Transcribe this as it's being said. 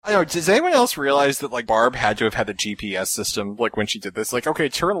I know, does anyone else realize that, like, Barb had to have had the GPS system, like, when she did this? Like, okay,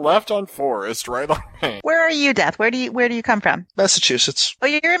 turn left on Forest, right on Main. Where are you, Death? Where do you come from? Massachusetts. Oh,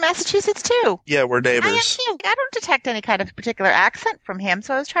 you're in Massachusetts, too? Yeah, we're I am, neighbors. too. I don't detect any kind of particular accent from him,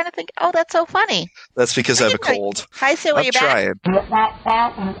 so I was trying to think, oh, that's so funny. That's because I have a didn't know you- cold. Hi, Sue, are I'm you back?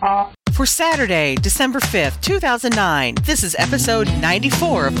 trying. For Saturday, December 5th, 2009, this is episode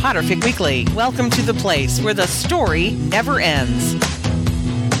 94 of Potterfic Weekly. Welcome to the place where the story never ends.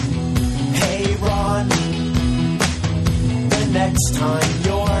 Hey Ron, the next time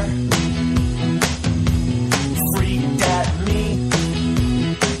you're freaked at me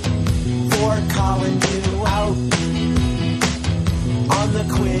for calling you out on the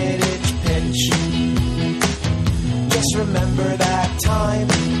Quidditch pitch, just remember that time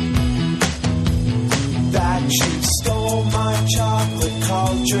that you stole my chocolate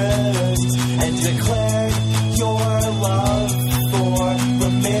cauldron and declared your love for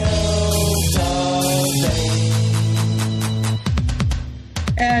Romilda Vane.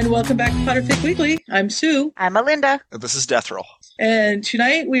 And welcome back to Potterfic Weekly. I'm Sue. I'm Melinda. This is Death Roll. And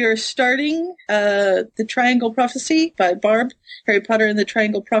tonight we are starting The Triangle Prophecy by Barb, Harry Potter and the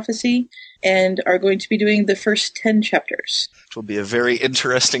Triangle Prophecy, and are going to be doing the first 10 chapters. It will be a very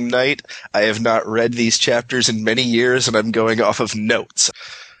interesting night. I have not read these chapters in many years, and I'm going off of notes.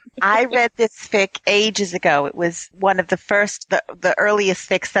 I read this fic ages ago. It was one of the first, the earliest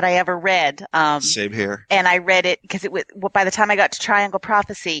fics that I ever read. Same here. And I read it because it was, by the time I got to Triangle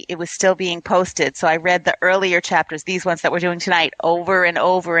Prophecy, it was still being posted. So I read the earlier chapters, these ones that we're doing tonight, over and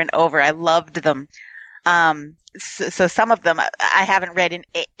over and over. I loved them. So some of them I haven't read in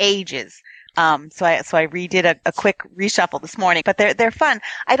ages. So I redid a quick reshuffle this morning, but they're fun.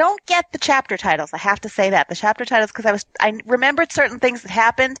 I don't get the chapter titles. I have to say that the chapter titles, because I remembered certain things that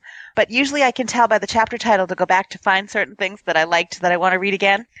happened, but usually I can tell by the chapter title to go back to find certain things that I liked that I want to read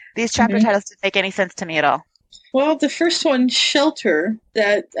again. These chapter titles didn't make any sense to me at all. Well, the first one, Shelter,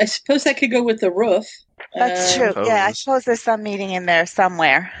 that I suppose that could go with the roof. That's true. Yeah, I suppose there's some meaning in there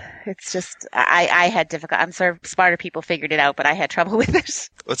somewhere. It's just, I had difficult. I'm sure smarter people figured it out, but I had trouble with it.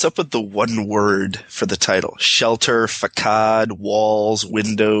 What's up with the one word for the title? Shelter, facade, walls,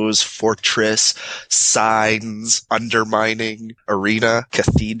 windows, fortress, signs, undermining, arena,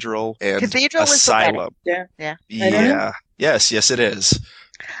 cathedral, and Cathedral was asylum. Yeah. Yeah. Yeah. Yes, it is.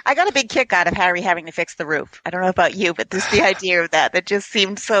 I got a big kick out of Harry having to fix the roof. I don't know about you, but just the idea of that just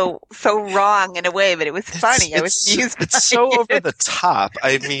seemed so wrong in a way, but it was funny. I was amused by It's so it. over the top.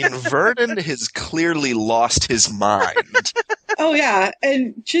 I mean, Vernon has clearly lost his mind. Oh, yeah.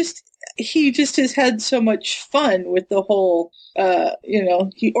 And he just has had so much fun with the whole,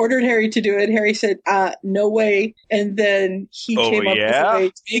 he ordered Harry to do it. Harry said, no way. And then he came up with a way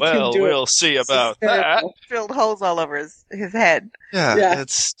to make him do we'll it. see about that. Drilled holes all over his head. Yeah.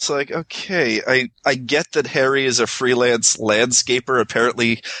 It's like, okay, I get that Harry is a freelance landscaper.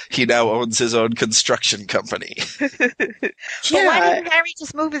 Apparently, he now owns his own construction company. But why didn't Harry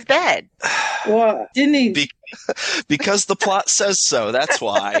just move his bed? Well, didn't he? Because the plot says so. That's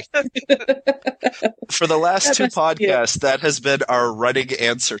why. For the last two podcasts, that has been our running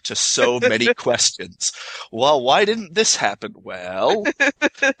answer to so many questions. Well, why didn't this happen? Well,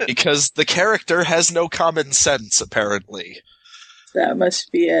 because the character has no common sense, apparently. That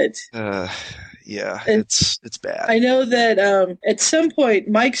must be it. Yeah, it's bad. I know that at some point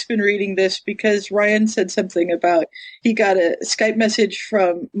Mike's been reading this because Ryan said something about he got a Skype message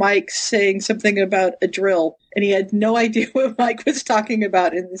from Mike saying something about a drill, and he had no idea what Mike was talking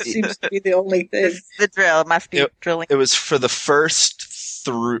about, and this seems to be the only thing. This is the drill. It must be drilling. It was for the first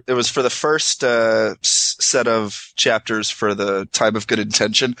set of chapters for the Time of Good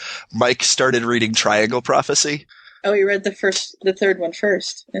Intention. Mike started reading Triangle Prophecy. Oh, you read the third one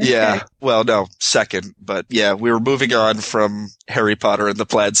first. Yeah. Well, no, second. But yeah, we were moving on from Harry Potter and the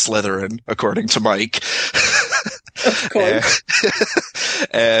Plaid Slytherin, according to Mike. Of course.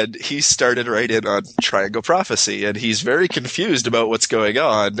 And he started right in on Triangle Prophecy, and he's very confused about what's going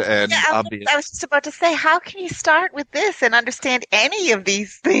on. And I was just about to say, how can you start with this and understand any of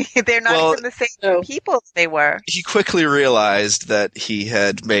these things? They're not even the same people as they were. He quickly realized that he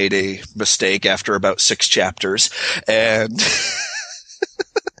had made a mistake after about 6 chapters, and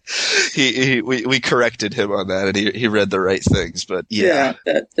we corrected him on that, and he read the right things. But yeah,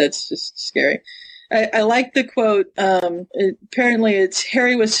 that's just scary. I like the quote. Apparently it's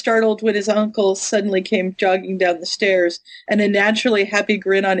Harry was startled when his uncle suddenly came jogging down the stairs, and a naturally happy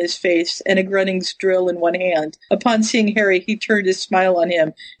grin on his face and a Grunning's drill in one hand. Upon seeing Harry, he turned his smile on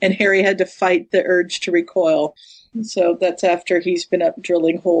him, and Harry had to fight the urge to recoil. So that's after he's been up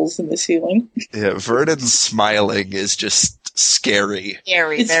drilling holes in the ceiling. Yeah, Vernon's smiling is just just scary.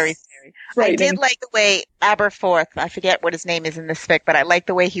 Scary, It's very scary. I frightening. did like the way Aberforth, I forget what his name is in this fic, but I like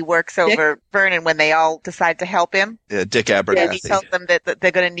the way he works over Vernon when they all decide to help him. Yeah, Dick And he Abernathy. tells them that they're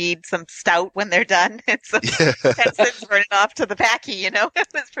going to need some stout when they're done. And so Ted sends Vernon off to the packy, you know? It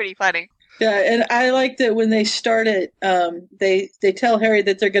was pretty funny. Yeah, and I like that when they start it, they tell Harry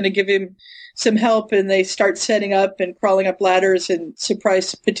that they're going to give him some help, and they start setting up and crawling up ladders and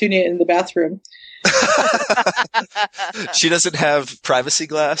surprise Petunia in the bathroom. She doesn't have privacy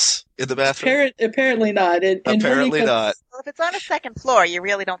glass in the bathroom? Apparently not. And Apparently Vernon not. Well, if it's on a second floor, you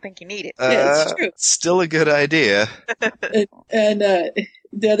really don't think you need it. Yeah, it's true. Still a good idea. And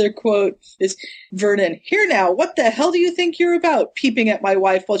the other quote is, Vernon, here now, what the hell do you think you're about, peeping at my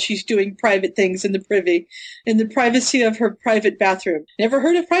wife while she's doing private things in the privacy of her private bathroom? Never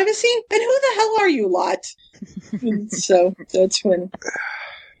heard of privacy? And who the hell are you lot? And so that's when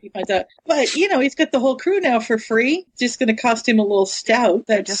he finds out. But, you know, he's got the whole crew now for free. Just going to cost him a little stout.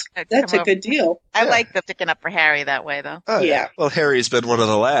 That's a good deal. I like the sticking up for Harry that way, though. Oh, Yeah. Well, Harry's been one of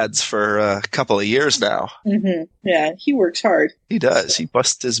the lads for a couple of years now. Mm-hmm. Yeah, he works hard. He does. He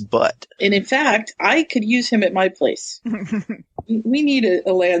busts his butt. And in fact, I could use him at my place. We need a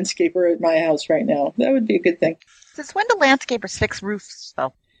landscaper at my house right now. That would be a good thing. Since when do landscapers fix roofs,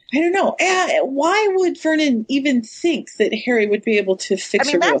 though? I don't know. Why would Vernon even think that Harry would be able to fix I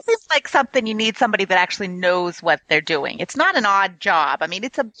mean, a that roof? seems like something you need somebody that actually knows what they're doing. It's not an odd job. I mean,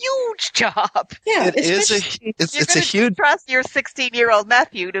 it's a huge job. Yeah, It is especially- It's You're a gonna huge. trust your 16-year-old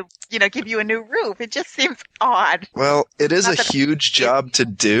nephew to, give you a new roof. It just seems odd. Well, it is Not a that- huge job to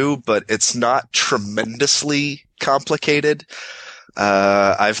do, but it's not tremendously complicated.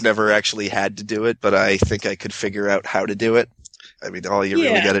 I've never actually had to do it, but I think I could figure out how to do it. I mean, all you really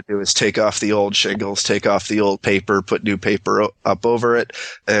Yeah. got to do is take off the old shingles, take off the old paper, put new paper up over it,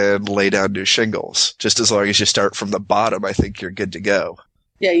 and lay down new shingles. Just as long as you start from the bottom, I think you're good to go.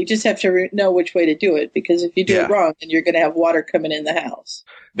 Yeah, you just have to know which way to do it, because if you do Yeah. it wrong, then you're going to have water coming in the house.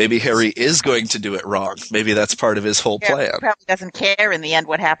 Maybe Harry is going to do it wrong. Maybe that's part of his whole Yeah, plan. he probably doesn't care in the end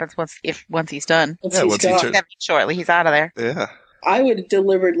what happens once he's done. Once Yeah, he's once he gone. turns- Shortly, he's out of there. Yeah. I would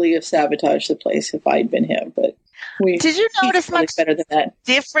deliberately have sabotaged the place if I'd been him, but Did you he's notice probably much better than that?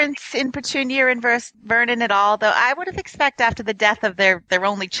 difference in Petunia and Vernon at all? Though I would have expected after the death of their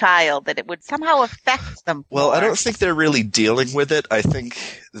only child that it would somehow affect them. Well, more. I don't think they're really dealing with it. I think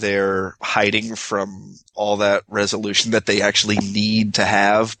they're hiding from all that resolution that they actually need to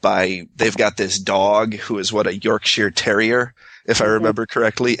have by, they've got this dog who is a Yorkshire Terrier, if I remember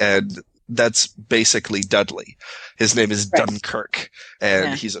correctly, and that's basically Dudley. His name is Right. Dunkirk, and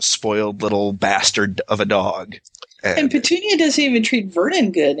Yeah. he's a spoiled little bastard of a dog. And Petunia doesn't even treat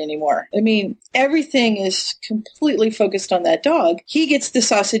Vernon good anymore. I mean, everything is completely focused on that dog. He gets the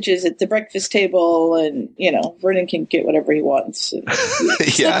sausages at the breakfast table, and, Vernon can get whatever he wants. And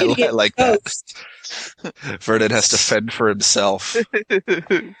he's Yeah, lucky to I get like that. toast. Vernon has to fend for himself.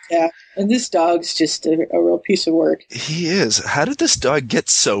 Yeah, and this dog's just a real piece of work. He is. How did this dog get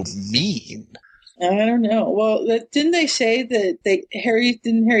so mean? I don't know. Well, didn't they say that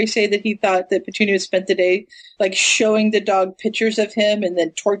Harry say that he thought that Petunia spent the day showing the dog pictures of him and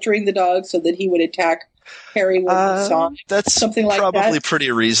then torturing the dog so that he would attack Harry when he saw him? That's Something like probably that. pretty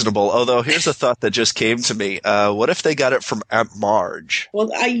reasonable. Although here's a thought that just came to me. What if they got it from Aunt Marge?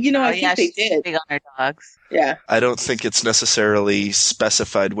 Well, I think they she's did. big on her dogs. Yeah. I don't think it's necessarily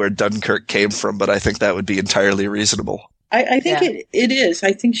specified where Dunkirk came from, but I think that would be entirely reasonable. I think it is.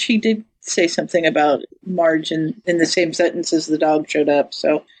 I think she did say something about Marge in the same sentence as the dog showed up.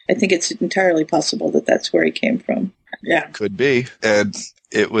 So I think it's entirely possible that that's where he came from. Yeah. Could be. And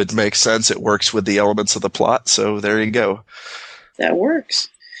it would make sense. It works with the elements of the plot. So there you go. That works.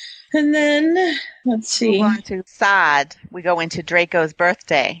 And then, let's see. Move on to Sod. We go into Draco's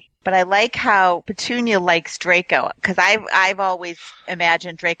birthday. But I like how Petunia likes Draco, because I've always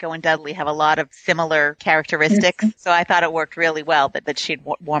imagined Draco and Dudley have a lot of similar characteristics. So I thought it worked really well that she'd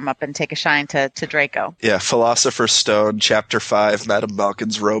warm up and take a shine to Draco. Yeah, Philosopher's Stone, Chapter 5, Madame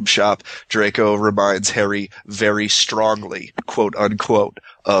Malkin's Robe Shop. Draco reminds Harry very strongly, quote unquote,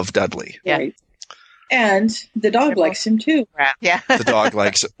 of Dudley. Yeah. Right. And the dog likes him too. Brat. Yeah. The dog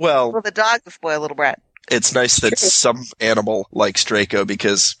likes it. Well, Well, the dog's a spoiled little brat. it's nice that True. some animal likes Draco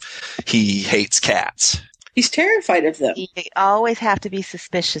because he hates cats. He's terrified of them. You always have to be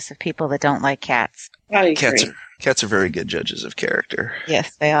suspicious of people that don't like cats. I agree. Cats are very good judges of character.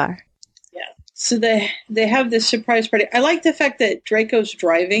 Yes, they are. So they have this surprise party. I like the fact that Draco's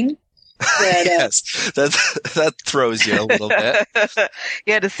driving That, Yes, that throws you a little bit.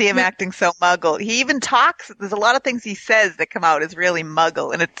 You had to see him acting so muggle. He even talks. There's a lot of things he says that come out as really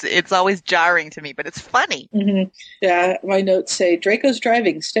muggle, and it's always jarring to me, but it's funny. Yeah, my notes say Draco's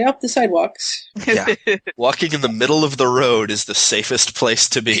driving. Stay off the sidewalks. Yeah. Walking in the middle of the road is the safest place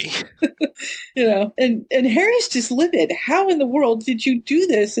to be. You know, and Harry's just livid. How in the world did you do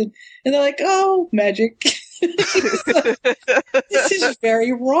this? And they're like, oh, magic. This is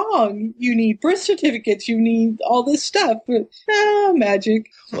very wrong. You need birth certificates. You need all this stuff. Oh,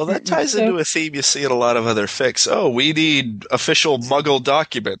 magic. Well, that ties into a theme you see in a lot of other fics. Oh, we need official Muggle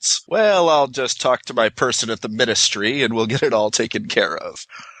documents. Well, I'll just talk to my person at the ministry and we'll get it all taken care of.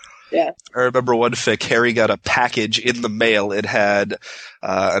 Yeah. I remember one fic, Harry got a package in the mail. It had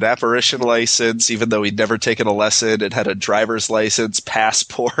an apparition license, even though he'd never taken a lesson. It had a driver's license,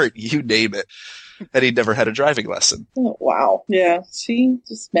 passport, you name it. And he'd never had a driving lesson. Oh, wow. Yeah. See,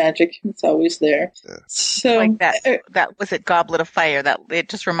 just magic. It's always there. Yeah. So Like that was it, Goblet of Fire. That it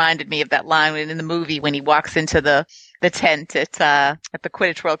just reminded me of that line in the movie when he walks into the tent at the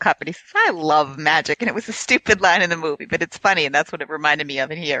Quidditch World Cup and he says, "I love magic," and it was a stupid line in the movie, but it's funny, and that's what it reminded me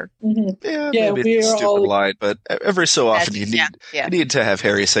of in here. Yeah, Yeah, maybe it's a we're stupid all- line, but every so often Magic, you yeah. need to have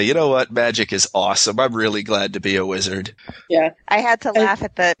Harry say, "You know what? Magic is awesome. I'm really glad to be a wizard." Yeah. I had to laugh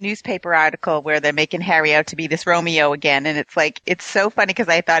at the newspaper article where they're making Harry out to be this Romeo again. And it's like, it's so funny because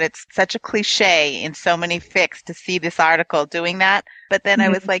I thought it's such a cliche in so many fics to see this article doing that. But then I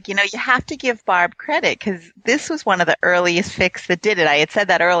was like, you have to give Barb credit because this was one of the earliest fics that did it. I had said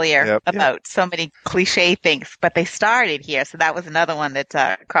that earlier about so many cliche things, but they started here. So that was another one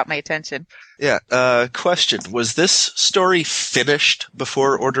that caught my attention. Yeah. Question: was this story finished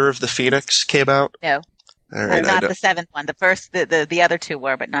before Order of the Phoenix came out? No. All right. Not the seventh one. The first, the other two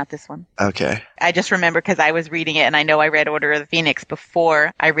were, but not this one. Okay. I just remember because I was reading it and I know I read Order of the Phoenix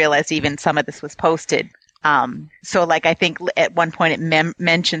before I realized even some of this was posted. So like I think at one point it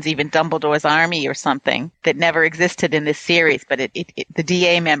mentions even Dumbledore's army or something that never existed in this series, but the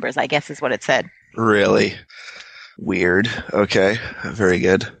DA members, I guess is what it said. Really weird. Okay. Very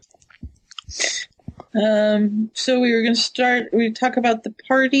good. So we talk about the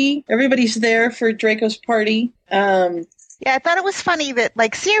party. Everybody's there for Draco's party. Yeah, I thought it was funny that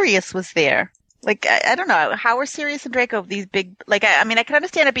like Sirius was there. Like, I don't know, how are Sirius and Draco these big, like, I mean, I can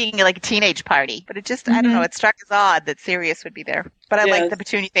understand it being like a teenage party, but it just, I don't know, it struck as odd that Sirius would be there. But I like the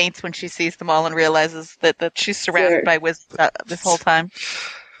Petunia faints when she sees them all and realizes that she's surrounded by wisdom this whole time.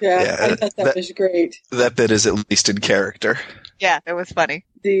 Yeah, I thought that was great. That bit is at least in character. Yeah, it was funny.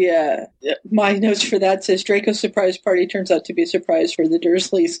 My notes for that says Draco's surprise party turns out to be a surprise for the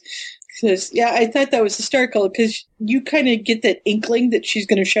Dursleys. Because, I thought that was hysterical because you kind of get that inkling that she's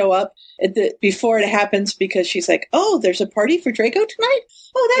going to show up before it happens because she's like, oh, there's a party for Draco tonight?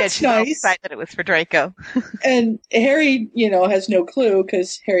 Oh, that's she's all nice. excited that it was for Draco. And Harry, has no clue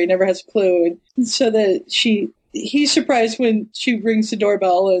because Harry never has a clue. And so that he's surprised when she rings the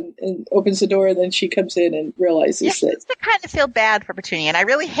doorbell and opens the door and then she comes in and realizes that. I kind of feel bad for Petunia, and I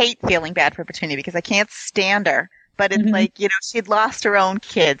really hate feeling bad for Petunia because I can't stand her. But it's like, she'd lost her own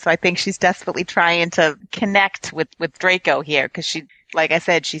kid, so I think she's desperately trying to connect with Draco here because she, like I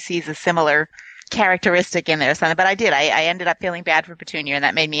said, she sees a similar characteristic in there or something. But I did. I ended up feeling bad for Petunia, and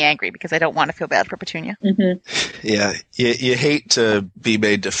that made me angry because I don't want to feel bad for Petunia. Yeah, you hate to be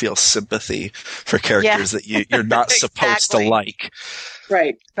made to feel sympathy for characters that you're not supposed to like.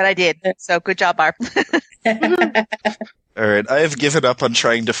 Right. But I did. So good job, Barb. All right, I have given up on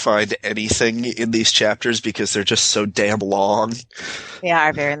trying to find anything in these chapters because they're just so damn long. They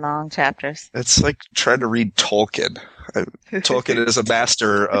are very long chapters. It's like trying to read Tolkien. Tolkien is a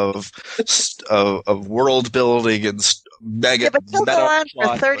master of world building and mega. Yeah, but he'll go on for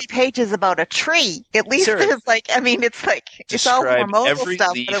plot, 30 pages about a tree. At least it's like, I mean, it's all hormonal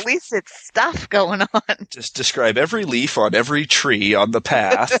stuff, but at least it's stuff going on. Just describe every leaf on every tree on the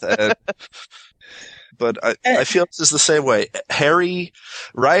path. But I feel this is the same way.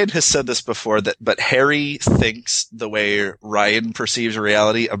 Ryan has said this before, but Harry thinks the way Ryan perceives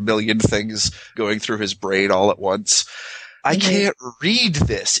reality, a million things going through his brain all at once. I can't read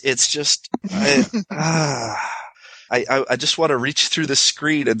this. It's just, I just want to reach through the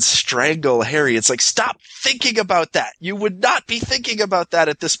screen and strangle Harry. It's like, stop thinking about that. You would not be thinking about that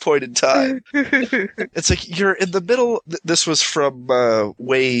at this point in time. It's like you're in the middle. This was from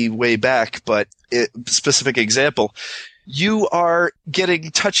way, way back, but specific example. You are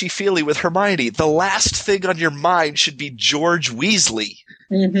getting touchy-feely with Hermione. The last thing on your mind should be George Weasley.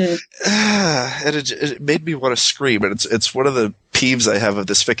 And it made me want to scream. And it's one of the peeves I have of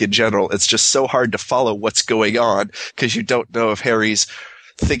this fic in general. It's just so hard to follow what's going on because you don't know if Harry's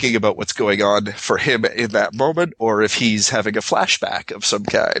thinking about what's going on for him in that moment, or if he's having a flashback of some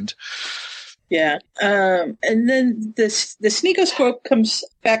kind. Yeah. And then the sneakoscope comes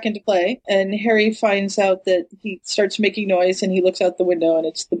back into play, and Harry finds out that he starts making noise, and he looks out the window, and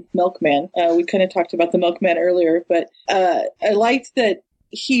it's the milkman. We kind of talked about the milkman earlier, but I liked that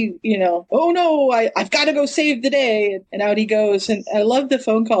he, oh no, I've got to go save the day. And out he goes. And I love the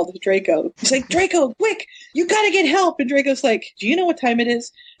phone call to Draco. He's like, Draco, quick, you got to get help. And Draco's like, do you know what time it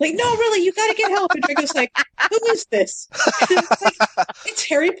is? Like, no, really, you got to get help. And Draco's like, who is this? It's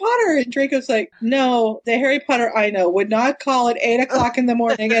Harry Potter. And Draco's like, no, the Harry Potter I know would not call at 8:00 in the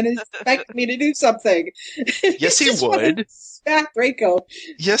morning and expect me to do something. Yes, he would. Smack Draco.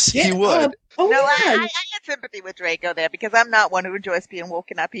 Yes, he would. No, I had sympathy with Draco there because I'm not one who enjoys being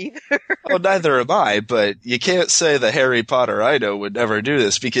woken up either. Oh, neither am I, but you can't say the Harry Potter I know would never do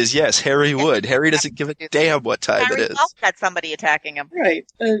this because, yes, Harry would. Harry doesn't give a damn what time Harry it is. Had somebody attacking him. Right.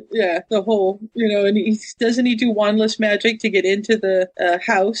 Yeah, the whole, and doesn't he do wandless magic to get into the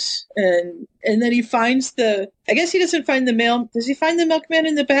house? And then he finds I guess he doesn't find the mail. Does he find the milkman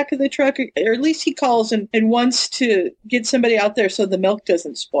in the back of the truck? Or at least he calls and wants to get somebody out there so the milk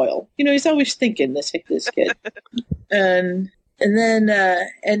doesn't spoil. He's always thinking, this kid. And then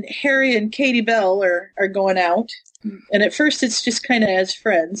Harry and Katie Bell are going out. And at first it's just kind of as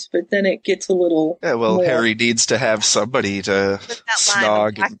friends, but then it gets a little more. Harry needs to have somebody to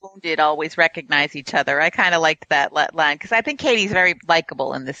snog. Black Wounded always recognize each other. I kind of liked that line because I think Katie's very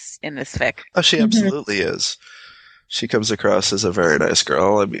likable in this fic. Oh, she absolutely is. She comes across as a very nice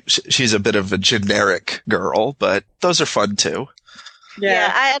girl. I mean, she's a bit of a generic girl, but those are fun too.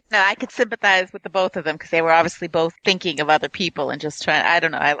 Yeah, I could sympathize with the both of them because they were obviously both thinking of other people and just trying. I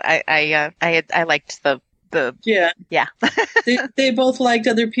don't know. I liked the. They both liked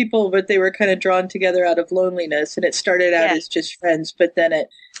other people, but they were kind of drawn together out of loneliness, and it started out as just friends, but then it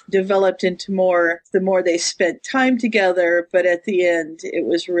developed into the more they spent time together, but at the end it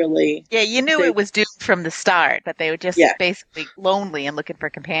was really you knew it was doomed from the start, but they were just basically lonely and looking for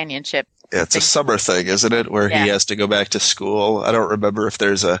companionship. Yeah, it's a summer thing, isn't it? Where he has to go back to school. I don't remember if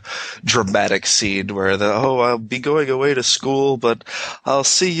there's a dramatic scene where I'll be going away to school, but I'll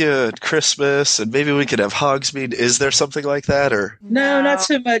see you at Christmas, and maybe we could have Hogsmeade. Is there something like that, or? No, not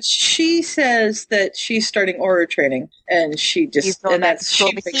so much. She says that she's starting Auror training, and she just, and that's,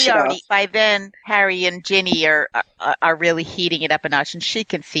 she picks it off. By then, Harry and Ginny are really heating it up a notch, and she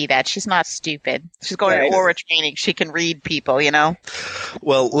can see that. She's not stupid. She's going to Auror training. She can read people,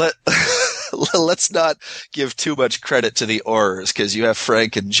 Well, let's not give too much credit to the Aurors, because you have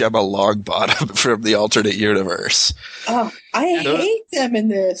Frank and Gemma Longbottom from the alternate universe. Oh, I hate them in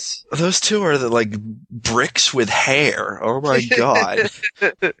this. Those two are like bricks with hair. Oh my god.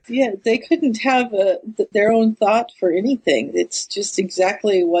 Yeah, they couldn't have their own thought for anything. It's just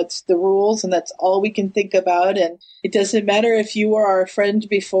exactly what's the rules, and that's all we can think about. And it doesn't matter if you were our friend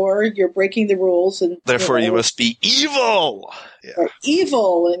before, you're breaking the rules, and therefore you must be evil. Yeah. Or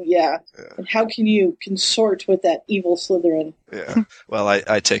evil, and and how can you consort with that evil Slytherin? Yeah. Well,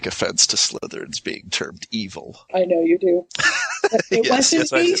 I take offense to Slytherins being termed evil. I know you do. It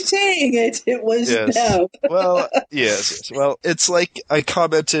wasn't me saying it. It was them. Well, yes. Well, it's like I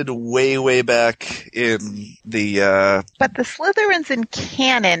commented way back in the... But the Slytherins in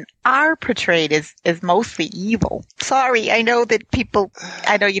canon are portrayed as mostly evil. Sorry, I know that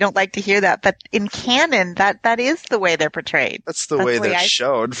I know you don't like to hear that, but in canon, that is the way they're portrayed. That's the way they're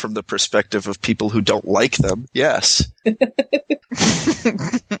shown from the perspective of people who don't like them. Yes.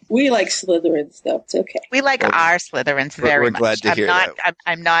 We like Slytherins, though. It's okay. We like our Slytherins very much. We're glad to hear that.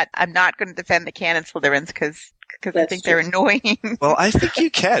 I'm not going to defend the canon Slytherins because I think they're annoying. Well, I think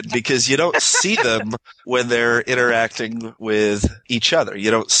you can, because you don't see them when they're interacting with each other. You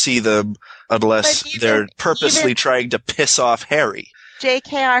don't see them unless they're purposely trying to piss off Harry.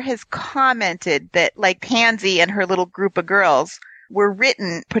 JKR has commented that, like, Pansy and her little group of girls were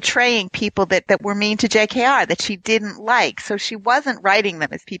written portraying people that were mean to JKR, that she didn't like. So she wasn't writing them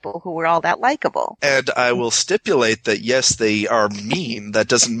as people who were all that likable. And I will stipulate that, yes, they are mean. That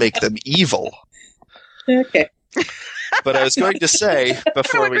doesn't make them evil. Okay. But I was going to say,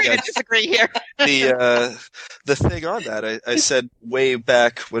 before we got disagree here, the thing on that, I said way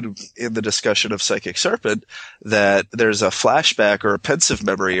back when in the discussion of Psychic Serpent that there's a flashback or a pensive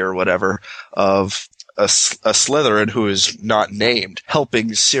memory or whatever of a Slytherin who is not named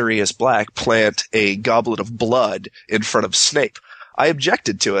helping Sirius Black plant a goblet of blood in front of Snape. I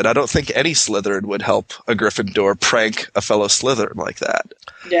objected to it. I don't think any Slytherin would help a Gryffindor prank a fellow Slytherin like that.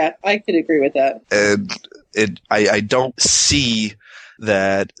 Yeah, I could agree with that. And I don't see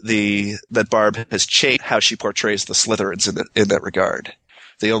that Barb has changed how she portrays the Slytherins in that regard.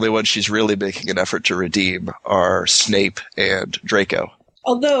 The only ones she's really making an effort to redeem are Snape and Draco.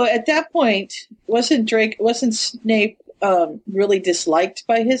 Although at that point, wasn't Snape really disliked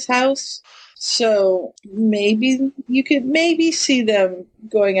by his house? So maybe you could see them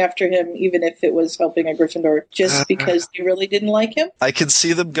going after him, even if it was helping a Gryffindor, just because they really didn't like him. I can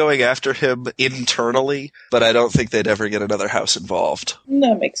see them going after him internally, but I don't think they'd ever get another house involved.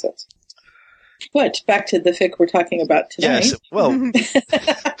 That makes sense. But back to the fic we're talking about tonight. Yes, well,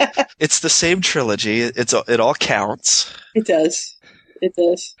 it's the same trilogy. It all counts. It does. It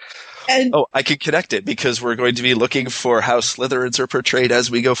does. And I can connect it because we're going to be looking for how Slytherins are portrayed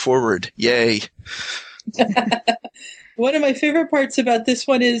as we go forward. Yay. one of my favorite parts about this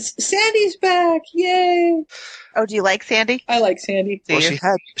one is Sandy's back. Yay. Oh, do you like Sandy? I like Sandy.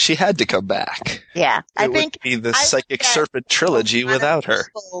 Well, she had to come back. Yeah. It would be the Psychic Serpent trilogy without her.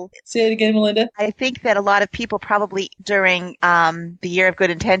 Say it again, Melinda. I think that a lot of people probably during the Year of Good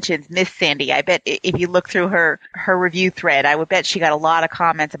Intentions missed Sandy. I bet if you look through her review thread, I would bet she got a lot of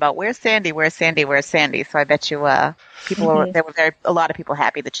comments about where's Sandy, where's Sandy, where's Sandy. So I bet you there were a lot of people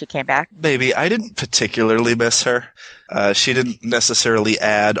happy that she came back. Maybe. I didn't particularly miss her. She didn't necessarily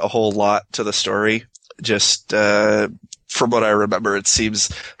add a whole lot to the story. Just from what I remember, it seems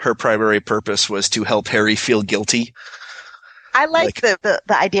her primary purpose was to help Harry feel guilty. I like the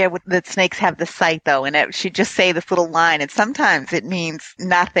idea that snakes have the sight, though, and she'd just say this little line, and sometimes it means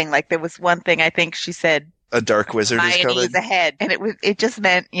nothing. Like there was one thing I think she said, a dark wizard is coming. Hermione's ahead, and it just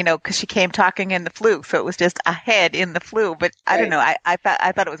meant, because she came talking in the flu, so it was just a head in the flu. But I don't know, I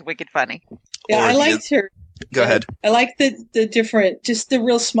thought it was wicked funny. Yeah, I liked her. Go ahead. I like the different, just the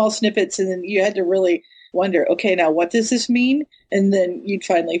real small snippets, and then you had to really wonder, okay, now what does this mean? And then you'd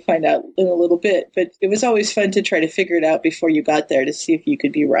finally find out in a little bit. But it was always fun to try to figure it out before you got there to see if you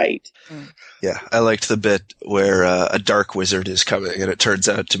could be right. Yeah, I liked the bit where a dark wizard is coming, and it turns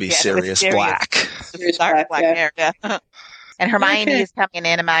out to be Sirius Black. Sirius Black, hair, yeah. And Hermione is coming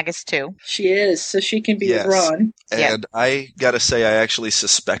in Animagus too. She is, so she can be Ron. And I gotta say, I actually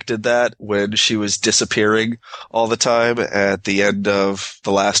suspected that when she was disappearing all the time at the end of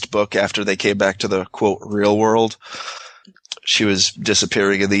the last book after they came back to the, quote, real world. She was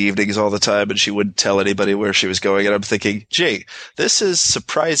disappearing in the evenings all the time, and she wouldn't tell anybody where she was going. And I'm thinking, gee, this is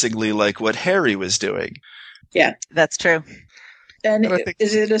surprisingly like what Harry was doing. Yeah. That's true. And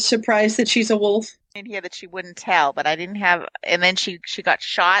is it a surprise that she's a wolf? In here that she wouldn't tell, but I didn't have, and then she got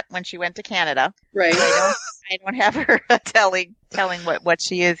shot when she went to Canada. Right. I don't have her telling what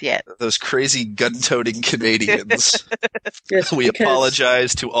she is yet. Those crazy gun-toting Canadians. Yes, we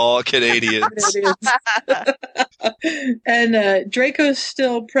apologize to all Canadians. And Draco's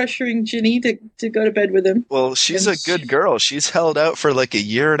still pressuring Ginny to go to bed with him. Well, she's a good girl. She's held out for like a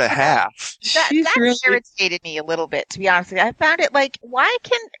year and a half. That really irritated me a little bit, to be honest with you. I found it like, why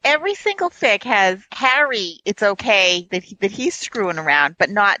can every single fic has Harry, it's okay that he's screwing around, but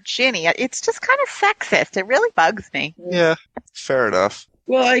not Ginny? It's just kind of sexist. It really bugs me. Yeah, fair enough.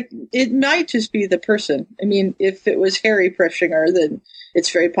 Well, it might just be the person. I mean, if it was Harry pressuring her, then it's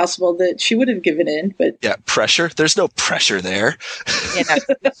very possible that she would have given in. But yeah, pressure? There's no pressure there. Yeah,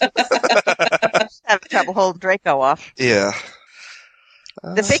 no. Have trouble holding Draco off. Yeah.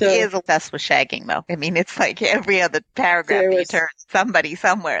 The fic is obsessed with shagging, though. I mean, it's like every other paragraph you turn, somebody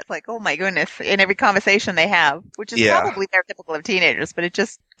somewhere. It's like, oh my goodness, in every conversation they have, which is probably very typical of teenagers, but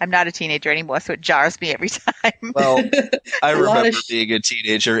I'm not a teenager anymore, so it jars me every time. Well, I remember being a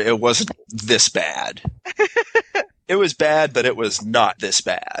teenager. It wasn't this bad. It was bad, but it was not this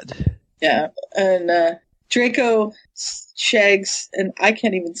bad. Yeah, and Draco shags, and I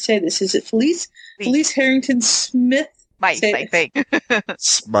can't even say this. Is it Felice? Felice Harrington Smith? Smythe, I think.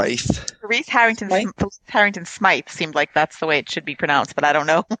 Smythe. Felice Harrington Smythe seemed like that's the way it should be pronounced, but I don't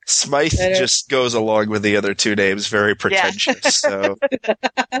know. Smythe just goes along with the other two names, very pretentious. So.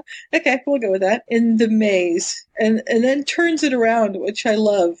 Okay, we'll go with that. In the maze. And then turns it around, which I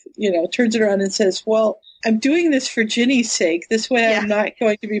love, turns it around and says, well, I'm doing this for Ginny's sake. This way I'm not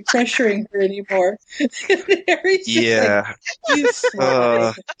going to be pressuring her anymore. Yeah.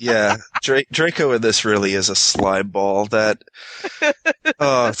 Like, yeah. Draco in this really is a slime ball.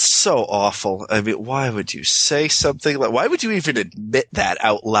 It's so awful. I mean, why would you say something like, why would you even admit that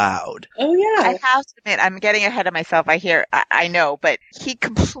out loud? Oh, yeah. I have to admit, I'm getting ahead of myself. I know, but he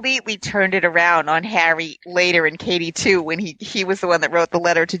completely turned it around on Harry later in Katie 2 when he was the one that wrote the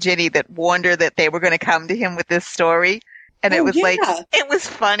letter to Ginny that warned her that they were going to come to him with this story. And it was it was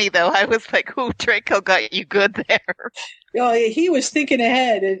funny though. I was like, "Ooh, Draco got you good there." Oh, he was thinking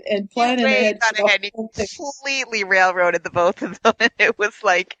ahead and planning ahead. He completely railroaded the both of them, and it was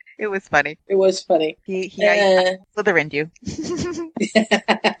It was funny. It was funny. He Slytherin'd you.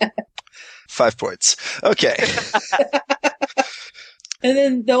 5 points. Okay. And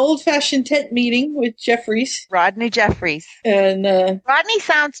then the old-fashioned tent meeting with Jeffries. Rodney Jeffries. And Rodney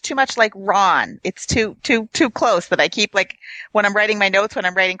sounds too much like Ron. It's too close that I keep, like, when I'm writing my notes, when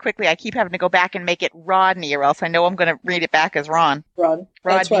I'm writing quickly, I keep having to go back and make it Rodney, or else I know I'm going to read it back as Ron. Ron.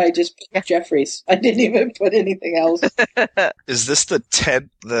 That's why I just put Jeffries. I didn't even put anything else. Is this the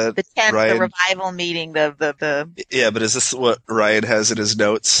tent that The tent, Ryan... the revival meeting, the Yeah, but is this what Ryan has in his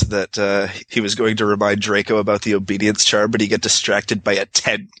notes, that he was going to remind Draco about the obedience charm, but he got distracted by a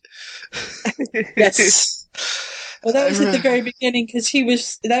tent? Yes. Well, that was at the very beginning, because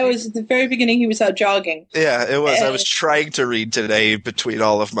that was at the very beginning he was out jogging. Yeah, it was. I was trying to read today between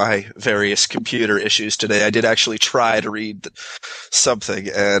all of my various computer issues today. I did actually try to read something,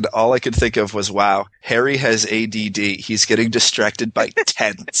 and all I could think of was, wow, Harry has ADD. He's getting distracted by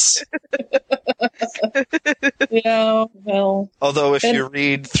tents. Yeah, well. Although if you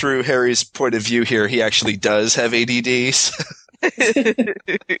read through Harry's point of view here, he actually does have ADD.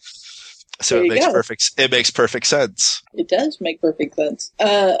 So it makes perfect sense. It does make perfect sense.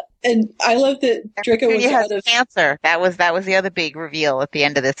 And I love that Draco was out of cancer. That was the other big reveal at the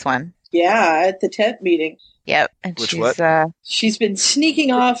end of this one. Yeah, at the tent meeting. Yep. And she's been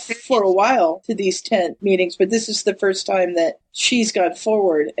sneaking off for a while to these tent meetings, but this is the first time that she's gone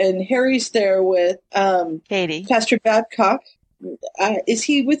forward. And Harry's there with Katie, Pastor Babcock. Is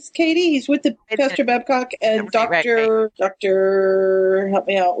he with Katie? He's with the Pastor Babcock and Dr. Help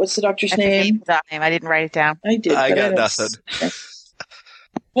me out. What's the doctor's name? I didn't write it down. I did. I got nothing.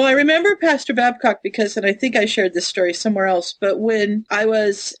 Well, I remember Pastor Babcock because, and I think I shared this story somewhere else, but when I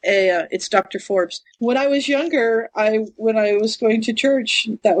was it's Dr. Forbes. When I was younger, when I was going to church,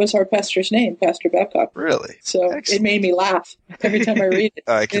 that was our pastor's name, Pastor Babcock. Really? So It made me laugh every time I read it.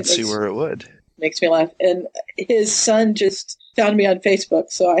 I can see where it would. Makes me laugh. And his son just found me on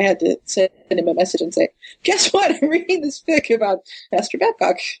Facebook, so I had to send him a message and say, guess what? I'm reading this fic about Pastor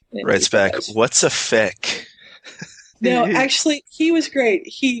Babcock. Writes back, what's a fic? No, actually, he was great.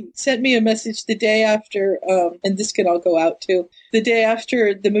 He sent me a message the day after, and this can all go out too. The day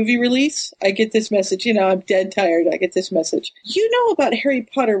after the movie release, I get this message. I'm dead tired. I get this message. You know about Harry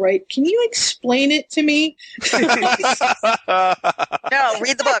Potter, right? Can you explain it to me? No,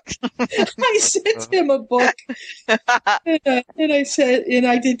 read the book. I sent him a book. And I said, and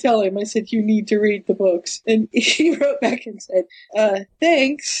I did tell him, I said, you need to read the books. And he wrote back and said,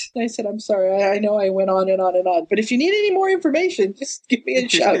 thanks. And I said, I'm sorry. I know I went on and on and on. But if you need any more information, just give me a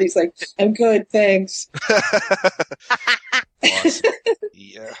shout. He's like, I'm good. Thanks. Awesome.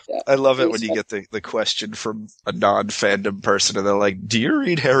 Yeah. I love it when you get the question from a non-fandom person and they're like, do you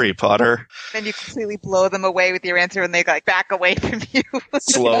read Harry Potter? Then you completely blow them away with your answer and they like back away from you.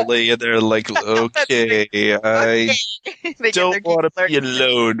 Slowly, and they're like, okay, I don't want to be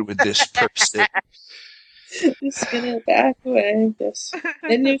alone with this person. Just gonna back away. Yes.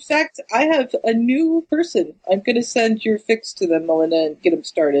 And in fact, I have a new person. I'm gonna send your fix to them, Melinda, and get them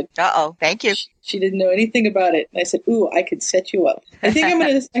started. Thank you. She didn't know anything about it, and I said, "Ooh, I could set you up." I think I'm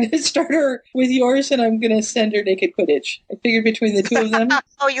gonna start her with yours, and I'm gonna send her Naked Quidditch. I figured between the two of them.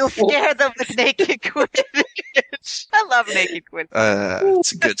 You'll scare them with Naked Quidditch. I love Naked Quidditch.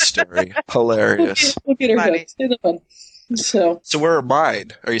 It's a good story. Hilarious. We'll get her hooked. It's fun. So where are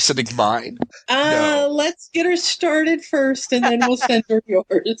mine? Are you sending mine? No. Let's get her started first, and then we'll send her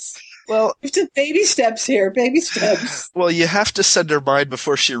yours. Well, just baby steps here, baby steps. Well, you have to send her mine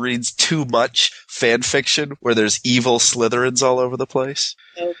before she reads too much fan fiction where there's evil Slytherins all over the place.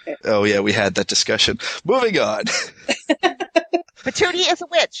 Okay. Oh yeah, we had that discussion. Moving on. Petunia is a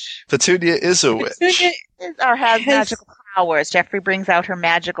witch. Petunia is a witch. Petunia has magical powers. Jeffrey brings out her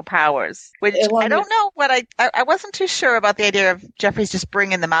magical powers, which I don't know what I wasn't too sure about the idea of Jeffrey's just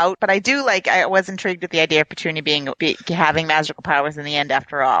bringing them out, but I was intrigued with the idea of Petunia having magical powers in the end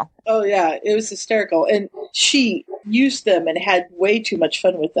after all. Oh yeah, it was hysterical. And she used them and had way too much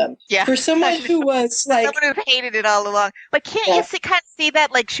fun with them. Yeah. For someone who was like... someone who hated it all along. But can't you kind of see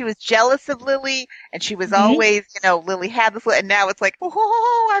that? Like, she was jealous of Lily, and she was always, Lily had this, and now it's like,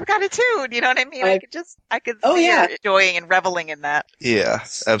 oh, I've got it too. You know what I mean? I could see her enjoying and reveling in that. Yeah,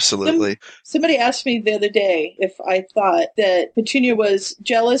 absolutely. Somebody asked me the other day if I thought that Petunia was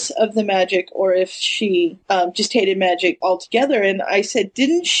jealous of the magic or if she just hated magic altogether. And I said,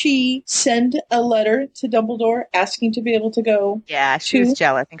 didn't she she send a letter to Dumbledore asking to be able to go? Yeah, she was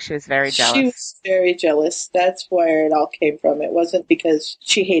jealous. I think she was very jealous. She was very jealous. That's where it all came from. It wasn't because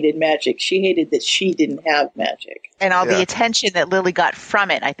she hated magic. She hated that she didn't have magic. And all the attention that Lily got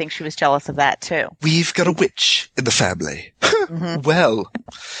from it, I think she was jealous of that too. We've got a witch in the family. Well,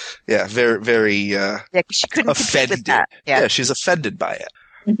 yeah, very, very she couldn't offended. With that. Yeah, she's offended by it.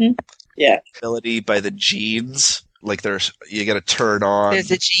 Mm-hmm. Yeah, ability by the genes. Like you got to turn on.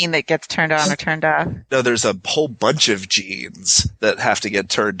 There's a gene that gets turned on or turned off. No, there's a whole bunch of genes that have to get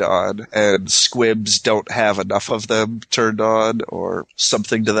turned on, and squibs don't have enough of them turned on, or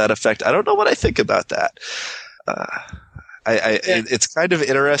something to that effect. I don't know what I think about that. It's kind of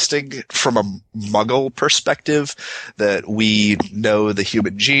interesting from a Muggle perspective that we know the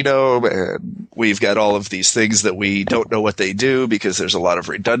human genome and we've got all of these things that we don't know what they do because there's a lot of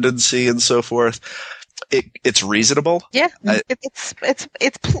redundancy and so forth. It's reasonable. Yeah,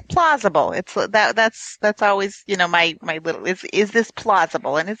 it's plausible. It's that's always my little is this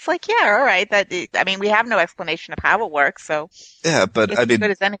plausible? And it's like, yeah, all right. We have no explanation of how it works, so yeah. But it's as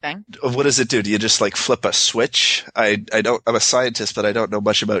good as anything. What does it do? Do you just like flip a switch? I'm a scientist, but I don't know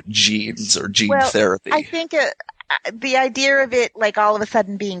much about genes or gene therapy. I think the idea of it, like all of a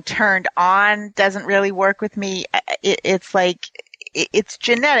sudden being turned on, doesn't really work with me. It's like. It's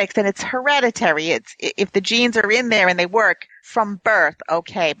genetics and it's hereditary. If the genes are in there and they work from birth,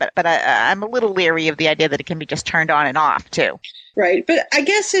 okay. But I'm a little leery of the idea that it can be just turned on and off too. Right, but I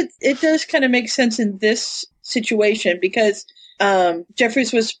guess it does kind of make sense in this situation because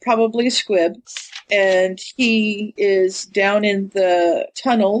Jeffries was probably a squib, and he is down in the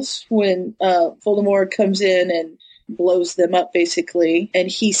tunnels when Voldemort comes in and blows them up, basically, and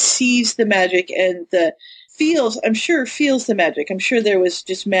he sees the magic and feels the magic. I'm sure there was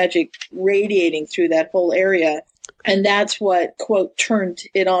just magic radiating through that whole area. And that's what, quote, turned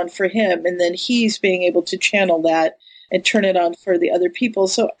it on for him. And then he's being able to channel that and turn it on for the other people.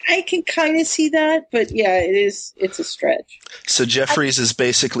 So I can kind of see that. But yeah, it's a stretch. So Jeffries is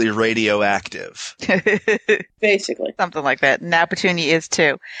basically radioactive. Basically. Something like that. Now Petunia is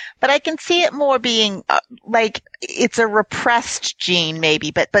too. But I can see it more being like it's a repressed gene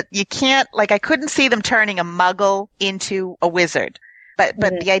maybe. But you can't, like I couldn't see them turning a muggle into a wizard. But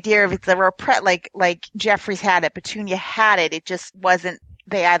the idea of it's a like Jeffries had it, Petunia had it. It just wasn't.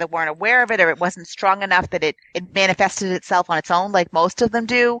 They either weren't aware of it or it wasn't strong enough that it manifested itself on its own, like most of them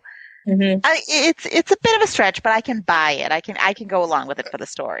do. Mm-hmm. It's a bit of a stretch, but I can buy it. I can go along with it for the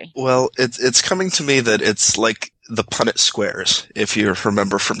story. Well, it's coming to me that it's like the Punnett squares. If you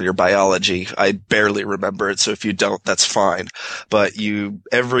remember from your biology, I barely remember it, so if you don't, that's fine. But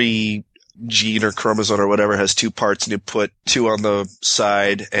every gene or chromosome or whatever has two parts, and you put two on the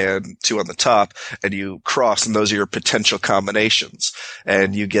side and two on the top, and you cross, and those are your potential combinations.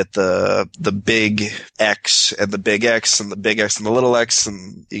 And you get the big X and the big X and the big X and the little X,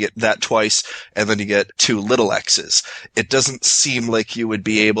 and you get that twice, and then you get two little X's. It doesn't seem like you would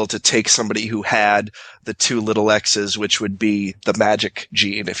be able to take somebody who had the two little X's, which would be the magic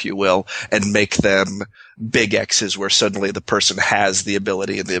gene, if you will, and make them big X's where suddenly the person has the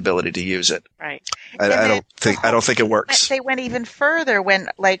ability and the ability to use it. Right. I don't think it works. They went even further when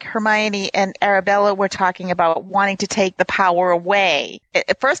like Hermione and Arabella were talking about wanting to take the power away.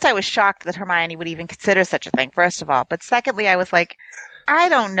 At first I was shocked that Hermione would even consider such a thing, first of all. But secondly, I was like, I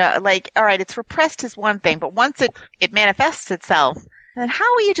don't know. Like, all right, it's repressed is one thing, but once it manifests itself, then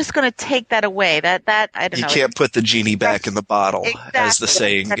how are you just going to take that away? That I don't know. You can't put the genie back in the bottle, as the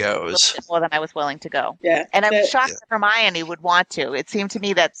saying goes. More than I was willing to go. Yeah, and I was shocked that Hermione would want to. It seemed to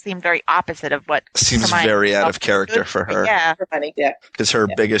me that seemed very opopposite of what seems Hermione very out of character for her. Yeah, because her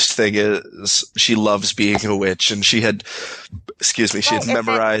biggest thing is she loves being a witch, and she had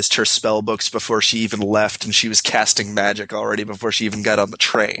memorized her spell books before she even left, and she was casting magic already before she even got on the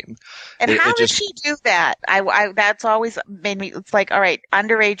train. And how did she do that? I that's always made me. It's like, all right,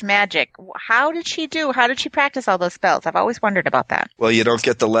 underage magic. How did she practice all those spells? I've always wondered about that. Well, you don't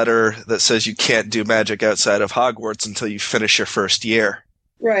get the letter that says you can't do magic outside of Hogwarts until you finish your first year.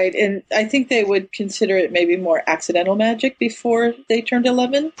 Right, and I think they would consider it maybe more accidental magic before they turned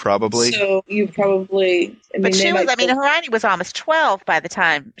 11. Probably. So you probably... Hermione was almost 12 by the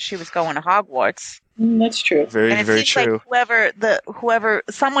time she was going to Hogwarts. That's true. Very, very true. Like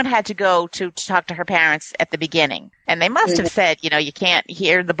someone had to go to talk to her parents at the beginning. And they must have said, you can't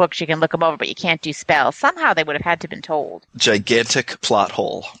hear the books, you can look them over, but you can't do spells. Somehow they would have had to have been told. Gigantic plot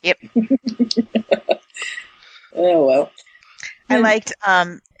hole. Yep. Oh, well. I liked,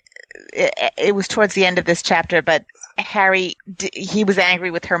 it was towards the end of this chapter, but Harry, he was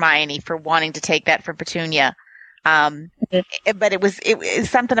angry with Hermione for wanting to take that from Petunia. But it was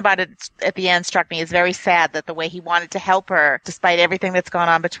something about it at the end struck me as very sad, that the way he wanted to help her despite everything that's gone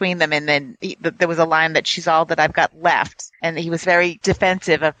on between them. And then there was a line that she's all that I've got left. And he was very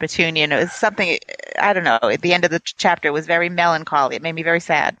defensive of Petunia. And it was something, I don't know, at the end of the chapter, it was very melancholy. It made me very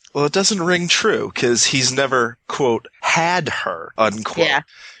sad. Well, it doesn't ring true because he's never, quote, had her, unquote. Yeah.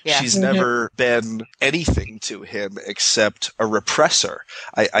 Yeah. She's never been anything to him except a repressor.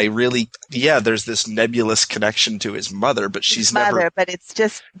 I really, there's this nebulous connection to his mother, but she's never. But it's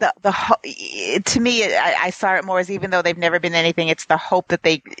just to me, I saw it more as, even though they've never been anything, it's the hope that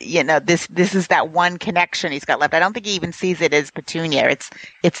they, this is that one connection he's got left. I don't think he even sees it as Petunia.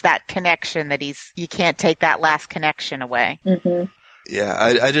 It's that connection that you can't take that last connection away. Mm-hmm. Yeah,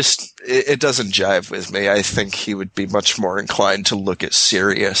 I just, it doesn't jive with me. I think he would be much more inclined to look at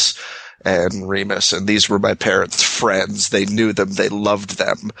Sirius and Remus, and these were my parents' friends. They knew them. They loved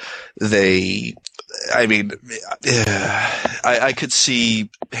them. I could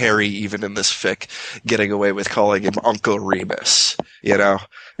see Harry, even in this fic, getting away with calling him Uncle Remus,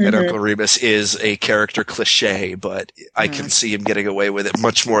 And Uncle Remus is a character cliche, but I can see him getting away with it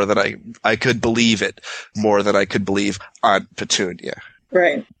much more than I could believe it, more than I could believe Aunt Petunia.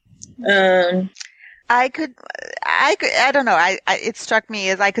 Right. I don't know. It struck me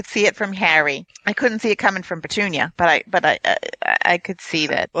as I could see it from Harry. I couldn't see it coming from Petunia, but I could see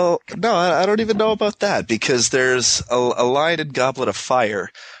that. Well, no, I don't even know about that, because there's a line in Goblet of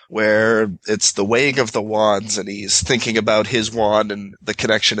Fire where it's the weighing of the wands, and he's thinking about his wand and the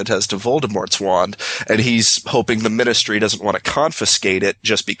connection it has to Voldemort's wand, and he's hoping the Ministry doesn't want to confiscate it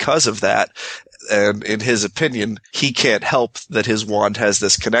just because of that. And in his opinion, he can't help that his wand has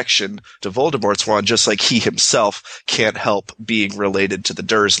this connection to Voldemort's wand, just like he himself can't help being related to the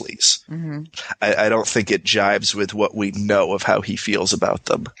Dursleys. Mm-hmm. I don't think it jives with what we know of how he feels about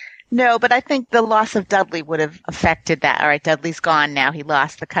them. No, but I think the loss of Dudley would have affected that. All right, Dudley's gone now. He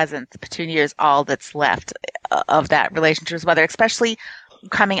lost the cousins. Petunia is all that's left of that relationship to his mother, especially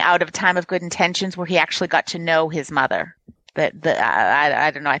coming out of a time of good intentions where he actually got to know his mother.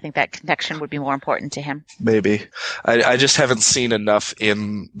 I don't know. I think that connection would be more important to him. Maybe. I just haven't seen enough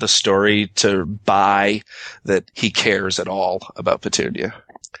in the story to buy that he cares at all about Petunia.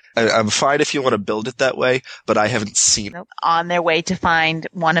 I'm fine if you want to build it that way, but I haven't seen it. On their way to find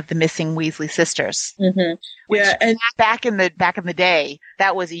one of the missing Weasley sisters. Mm-hmm. Which, and back in the day,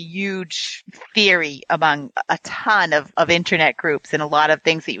 that was a huge theory among a ton of internet groups, and a lot of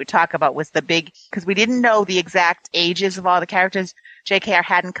things that you would talk about was the big, because we didn't know the exact ages of all the characters. JKR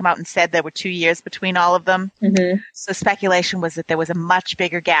hadn't come out and said there were 2 years between all of them. Mm-hmm. So speculation was that there was a much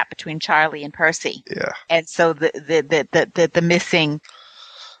bigger gap between Charlie and Percy. Yeah. And so the missing,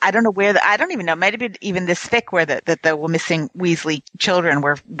 I don't know where I don't even know. It might have been even this fic where the missing Weasley children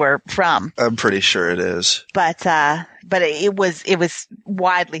were from. I'm pretty sure it is. But it was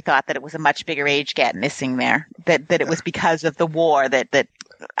widely thought that it was a much bigger age gap missing there. That it was because of the war that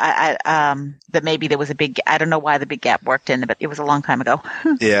maybe there was a big, I don't know why the big gap worked in, but it was a long time ago.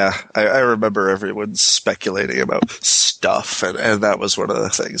 Yeah. I remember everyone speculating about stuff, and that was one of the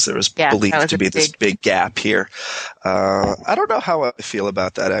things. There was believed to be this big gap here. I don't know how I feel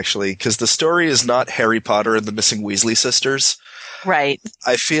about that, actually, because the story is not Harry Potter and the Missing Weasley sisters. Right.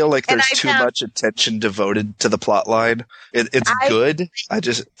 I feel like there's too much attention devoted to the plot line. It's good.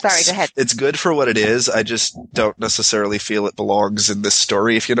 Sorry, go ahead. It's good for what it is. I just don't necessarily feel it belongs in this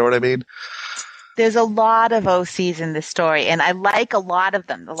story, if you know what I mean. There's a lot of OCs in this story, and I like a lot of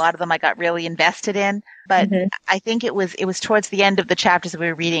them. A lot of them I got really invested in, but I think it was towards the end of the chapters that we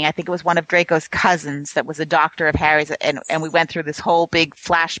were reading. I think it was one of Draco's cousins that was a doctor of Harry's, and we went through this whole big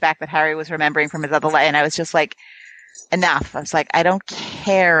flashback that Harry was remembering from his other life, and I was just like, enough. I was like, I don't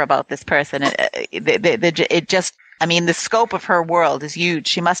care about this person. It just, I mean, the scope of her world is huge.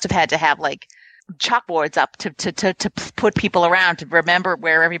 She must have had to have like chalkboards up to put people around to remember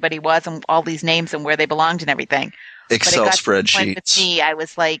where everybody was and all these names and where they belonged and everything. Excel spreadsheets. With me, I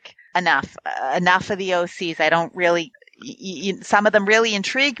was like, enough of the OCs. I don't really. Some of them really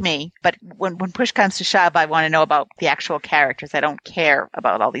intrigue me, but when push comes to shove, I want to know about the actual characters. I don't care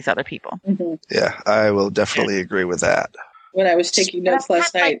about all these other people. Mm-hmm. Yeah, I will definitely agree with that. When I was taking notes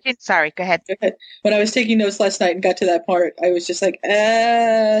last night. Sorry, go ahead. When I was taking notes last night and got to that part, I was just like,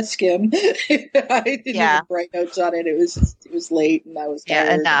 skim. I didn't even write notes on it. It was late and I was tired.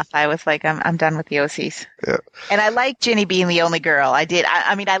 Yeah, enough. I was like, I'm done with the OCs. Yeah. And I like Ginny being the only girl. I did.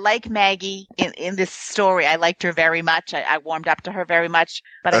 I mean, I like Maggie in this story. I liked her very much. I warmed up to her very much.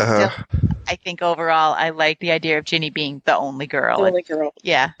 But I think overall, I like the idea of Ginny being the only girl. The only girl.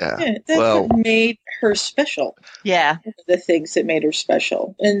 Yeah. That's what made her special. Yeah. One of the things that made her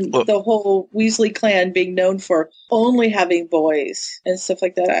special. And Well- the whole Weasley clan being known for only having boys and stuff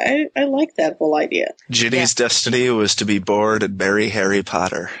like that. I like that whole idea. Ginny's destiny was to be born and marry Harry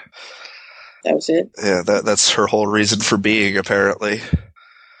Potter. That was it. Yeah, that's her whole reason for being, apparently,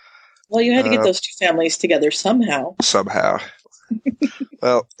 Well, you had to get those two families together somehow. somehow.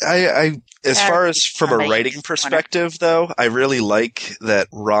 Well, I as far as from a writing perspective, though, I really like that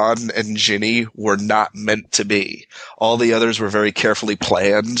Ron and Ginny were not meant to be. All the others were very carefully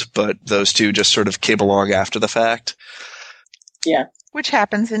planned, but those two just sort of came along after the fact. Yeah. Which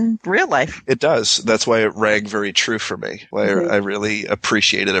happens in real life. It does. That's why it rang very true for me. Why I really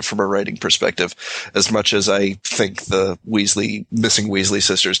appreciated it from a writing perspective, as much as I think the missing Weasley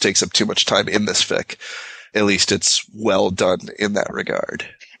sisters takes up too much time in this fic. At least it's well done in that regard.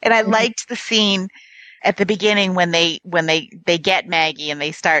 And I liked the scene at the beginning when they get Maggie and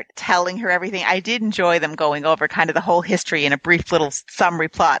they start telling her everything. I did enjoy them going over kind of the whole history in a brief little summary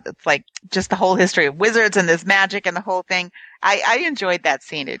plot. It's like just the whole history of wizards and this magic and the whole thing. I enjoyed that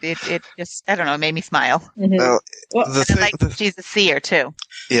scene. It just, I don't know, it made me smile. Mm-hmm. Well, And I like she's a seer too.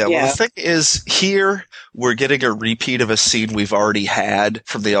 Yeah, well, Yeah. the thing is, here we're getting a repeat of a scene we've already had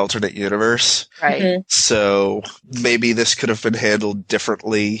from the alternate universe. Right. Mhm. So maybe this could have been handled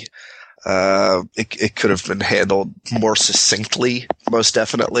differently. It could have been handled more succinctly, most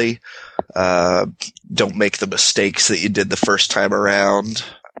definitely. Don't make the mistakes that you did the first time around.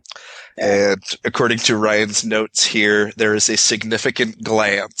 And according to Ryan's notes here, there is a significant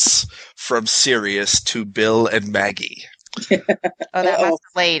glance from Sirius to Bill and Maggie. Oh, that Uh-oh. was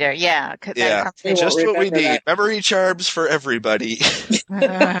later. Yeah. 'Cause that Yeah, comes We won't just what we remember need. that. Memory charms for everybody.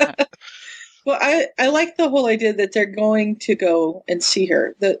 later. Well, I like the whole idea that they're going to go and see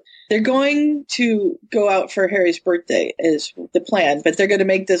her. That they're going to go out for Harry's birthday is the plan, but they're going to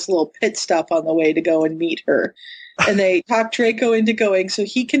make this little pit stop on the way to go and meet her. And they talk Draco into going so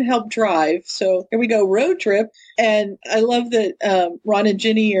he can help drive. So here we go, road trip. And I love that Ron and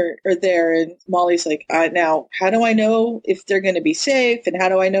Ginny are there, and Molly's like, now, how do I know if they're going to be safe? And how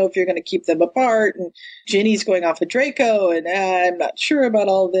do I know if you're going to keep them apart? And Ginny's going off with Draco, and I'm not sure about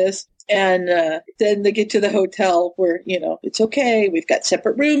all this. And then they get to the hotel where, it's okay. We've got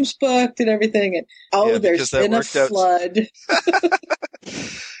separate rooms booked and everything. And Yeah, there's because that been a worked out- flood.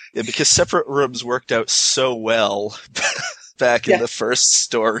 Yeah, because separate rooms worked out so well back in Yeah. the first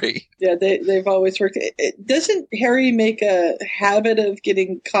story. Yeah, they've always worked. Doesn't Harry make a habit of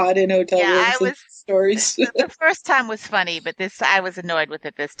getting caught in hotel Yeah, rooms and stories? The first time was funny, but I was annoyed with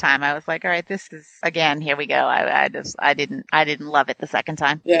it this time. I was like, all right, this is, again, here we go. I didn't love it the second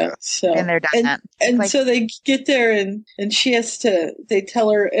time. Yeah, so And they're done that. And Like- so they get there, and she has to. They tell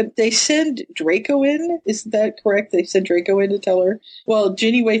her. They send Draco in. Is that correct? They send Draco in to tell her. Well,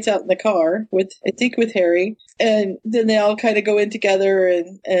 Ginny waits out in the car with Harry, and then they all kind of go in together,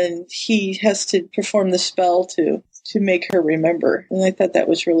 and he has to perform the spell to make her remember. And I thought that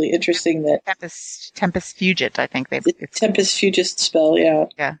was really interesting. That Tempest Fugit, I think they've. the Tempest Fugit spell. Yeah.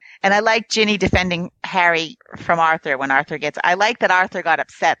 Yeah. And I like Ginny defending Harry from Arthur when Arthur gets. I like that Arthur got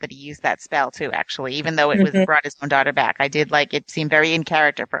upset that he used that spell too, actually, even though it was brought his own daughter back. I did like it, seemed very in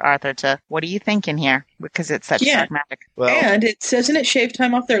character for Arthur to, what are you thinking here? Because it's such dark magic. Well, And doesn't it shave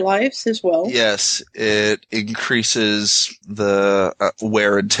time off their lives as well? yes, it increases the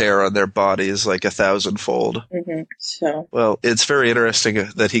wear and tear on their bodies like 1,000-fold. Mm-hmm. So. Well, it's very interesting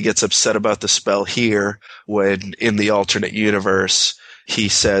that he gets upset about the spell here when in the alternate universe he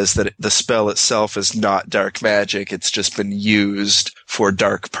says that the spell itself is not dark magic. It's just been used for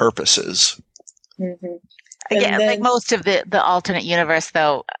dark purposes. Mm-hmm. Yeah, then- like most of the alternate universe,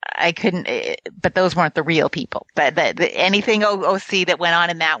 though, I couldn't. But those weren't the real people. But anything OC that went on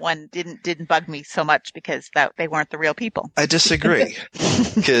in that one didn't bug me so much because they weren't the real people. I disagree.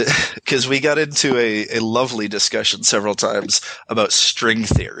 Because we got into a lovely discussion several times about string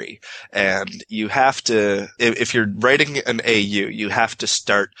theory. And you have to, if you're writing an AU, you have to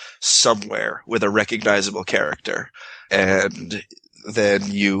start somewhere with a recognizable character. And then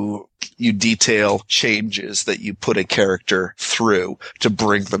you detail changes that you put a character through to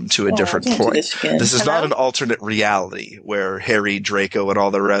bring them to a different don't do point. this again. This is not Hello? an alternate reality where Harry, Draco, and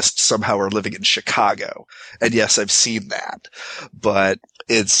all the rest somehow are living in Chicago. And yes, I've seen that. But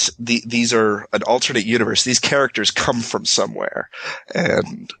these are an alternate universe. These characters come from somewhere.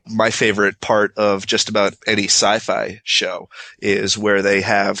 And my favorite part of just about any sci-fi show is where they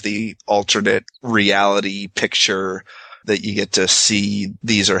have the alternate reality picture that you get to see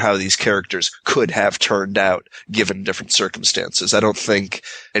these are how these characters could have turned out given different circumstances. I don't think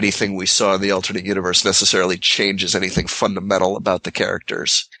anything we saw in the alternate universe necessarily changes anything fundamental about the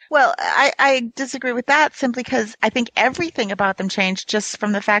characters. Well, I disagree with that simply because I think everything about them changed just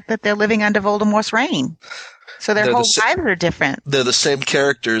from the fact that they're living under Voldemort's reign. So their whole lives are different. They're the same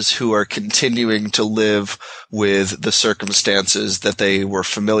characters who are continuing to live with the circumstances that they were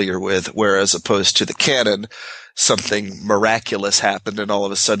familiar with, whereas opposed to the canon, something miraculous happened and all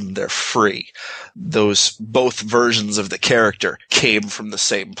of a sudden they're free. Those both versions of the character came from the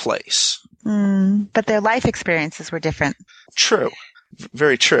same place. But their life experiences were different. True.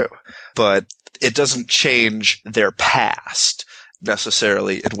 Very true. But it doesn't change their past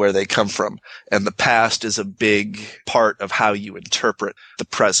necessarily and where they come from. And the past is a big part of how you interpret the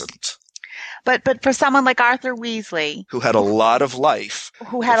present. But for someone like Arthur Weasley, who had a lot of life.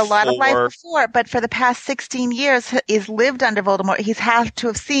 Before, but for the past 16 years is lived under Voldemort. He's had to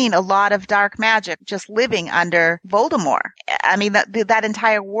have seen a lot of dark magic just living under Voldemort. I mean, that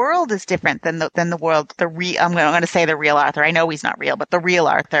entire world is different than the world, I'm going to say the real Arthur. I know he's not real, but the real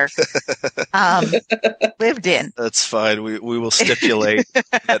Arthur, lived in. That's fine. We will stipulate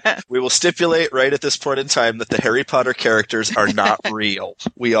we will stipulate right at this point in time that the Harry Potter characters are not real.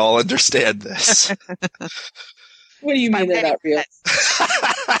 We all understand this. What do you mean they're not real?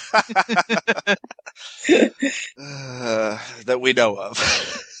 That we know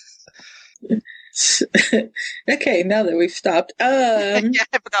of. Okay, now that we've stopped. Yeah,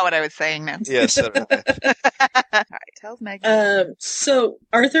 I forgot what I was saying now. Yes. All right, tells Maggie. So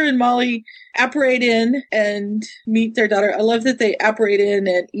Arthur and Molly apparate in and meet their daughter. I love that they apparate in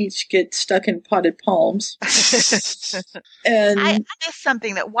and each get stuck in potted palms. And I missed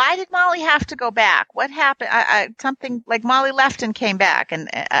something. Why did Molly have to go back? What happened? Something like Molly left and came back, and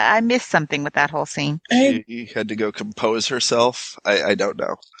I missed something with that whole scene. She had to go compose herself. I don't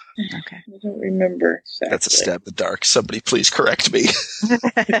know. Okay. I don't remember exactly. That's a stab in the dark. Somebody please correct me.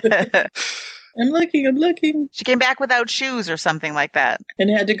 I'm looking. She came back without shoes or something like that. And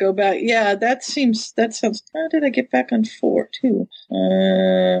had to go back. Yeah, that sounds, how did I get back on 4 too?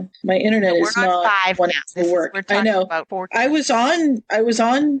 My internet is not 5 wanting now. to work. I know. About 4. I was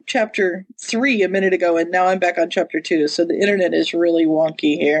on chapter 3 a minute ago and now I'm back on chapter 2. So the internet is really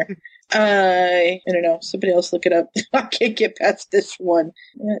wonky here. I don't know. Somebody else look it up. I can't get past this one.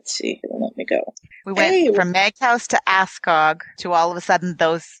 Let's see. It'll let me go. We went from Meg's house to Ascog to all of a sudden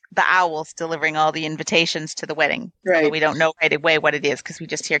the owls delivering all the invitations to the wedding. Right. Although we don't know right away what it is because we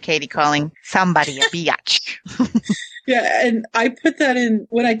just hear Katie calling somebody a biatch. Yeah, and I put that in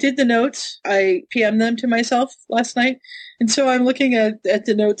when I did the notes. I PM'd them to myself last night. And so I'm looking at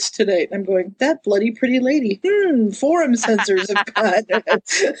the notes today. I'm going, that bloody pretty lady. Forum censors have got.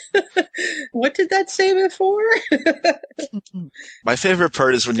 What did that say before? My favorite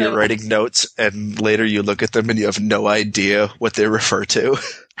part is when you're writing notes and later you look at them and you have no idea what they refer to.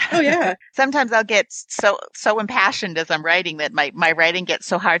 Oh, yeah. Sometimes I'll get so impassioned as I'm writing that my writing gets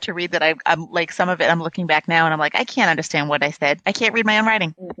so hard to read that I'm like some of it I'm looking back now and I'm like, I can't understand what I said. I can't read my own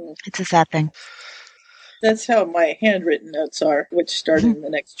writing. Mm-hmm. It's a sad thing. That's how my handwritten notes are, which start in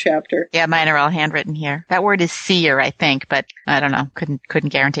the next chapter. Yeah, mine are all handwritten here. That word is seer, I think, but I don't know. Couldn't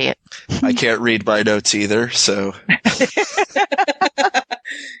guarantee it. I can't read my notes either, so.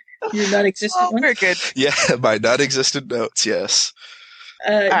 Your non-existent one? We're good. Yeah, my non-existent notes, yes.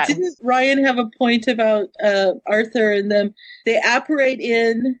 Right. Didn't Ryan have a point about Arthur and them? They apparate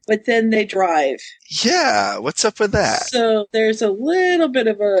in, but then they drive. Yeah, what's up with that? So there's a little bit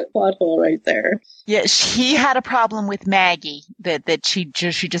of a plot hole right there. Yeah, she had a problem with Maggie that she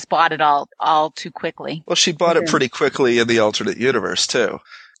just bought it all too quickly. Well, she bought it pretty quickly in the alternate universe too.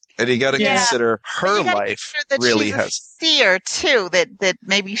 And you got to consider her life really has seer too. That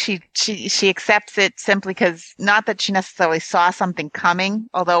maybe she accepts it simply because not that she necessarily saw something coming.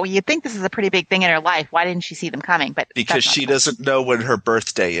 Although you'd think this is a pretty big thing in her life. Why didn't she see them coming? But because she doesn't know when her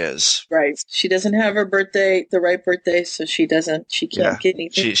birthday is. Right. She doesn't have her birthday, the right birthday, so she can't get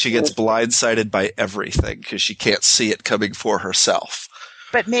anything. She gets blindsided by everything because she can't see it coming for herself.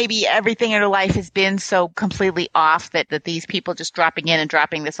 But maybe everything in her life has been so completely off that these people just dropping in and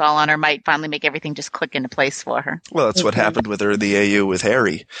dropping this all on her might finally make everything just click into place for her. Well, that's what happened with her in the AU with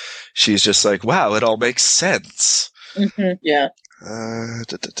Harry. She's just like, wow, it all makes sense. Mm-hmm. Yeah.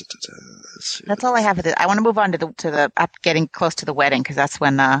 That's all I have. I want to move on to the getting close to the wedding because that's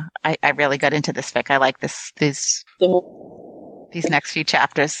when I really got into this fic. I like these next few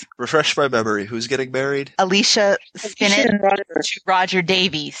chapters. Refresh my memory. Who's getting married? Alicia Spinnet to Roger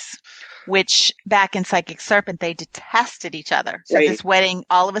Davies. which back in Psychic Serpent, they detested each other. So Right. this wedding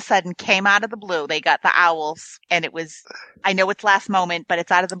all of a sudden came out of the blue. They got the owls, and it was, I know it's last moment, but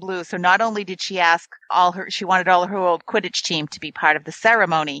it's out of the blue. So not only did she ask she wanted all her old Quidditch team to be part of the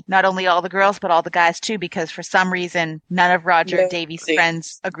ceremony, not only all the girls, but all the guys too, because for some reason, none of Roger and Davy's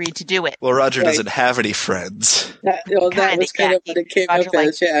friends agreed to do it. Well, Roger Right. doesn't have any friends. That was kind of what it came Roger up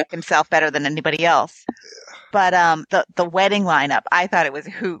as, yeah. himself better than anybody else. But the wedding lineup, I thought it was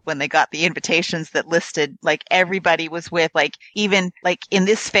a hoot when they got the invitations that listed, like, everybody was with, like, even, like, in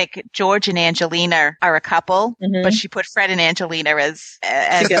this fic, George and Angelina are a couple, Mhm. but she put Fred and Angelina as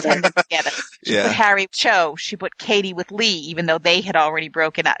Together. attendants together. She Yeah. put Harry with Cho. She put Katie with Lee, even though they had already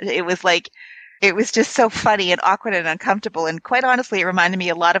broken up. It was like, it was just so funny and awkward and uncomfortable. And quite honestly, it reminded me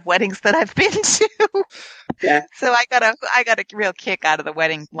a lot of weddings that I've been to. Yeah. So I got a real kick out of the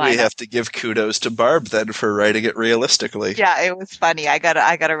wedding lineup. We have to give kudos to Barb then for writing it realistically. Yeah, it was funny. I got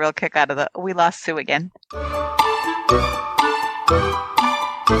a real kick out of we lost Sue again.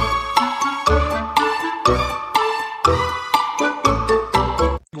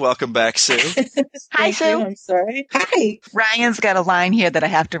 Welcome back, Sue. Hi, Thank you, Sue. I'm sorry. Hi. Ryan's got a line here that I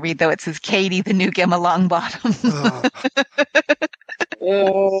have to read, though. It says, Katie, the new Gemma Longbottom. Oh,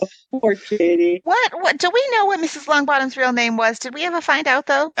 Oh, poor Katie. What? Do we know what Mrs. Longbottom's real name was? Did we ever find out,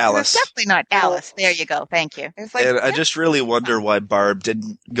 though? Alice. It's definitely not Alice. There you go. Thank you. It's like, and I just really wonder why Barb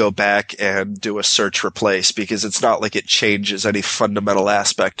didn't go back and do a search replace, because it's not like it changes any fundamental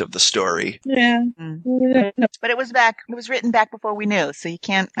aspect of the story. Yeah. Mm. No. but it was written back before we knew, so you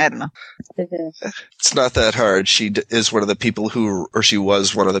can't, I don't know. It's not that hard. She is one of the people she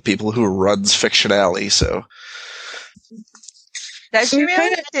was one of the people who runs Fiction Alley, so. Does So she we really?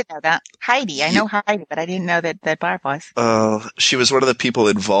 kinda- I didn't know that. Heidi. I know Heidi, but I didn't know that Barb was. She was one of the people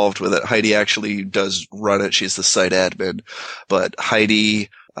involved with it. Heidi actually does run it. She's the site admin. But Heidi,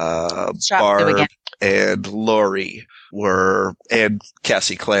 Shop Sue Barb, again. and Lori and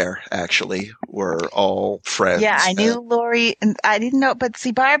Cassie Clare, actually, were all friends. Yeah, I knew Lori, and I didn't know, but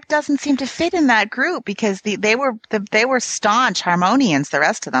see, Barb doesn't seem to fit in that group because they were staunch Harmonians, the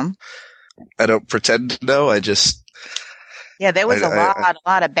rest of them. I don't pretend to know. I just. Yeah, there was I- a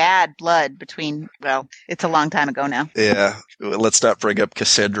lot of bad blood between. Well, it's a long time ago now. Yeah, let's not bring up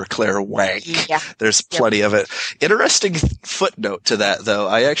Cassandra Clare Wank. Yeah. There's plenty of it. Interesting footnote to that, though.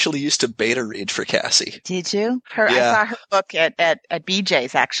 I actually used to beta read for Cassie. Did you? Yeah. I saw her book at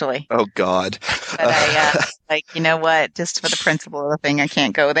BJ's actually, Oh, God. but I like, you know what? Just for the principle of the thing, I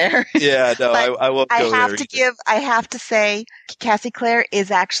can't go there. Yeah, no, But I won't go there. I have to say, Cassie Clare is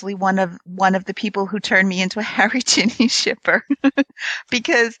actually one of the people who turned me into a Harry Ginny shipper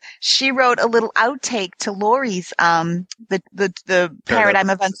because she wrote a little outtake to Laurie's the Paradigm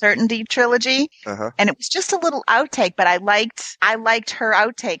of Uncertainty trilogy, Uh-huh. and it was just a little outtake, but I liked her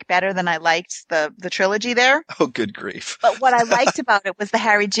outtake better than I liked the trilogy there. Oh, good grief. But what I liked about it was the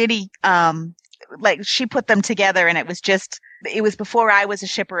Harry Ginny like she put them together, and it was before I was a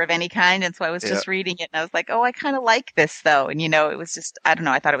shipper of any kind, and so I was just reading it, and I was like, oh, I kind of like this though, and it was just, I don't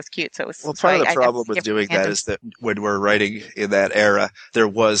know, I thought it was cute, so it was. Well, so part of I the problem got with skipped doing that random. is that when we're writing in that era, there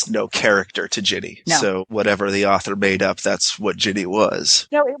was no character to Ginny. No. So whatever the author made up, that's what Ginny was.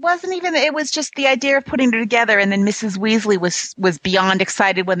 No, it wasn't even. It was just the idea of putting it together, and then Mrs. Weasley was beyond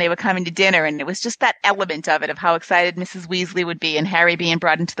excited when they were coming to dinner, and it was just that element of it, of how excited Mrs. Weasley would be, and Harry being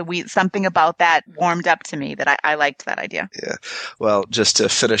brought into the something about that warmed up to me that I liked that idea. Yeah. Well, just to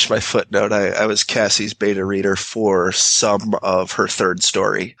finish my footnote, I was Cassie's beta reader for some of her third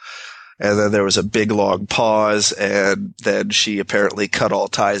story. And then there was a big long pause, and then she apparently cut all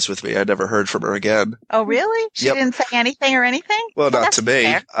ties with me. I never heard from her again. Oh, really? She Yep. didn't say anything or anything? Well, not that's to me.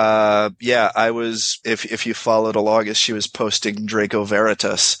 fair. Yeah, I was, if you followed along as she was posting Draco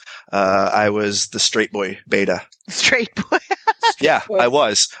Veritas, I was the straight boy beta. Straight boy. Yeah, I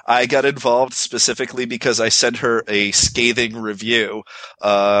was. I got involved specifically because I sent her a scathing review,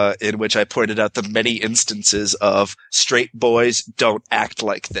 in which I pointed out the many instances of straight boys don't act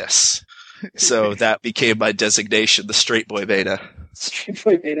like this. So that became my designation, the straight boy beta. Straight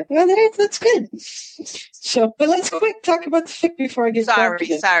boy beta. Well, that's good. So, but let's quick talk about the fic before I get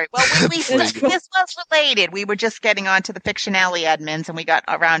Sorry. Well, Please. this was related. We were just getting on to the Fiction Alley admins, and we got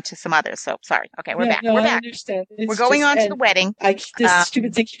around to some others. So sorry. Okay, we're back. No, We're I back. understand. We're going on to the wedding. This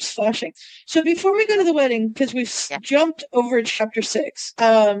stupid thing keeps flashing. So before we go to the wedding, because we've Yeah. jumped over chapter 6,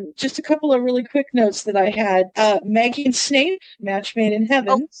 just a couple of really quick notes that I had. Maggie and Snape, match made in heaven.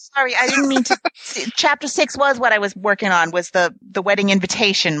 Oh, sorry. I didn't mean to. Chapter 6 was what I was working on. Was the wedding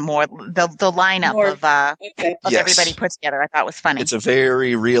invitation more the lineup More- of Okay. Yes. everybody put together. I thought was funny. It's a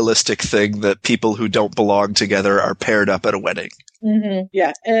very realistic thing that people who don't belong together are paired up at a wedding.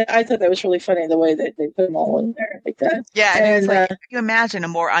 Yeah, and I thought that was really funny the way that they put them all in there like that. Yeah, and it's And, like, if you imagine a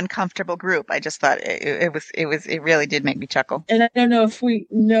more uncomfortable group. I just thought it really did make me chuckle. And I don't know if we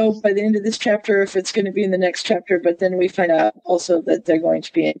know by the end of this chapter if it's going to be in the next chapter, but then we find out also that they're going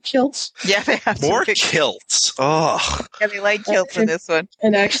to be in kilts. Yeah, they have More some big- kilts. Oh, Yeah, they like kilts in this one.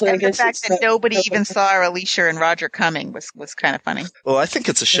 And actually, I And the guess fact it's that not- nobody even saw Alicia and Roger coming was kind of funny. well, I think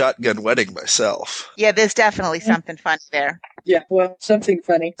it's a shotgun wedding myself. Yeah, there's definitely something funny there. Yeah, well, something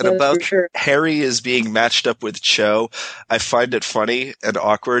funny. And That's about for sure. Harry is being matched up with Cho, I find it funny and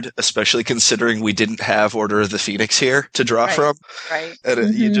awkward, especially considering we didn't have Order of the Phoenix here to draw Right. from. Right.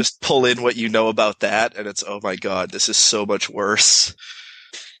 And you Mhm. just pull in what you know about that, and it's, oh my god, this is so much worse.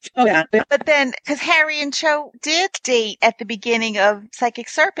 Oh, yeah. But then, because Harry and Cho did date at the beginning of Psychic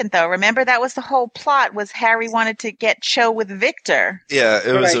Serpent, though. Remember, that was the whole plot, was Harry wanted to get Cho with Victor. Yeah,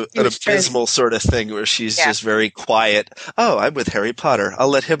 it was Right. an abysmal sort of thing where she's Yeah. just very quiet. Oh, I'm with Harry Potter. I'll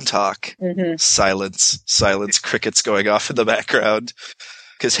let him talk. hmm Silence, crickets going off in the background.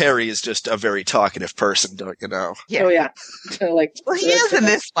 Because Harry is just a very talkative person, don't you know? Yeah. Oh, yeah. So, like, Well, he is in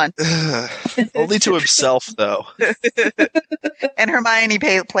this one. Only to himself, though. And Hermione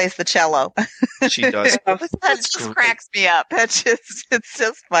plays the cello. She does. That That's just great. cracks me up. It's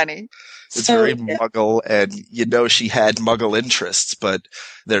just funny. It's So, very yeah. muggle, and you know she had muggle interests, but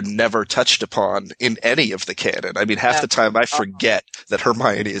they're never touched upon in any of the canon. I mean, half Yeah. the time I forget that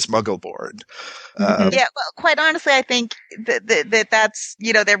Hermione is muggle-born. Mhm. Yeah, well, quite honestly, I think that's,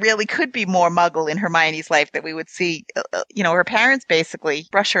 there really could be more Muggle in Hermione's life that we would see. Her parents basically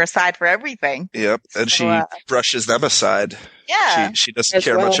brush her aside for everything. Yep, and she So, brushes them aside. Yeah. She doesn't As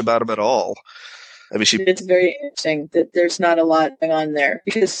care well. much about them at all. I mean, she It's very interesting that there's not a lot going on there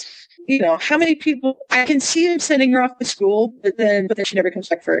because, how many people I can see him sending her off to school, but then she never comes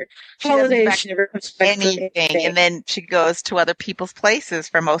back for She doesn't holidays. back She never comes back for anything. And then she goes to other people's places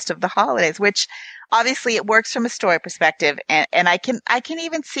for most of the holidays, which obviously it works from a story perspective. And I can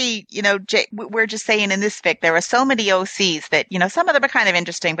even see, we're just saying in this fic, there are so many OCs that, some of them are kind of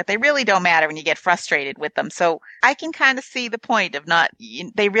interesting, but they really don't matter and you get frustrated with them. So I can kind of see the point of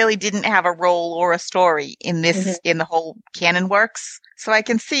they really didn't have a role or a story in this, in the whole canon works. So I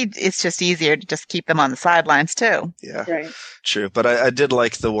can see it's just easier to just keep them on the sidelines too. yeah. Right. True, but I did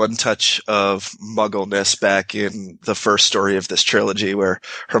like the one touch of muggleness back in the first story of this trilogy where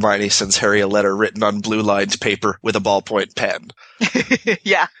Hermione sends Harry a letter written on blue-lined paper with a ballpoint pen.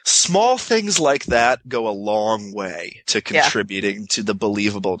 Yeah. Small things like that go a long way to contributing to the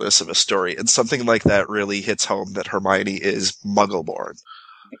believableness of a story, and something like that really hits home that Hermione is muggle-born.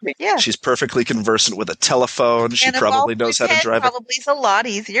 Yeah. She's perfectly conversant with a telephone. She And a probably knows how to ballpoint pen drive it. probably is a lot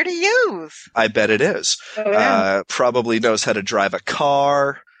easier to use. I bet it is. Oh, yeah. Probably knows how to drive a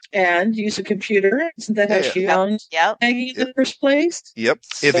car. And use a computer. Isn't that how Yeah. she found Yep. Maggie in the first place? Yep,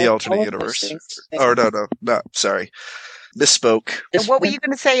 in So, the all alternate of those universe. things. Oh, no, sorry. Misspoke. And what were you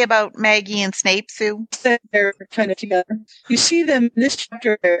going to say about Maggie and Snape, Sue? That they're kind of together. You see them in this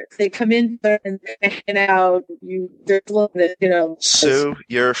chapter. They come in there and they hang out. There's a little bit, Sue,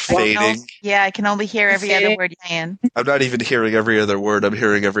 you're fading. Yeah, I can only hear every other Okay. word you're saying. I'm not even hearing every other word. I'm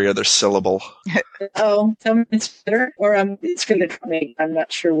hearing every other syllable. Oh, tell me it's better, or it's going to come me. I'm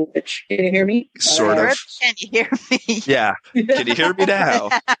not sure which. Can you hear me? Sort of. Can you hear me? Yeah. Can you hear me now?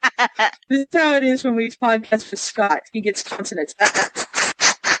 This is how it is when we podcast with Scott. He gets consonants. That's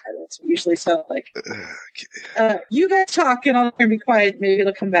what it usually sound like. You guys talk, and I'll be quiet. Maybe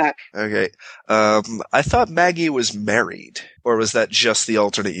it'll come back. Okay. I thought Maggie was married. Or was that just the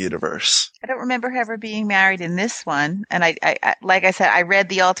alternate universe? I don't remember her ever being married in this one. And I like I said, I read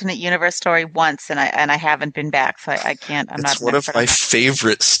the alternate universe story once, and I haven't been back, so I can't. It's one of my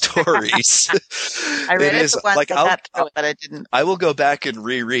favorite stories. I read it once. Like, I got through it, but I didn't. I will go back and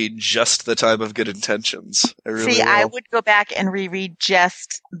reread just The Time of Good Intentions. I really See, will. I would go back and reread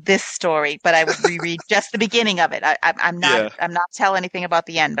just this story, but I would reread just the beginning of it. I'm not telling anything about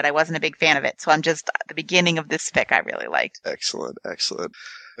the end, but I wasn't a big fan of it. So I'm just the beginning of this fic I really liked. Excellent.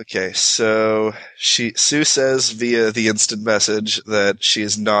 Okay, so Sue says via the instant message that she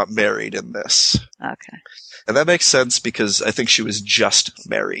is not married in this. Okay. And that makes sense because I think she was just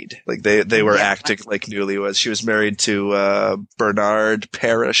married. Like they were acting like newlyweds. She was married to Bernard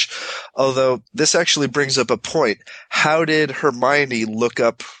Parrish. Although this actually brings up a point. How did Hermione look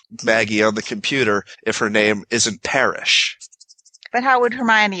up Maggie on the computer if her name isn't Parrish? But how would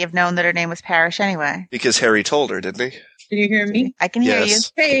Hermione have known that her name was Parrish anyway? Because Harry told her, didn't he? Can you hear me? I can hear you.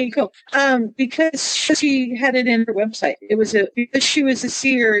 Yes. Hey, cool. Because she had it in her website. It was because she was a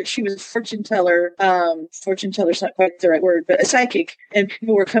seer, she was a fortune teller. Fortune teller's not quite the right word, but a psychic. And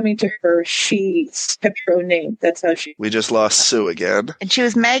people were coming to her. She kept her own name. That's how she. We just lost Sue again. And she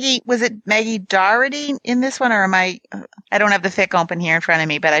was Maggie. Was it Maggie Doherty in this one, or am I? I don't have the fic open here in front of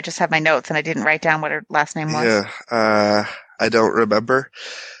me, but I just have my notes and I didn't write down what her last name was. Yeah, I don't remember.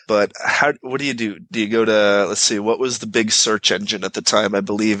 But what do you do? Do you go to, let's see, what was the big search engine at the time? I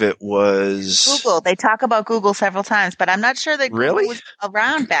believe it was Google. They talk about Google several times, but I'm not sure that Really? Google was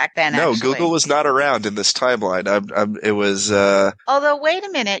around back then. No, actually. Google was not around in this timeline. It was Although, wait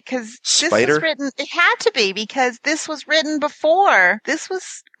a minute, because this Spider? was written. It had to be because this was written before. This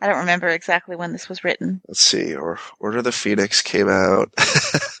was. I don't remember exactly when this was written. let's see, or Order of the Phoenix came out.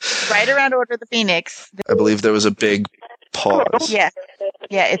 Right around Order of the Phoenix. I believe there was a big pause.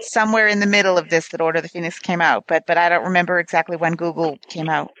 Yeah, it's somewhere in the middle of this that Order of the Phoenix came out, but I don't remember exactly when Google came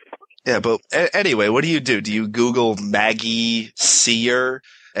out. Yeah, but anyway, what do you do? Do you Google Maggie Seer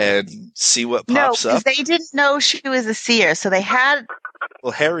and see what No, pops because up? they didn't know she was a seer, so they had.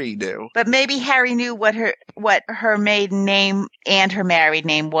 Well, Harry knew. But maybe Harry knew what her maiden name and her married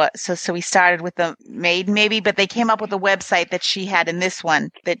name was. So we started with the maiden, maybe. But they came up with a website that she had in this one.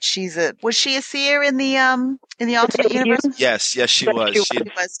 That was she a seer in the alternate universe? Yes, she was. She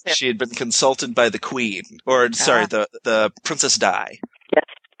was too. She had been consulted by the Queen, or sorry, the Princess Di. Yes.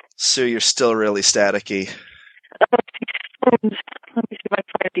 Sue, you're still really staticky. Let me see if I can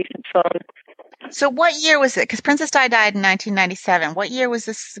find a decent phone. So what year was it? Because Princess Di died in 1997. What year was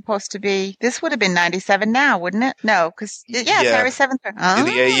this supposed to be? This would have been 97 now, wouldn't it? No, because Yeah. Harry's seventh. Oh. In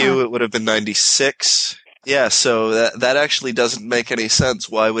the AU, it would have been 96. Yeah, so that actually doesn't make any sense.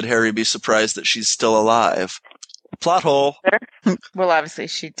 Why would Harry be surprised that she's still alive? Plot hole. Well, obviously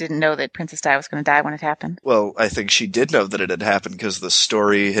she didn't know that Princess Di was going to die when it happened. Well, I think she did know that it had happened because the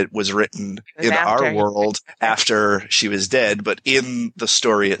story was written was in after. our world after she was dead, but in the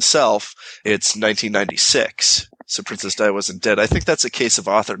story itself, it's 1996. So Princess Di wasn't dead. I think that's a case of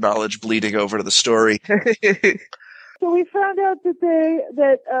author knowledge bleeding over to the story. So we found out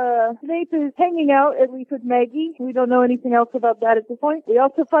that Snape is hanging out, at least with Maggie. We don't know anything else about that at this point. We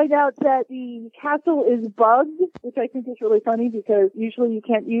also find out that the castle is bugged, which I think is really funny because usually you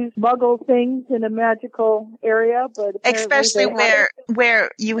can't use Muggle things in a magical area, but Especially they have it.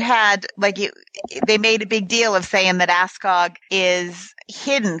 where you had they made a big deal of saying that Ascog is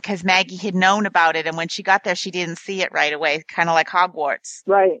hidden because Maggie had known about it, and when she got there, she didn't see it right away, kind of like Hogwarts.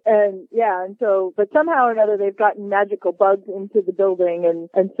 Right, and so, but somehow or another they've gotten magical bugs into the building,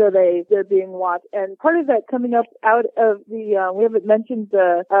 and so they're being watched. And part of that coming up out of the, we haven't mentioned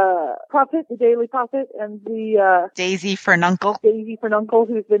the Prophet, the Daily Prophet, and the Daisy Furnuncle. Daisy Furnuncle,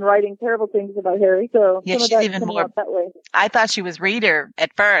 who's been writing terrible things about Harry. So Yeah, some of she's that's even coming more- up that way. I thought she was Rita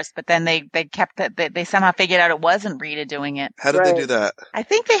at first, but then they kept it. They somehow figured out it wasn't Rita doing it. How did Right. they do that? I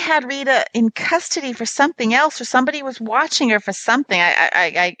think they had Rita in custody for something else, or somebody was watching her for something.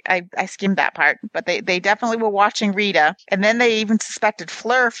 I skimmed that part, but they definitely were watching Rita, and then they even suspected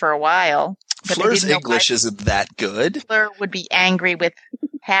Fleur for a while. But they Fleur's didn't know English why isn't that good. Fleur would be angry with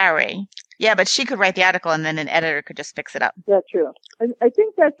Harry. Yeah, but she could write the article, and then an editor could just fix it up. That's true. And I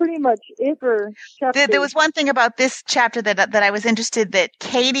think that's pretty much it for chapter. There was one thing about this chapter that I was interested that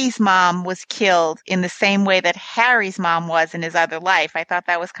Katie's mom was killed in the same way that Harry's mom was in his other life. I thought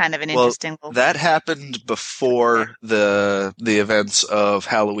that was kind of an interesting little That happened before the events of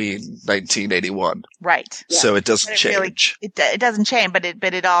Halloween 1981, right. so it doesn't But it really- change. It doesn't change, but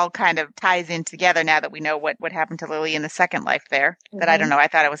it all kind of ties in together now that we know what happened to Lily in the second life there. That I don't know. I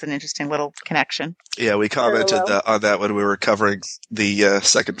thought it was an interesting little connection. Yeah, we commented Parallel. on that when we were covering the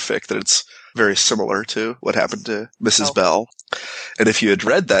second fic, that it's very similar to what happened to Mrs. Oh. Bell. And if you had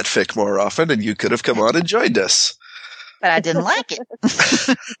read that fic more often, then you could have come on and joined us. But I didn't like it.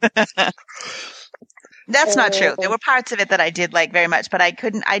 That's not true. There were parts of it that I did like very much, but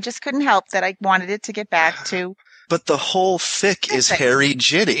I just couldn't help that I wanted it to get back to. But the whole fic is Harry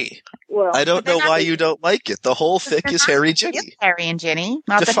Ginny. Well, I don't know why you don't like it. The whole fic is Harry It's Ginny. Harry and Ginny.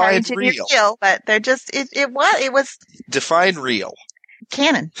 Not that Harry and Define Ginny real. are real, but they're just it was Define real.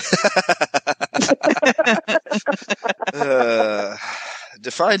 canon.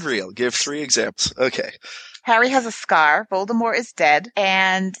 Define real. Give 3 examples. Okay. Harry has a scar. Voldemort is dead,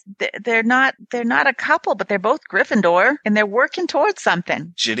 and they're not a couple, but they're both Gryffindor, and they're working towards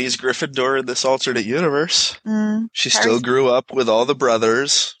something. Ginny's Gryffindor in this alternate universe. Mm. She Harry's- still grew up with all the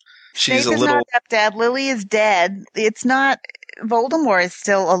brothers. She's Snape a is little. not stepdad. Lily is dead. It's not. Voldemort is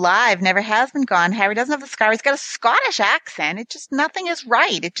still alive, never has been gone. Harry doesn't have the scar. He's got a Scottish accent. It just, nothing is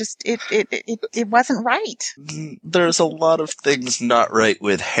right. It wasn't right. There's a lot of things not right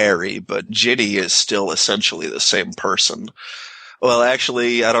with Harry, but Ginny is still essentially the same person. Well,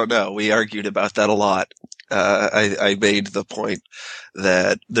 actually, I don't know. We argued about that a lot. I made the point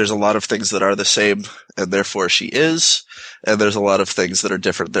that there's a lot of things that are the same, and therefore she is, and there's a lot of things that are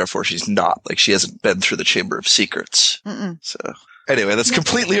different, therefore she's not. Like, she hasn't been through the Chamber of Secrets. Mm-mm. So, anyway, that's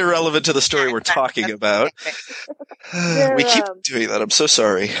completely irrelevant to the story we're talking about. We keep doing that. I'm so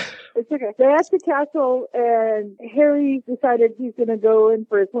sorry. It's okay. They're at the castle, and Harry decided he's going to go in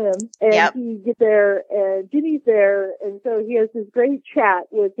for a swim. And he gets there, and Ginny's there, and so he has this great chat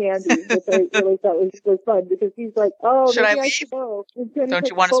with Andy, which I really thought was fun, because he's like, "Oh, should maybe I I should go." And Ginny's Don't like,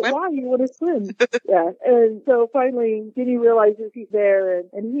 you want to swim? Why? You want to swim? Yeah. And so finally, Ginny realizes he's there,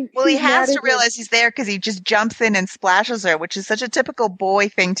 and he's Well, he she's mad has at to him. realize he's there because he just jumps in and splashes her, which is such a typical boy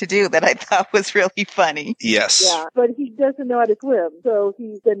thing to do that I thought was really funny. Yes. Yeah, but he doesn't know how to swim, so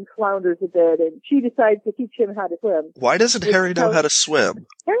he then flounders a bit, and she decides to teach him how to swim. Why doesn't Harry know how to swim?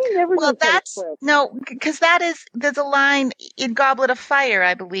 Harry never Well, knows how to that's swim. no, because there's a line in Goblet of Fire,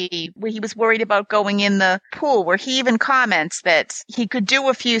 I believe, where he was worried about going in the pool, where he even comments that he could do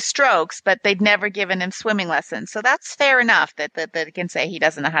a few strokes, but they'd never given him swimming lessons. So that's fair enough that he can say he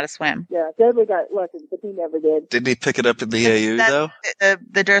doesn't know how to swim. Yeah, Dudley got lessons, but he never did. Didn't he pick it up in the AU, though?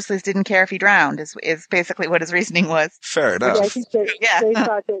 The Dursleys didn't care if he drowned, is basically what his reasoning was. Fair enough. Yeah, I think that they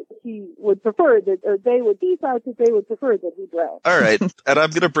thought that he would prefer that, or he thought that they would prefer that he drown. All right, and I'm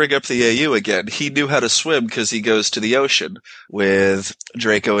going to bring up the AU again. He knew how to swim because he goes to the ocean with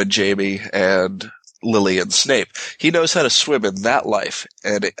Draco and Jamie and Lily and Snape. He knows how to swim in that life,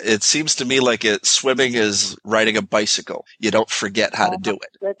 and it seems to me like swimming is riding a bicycle. You don't forget how to do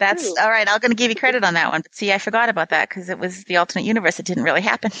it. That's true. all right. I'm going to give you credit on that one. But see, I forgot about that because it was the alternate universe. It didn't really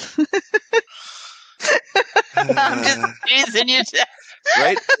happen. I'm just teasing you.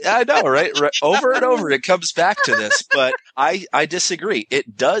 Right? I know, right? Over and over it comes back to this, but I disagree.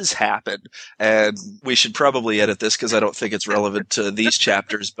 It does happen, and we should probably edit this because I don't think it's relevant to these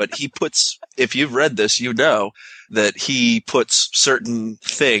chapters, but if you've read this, you know that he puts certain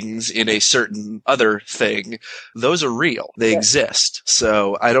things in a certain other thing. Those are real. They exist.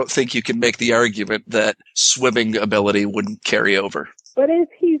 So I don't think you can make the argument that swimming ability wouldn't carry over. But if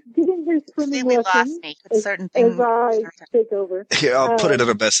he's getting his swimming We lost lessons, me with certain things. as I take over, Yeah, I'll put it in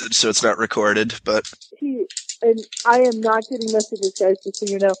a message so it's not recorded, but and I am not getting messages, guys, just so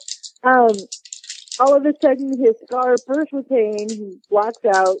you know. All of a sudden, his scar bursts with pain. He blacks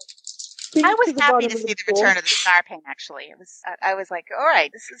out. I was happy to see the return of the scar pain. Actually, I was like, all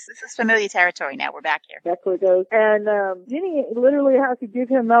right, this is familiar territory now. We're back here. That's where it goes. And Ginny literally has to give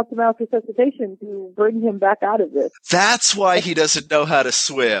him mouth-to-mouth resuscitation to bring him back out of this. that's why he doesn't know how to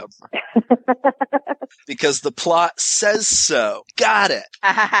swim. Because the plot says so. Got it.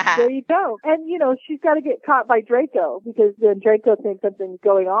 There you go. And, she's got to get caught by Draco, because then Draco thinks something's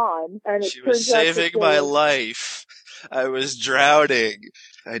going on. And She was saving my life. I was drowning.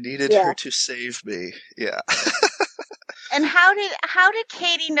 I needed her to save me. Yeah. And how did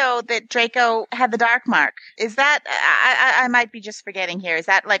Katie know that Draco had the dark mark? Is that I might be just forgetting here. Is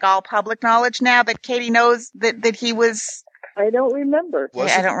that like all public knowledge now that Katie knows that he was? I don't remember.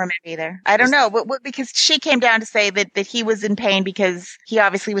 I don't remember either. I don't know, but because she came down to say that he was in pain because he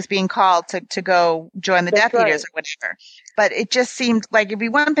obviously was being called to go join the Death Eaters or whatever. But it just seemed like it'd be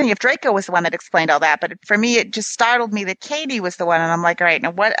one thing if Draco was the one that explained all that. But for me, it just startled me that Katie was the one. And I'm like, all right,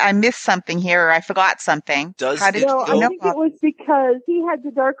 now what? I missed something here, or I forgot something. I think it was because he had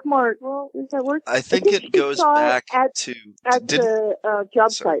the dark mark. Well, does that work? I think it goes back at the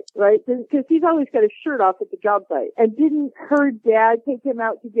job site, right? Because he's always got his shirt off at the job site. And didn't her dad take him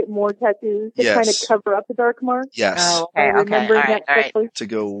out to get more tattoos to kind of cover up the dark mark? Yes. Oh, okay. All right. To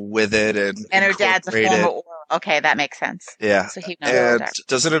go with it and her dad's a former Auror. Okay, that makes sense. Yeah. So he knows and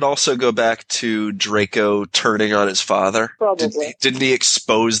doesn't it also go back to Draco turning on his father? Probably. Didn't he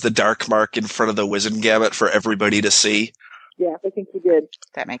expose the dark mark in front of the Wizengamot for everybody to see? Yeah, I think he did.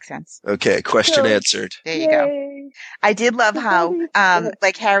 That makes sense. Okay, question answered. There you go. I did love how,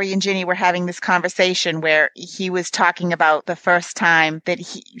 like Harry and Ginny were having this conversation where he was talking about the first time that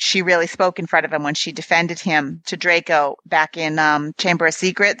she really spoke in front of him when she defended him to Draco back in Chamber of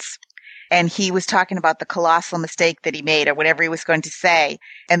Secrets. and he was talking about the colossal mistake that he made or whatever he was going to say.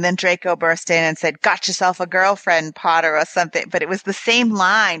 And then Draco burst in and said, "Got yourself a girlfriend, Potter," or something. But it was the same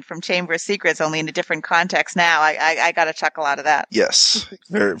line from Chamber of Secrets, only in a different context now. I got a chuckle out of that. Yes.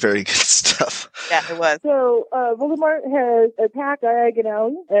 Very, very good stuff. Yeah, it was. So Voldemort has attacked Diagon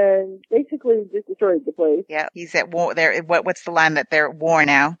Alley and basically just destroyed the place. Yeah, he's at war. What's the line that they're at war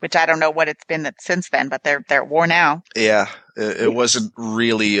now? Which I don't know what it's been since then, but they're at war now. Yeah. It wasn't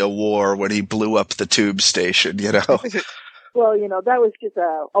really a war when he blew up the tube station, you know? Well, that was just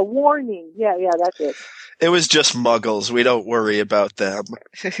a warning. Yeah, that's it. It was just muggles. We don't worry about them.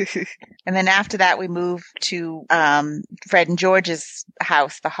 And then after that, we move to Fred and George's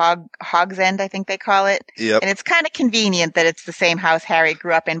house, the Hog's End, I think they call it. Yep. And it's kind of convenient that it's the same house Harry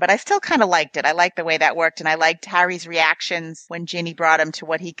grew up in, but I still kind of liked it. I liked the way that worked, and I liked Harry's reactions when Ginny brought him to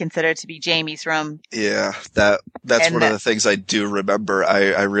what he considered to be Jamie's room. Yeah, that's one of the things I do remember.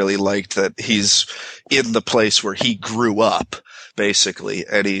 I really liked that he's in the place where he grew up, basically,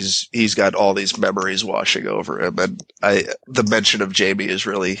 and he's got all these memories washing over him, and the mention of Jamie is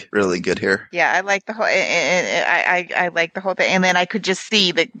really, really good here. Yeah, I like the whole. I like the whole thing, and then I could just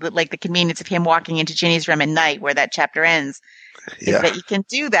see the convenience of him walking into Ginny's room at night, where that chapter ends. Yeah. Is that you can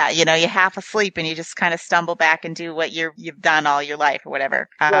do that. You're half asleep and you just kind of stumble back and do what you've done all your life or whatever.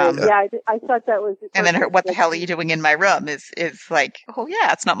 Right. I thought that was. And then what the hell are you doing in my room? Is like, oh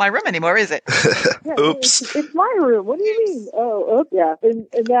yeah, it's not my room anymore, is it? Yeah, Oops. It's my room. What do you mean? Oh, yeah. And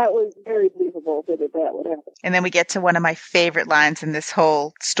that was very believable that would happen. And then we get to one of my favorite lines in this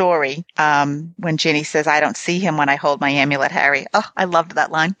whole story, when Ginny says, "I don't see him when I hold my amulet, Harry." Oh, I loved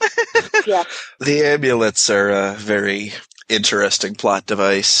that line. Yeah. The amulets are a very interesting plot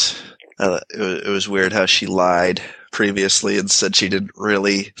device. It was weird how she lied previously and said she didn't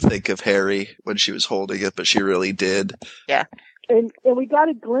really think of Harry when she was holding it, but she really did. Yeah. And we got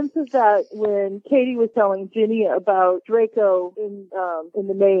a glimpse of that when Katie was telling Ginny about Draco in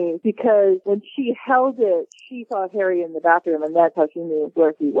the maze, because when she held it, she saw Harry in the bathroom, and that's how she knew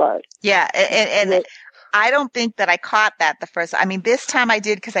where he was. Yeah, and I don't think that I caught that the first. I mean, this time I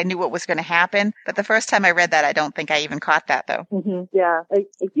did because I knew what was going to happen. But the first time I read that, I don't think I even caught that, though. Mm-hmm. Yeah, I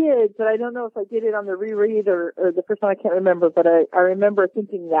did, but I don't know if I did it on the reread or the first time. I can't remember, but I remember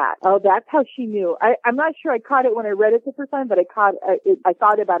thinking that. Oh, that's how she knew. I'm not sure I caught it when I read it the first time, but I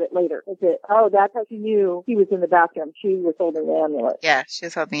thought about it later. Oh, that's how she knew he was in the bathroom. She was holding the amulet. Yeah, she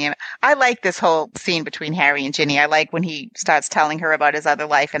was holding the amulet. I like this whole scene between Harry and Ginny. I like when he starts telling her about his other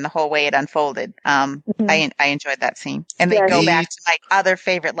life and the whole way it unfolded. I enjoyed that scene. And they go back to my other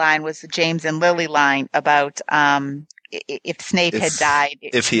favorite line was the James and Lily line about if Snape had died.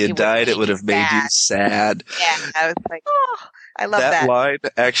 If he had died, it would have made you sad. Yeah, I was like, oh, I love that. That line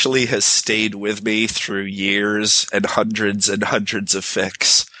actually has stayed with me through years and hundreds of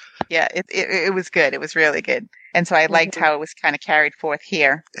fics. Yeah, it was good. It was really good. And so I liked how it was kind of carried forth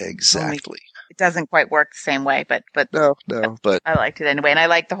here. Exactly. It doesn't quite work the same way, but no, but I liked it anyway, and I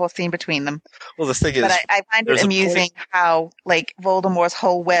liked the whole scene between them. Well, the thing is, but I find it amusing how Voldemort's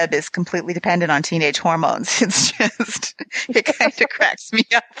whole web is completely dependent on teenage hormones. It's just it kind of cracks me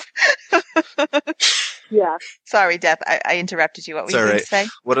up. Yeah. Sorry, Death. I interrupted you. What were you going to say?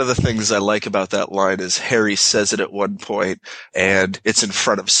 One of the things I like about that line is Harry says it at one point, and it's in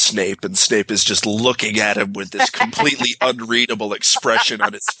front of Snape, and Snape is just looking at him with this completely unreadable expression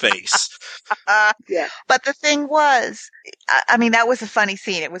on his face. Yeah. But the thing was, I mean, that was a funny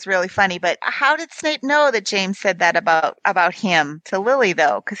scene. It was really funny. But how did Snape know that James said that about him to Lily,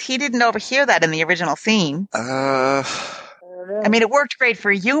 though? Because he didn't overhear that in the original scene. I mean, it worked great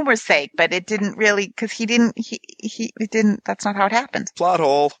for humor's sake, but it didn't really, because he didn't, that's not how it happened. Plot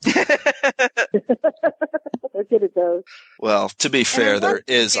hole. Look at it though. Well, to be fair, there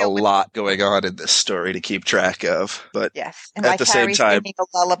is a lot going on in this story to keep track of, but yes. And at the same time, singing a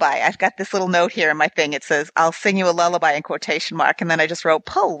lullaby. I've got this little note here in my thing. It says, "I'll sing you a lullaby" in quotation mark, and then I just wrote,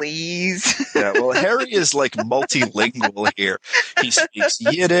 "Please." Yeah, well, Harry is like multilingual here. He speaks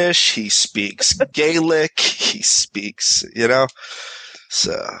Yiddish, he speaks Gaelic, he speaks,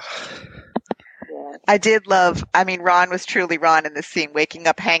 so. I did love, I mean, Ron was truly Ron in this scene, waking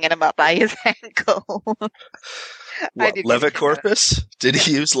up, hanging him up by his ankle. What, Levicorpus? Did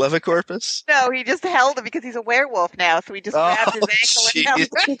he use Levicorpus? No, he just held him because he's a werewolf now, so he just grabbed his ankle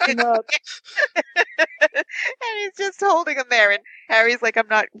and held him up. And he's just holding him there, and Harry's like,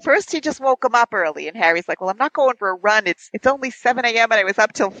 first he just woke him up early, and Harry's like, well, I'm not going for a run, it's only 7 a.m. and I was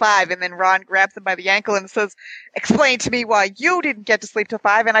up till 5, and then Ron grabs him by the ankle and says, explain to me why you didn't get to sleep till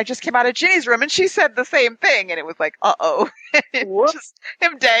 5, and I just came out of Ginny's room, and she said the same thing, and it was like, uh-oh. Whoops. Just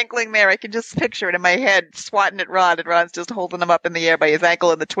him dangling there. I can just picture it in my head, swatting at Ron, and Ron's just holding him up in the air by his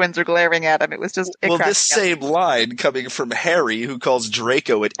ankle, and the twins are glaring at him. It was just. Well, this same line coming from Harry, who calls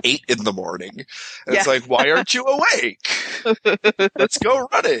Draco at 8 in the morning. And It's like, why aren't you awake? Let's go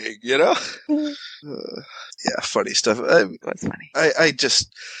running, you know? Yeah, funny stuff. That's funny. I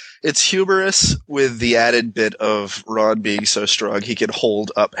just, it's humorous with the added bit of Ron being so strong he can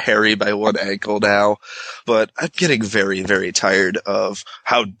hold up Harry by one ankle now. But I'm getting very, very tired of,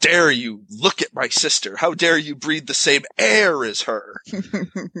 how dare you look at my sister? How dare you breathe the same air as her?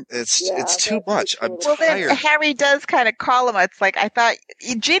 It's too much. I'm Well, tired. then Harry does kind of call him. It's like, I thought,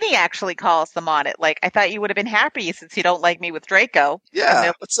 Ginny actually calls them on it. Like, I thought you would have been happy since you don't like me with Draco.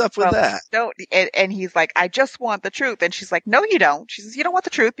 Yeah, what's up with that? No, and he's like, I just want the truth. And she's like, no, you don't. She says, you don't want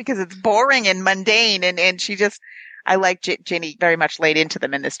the truth because it's boring and mundane. And she just, I like Ginny very much laid into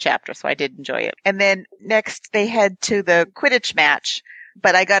them in this chapter, so I did enjoy it. And then next they head to the Quidditch match.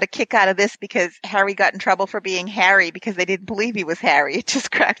 But I got a kick out of this because Harry got in trouble for being Harry because they didn't believe he was Harry. It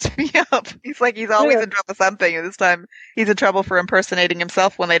just cracked me up. He's like, he's always in trouble for something, and this time he's in trouble for impersonating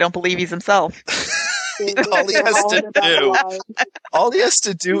himself when they don't believe he's himself. All he has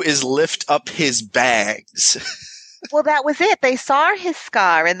to do is lift up his bags. Well, that was it. They saw his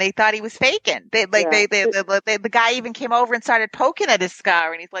scar and they thought he was faking. The guy even came over and started poking at his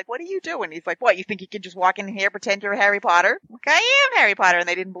scar, and he's like, "What are you doing?" He's like, "What? You think you can just walk in here, pretend you're Harry Potter?" Like, I am Harry Potter, and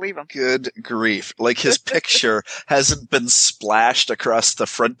they didn't believe him. Good grief! Like his picture hasn't been splashed across the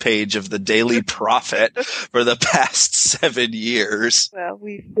front page of the Daily Prophet for the past 7 years. Well,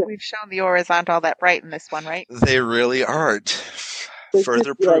 we've shown the auras aren't all that bright in this one, right? They really aren't.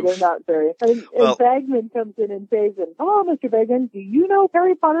 Further Yeah, proof. they're not very. And Bagman comes in and says, "Oh, Mr. Bagman, do you know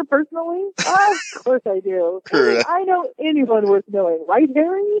Harry Potter personally?" Of course I do. I know anyone worth knowing, right,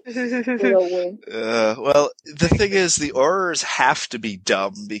 Harry? Well, the thing is, the Aurors have to be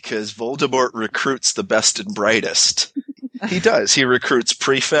dumb because Voldemort recruits the best and brightest. He does. He recruits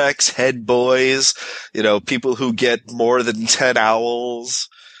prefects, head boys, people who get more than 10 owls.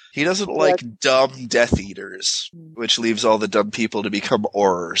 He doesn't like dumb Death Eaters, which leaves all the dumb people to become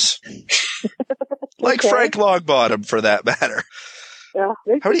Aurors. Like Frank Longbottom, for that matter. Yeah,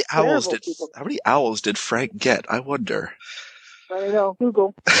 how many owls did Frank get? I wonder. I don't know.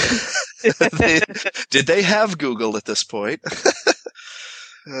 Google. Did they have Google at this point?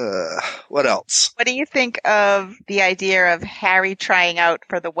 What else? What do you think of the idea of Harry trying out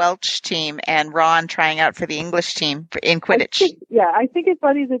for the Welsh team and Ron trying out for the English team in Quidditch? I think it's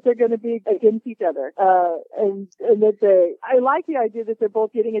funny that they're going to be against each other, and that I like the idea that they're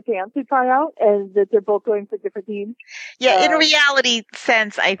both getting a chance to try out, and that they're both going for different teams. Yeah, in a reality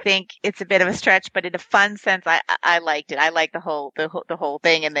sense, I think it's a bit of a stretch, but in a fun sense, I liked it. I liked the whole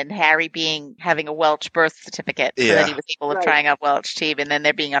thing, and then Harry having a Welsh birth certificate, so that he was able of trying out Welsh team, and then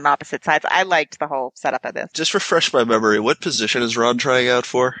they're being on opposite sides. I liked the whole setup of this. Just refresh my memory. What position is Ron trying out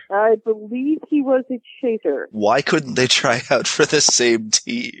for? I believe he was a chaser. Why couldn't they try out for the same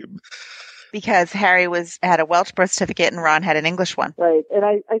team? Because Harry had a Welsh birth certificate and Ron had an English one. Right, and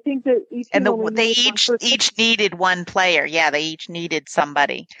I think that they each needed one player. Yeah, they each needed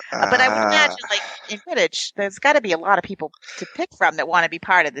somebody. But I would imagine, like in Quidditch, there's got to be a lot of people to pick from that want to be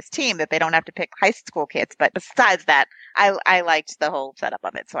part of this team. That they don't have to pick high school kids. But besides that, I liked the whole setup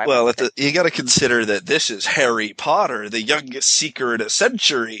of it. So you got to consider that this is Harry Potter, the youngest seeker in a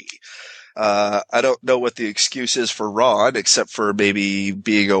century. I don't know what the excuse is for Ron, except for maybe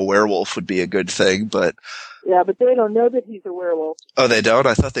being a werewolf would be a good thing, but... Yeah, but they don't know that he's a werewolf. Oh, they don't?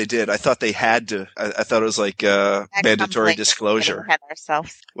 I thought they did. I thought they had to. I thought it was like mandatory disclosure. Ahead of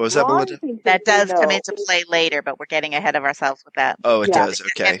ourselves. What was that, Melinda? That does come into play later, but we're getting ahead of ourselves with that. Oh, it does?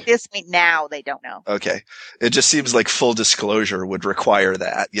 Okay. At this point now, they don't know. Okay. It just seems like full disclosure would require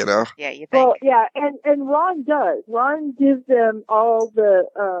that, Yeah, you think. Well, yeah, and Ron does. Ron gives them all the,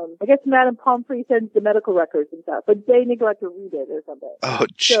 I guess Madame Pomfrey sends the medical records and stuff, but they neglect to read it or something. Oh,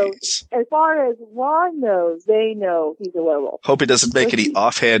 jeez. So, as far as Ron knows, they know he's a werewolf. Hope he doesn't make any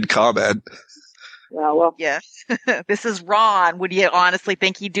offhand comment. Yeah, well. Yeah. This is Ron. Would you honestly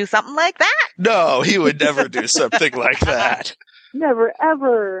think he'd do something like that? No, he would never do something like that. Never,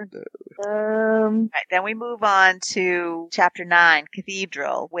 ever. Right, then we move on to Chapter 9,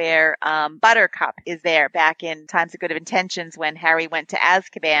 Cathedral, where Buttercup is there back in Times of Good Intentions when Harry went to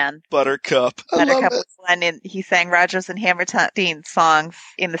Azkaban. Buttercup. Buttercup was one, and he sang Rodgers and Hammerstein songs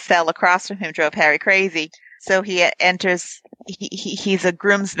in the cell across from him, drove Harry crazy. So he enters, he's a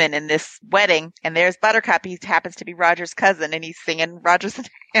groomsman in this wedding, and there's Buttercup. He happens to be Roger's cousin, and he's singing Rodgers and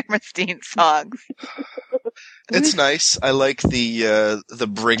Hammerstein songs. It's nice. I like the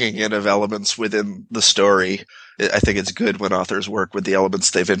bringing in of elements within the story. I think it's good when authors work with the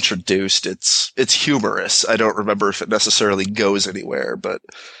elements they've introduced. It's humorous. I don't remember if it necessarily goes anywhere, but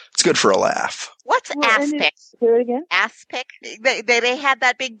it's good for a laugh. What's aspic? Say it again. Aspic? They had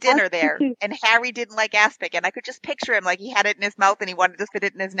that big dinner there, Aspic. and Harry didn't like aspic, and I could just picture him like he had it in his mouth and he wanted to fit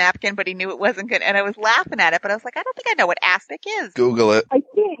it in his napkin, but he knew it wasn't good, and I was laughing at it, but I was like, I don't think I know what aspic is. Google it. I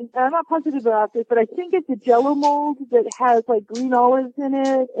think, I'm not positive about this, but I think it's a Jell-O mold that has like green olives in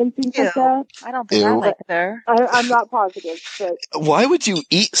it and things like that. I don't think I Ew. like her. I'm not positive, but Why would you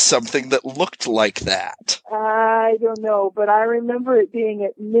eat something that looked like that? I don't know. But I remember it being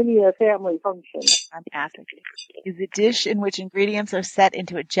at many a family function. Aspic is a dish in which ingredients are set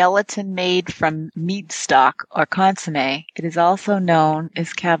into a gelatin made from meat stock or consomme. It is also known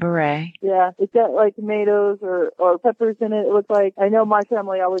as cabaret. Yeah, it's got like tomatoes or peppers in it. It looks like, I know my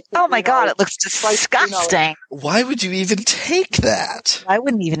family always. Oh my God, it looks Spiced green olives. disgusting. Why would you even take that? I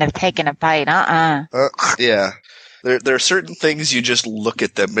wouldn't even have taken a bite. Yeah. There are certain things you just look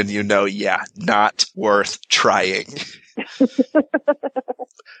at them and you know, yeah, not worth trying.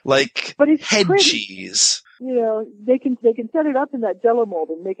 Like But it's head pretty. cheese. You know, they can set it up in that Jell-O mold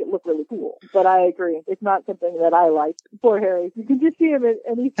and make it look really cool. But I agree, it's not something that I like. Poor Harry. You can just see him,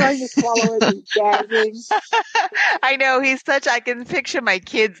 and he's trying to swallow it. He's gagging. I know, I can picture my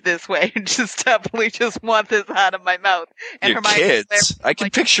kids this way and just definitely just want this out of my mouth. And Your Hermione's kids. there, I can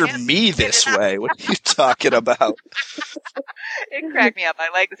like, picture "Yes, me get this it out." way. What are you talking about? It cracked me up. I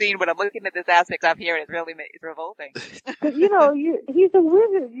like the scene, but I'm looking at this aspect up here and it's revolting. But you know, he's a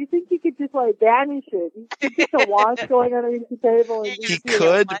wizard. You think he could just like banish it? He's just a wasp going underneath the table. And He just, you know,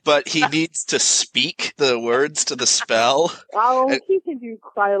 could, but he needs to speak the words to the spell. Oh, he can do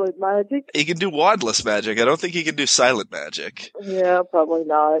silent magic. He can do wandless magic. I don't think he can do silent magic. Yeah, probably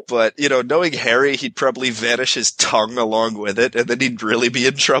not. But, you know, knowing Harry, he'd probably vanish his tongue along with it, and then he'd really be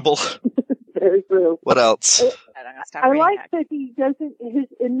in trouble. Very true. What else? I'm gonna stop I reading like that. that he doesn't. His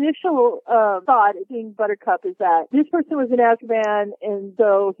initial thought at being Buttercup is that this person was in Azkaban, and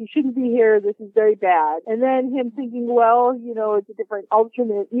so he shouldn't be here. This is very bad. And then him thinking, well, you know, it's a different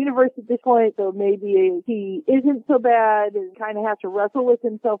alternate universe at this point, so maybe he isn't so bad, and kind of has to wrestle with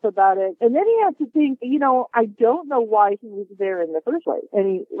himself about it. And then he has to think, you know, I don't know why he was there in the first place, and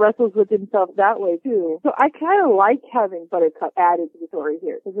he wrestles with himself that way too. So I kind of like having Buttercup added to the story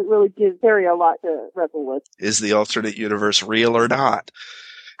here because it really gives Harry a lot to wrestle with. Is the alternate universe real or not?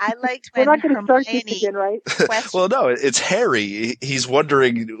 I liked We're when not going to start this Hermione again, right? questioned. Well, no, it's Harry. He's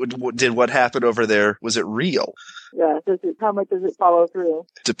wondering, did what happened over there, was it real? Yeah. How much does it follow through?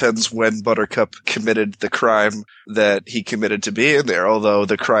 Depends when Buttercup committed the crime that he committed to be in there, although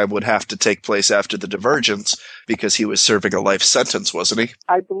the crime would have to take place after the divergence because he was serving a life sentence, wasn't he?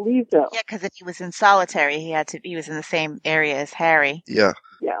 I believe so. Yeah, because if he was in solitary, he was in the same area as Harry. Yeah.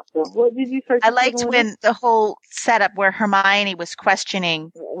 Yeah. So what did you first? I liked when the whole setup where Hermione was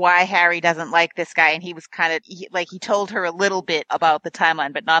questioning why Harry doesn't like this guy, and he was kind of he told her a little bit about the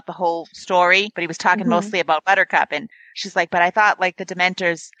timeline, but not the whole story. But he was talking mostly about Buttercup, and she's like, "But I thought like the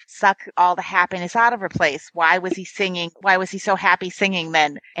Dementors suck all the happiness out of her place. Why was he singing? Why was he so happy singing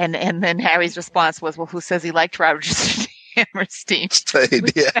then?" And then Harry's response was, "Well, who says he liked Roger Hammerstein?"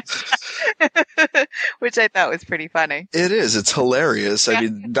 Yeah. Which I thought was pretty funny. It is. It's hilarious. I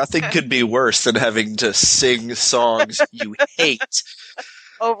mean, nothing could be worse than having to sing songs you hate.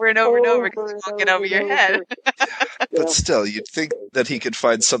 Over and over and over because it's walking over your head. But still, you'd think that he could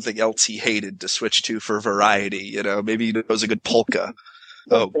find something else he hated to switch to for variety. You know, maybe he knows a good polka.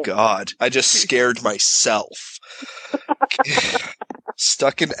 Oh, God. I just scared myself.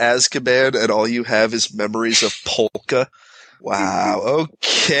 Stuck in Azkaban and all you have is memories of polka? Wow.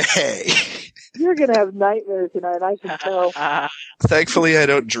 Okay. You're going to have nightmares tonight, I can tell. Thankfully, I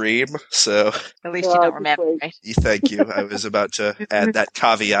don't dream, so At least you don't remember, right? thank you. I was about to add that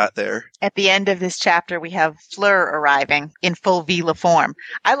caveat there. At the end of this chapter, we have Fleur arriving in full Vila form.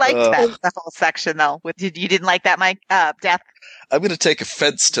 I liked that whole section, though. You didn't like that, Mike? Death? I'm going to take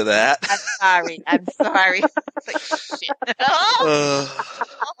offense to that. I'm sorry. It's like, shit.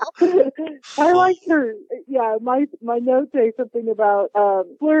 I liked her. Yeah, my notes say something about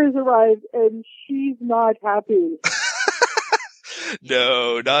Fleur has arrived and she's not happy.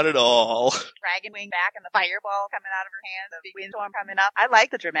 No, not at all. Dragon wing back and the fireball coming out of her hand, the big windstorm coming up. I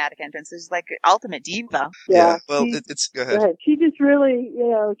like the dramatic entrance. It's like ultimate diva. Yeah. Well, it's go ahead. She just really,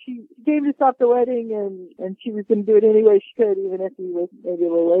 she came to stop the wedding and she was going to do it any way she could, even if he was maybe a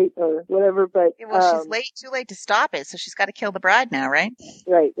little late or whatever. But well, she's too late to stop it, so she's got to kill the bride now, right?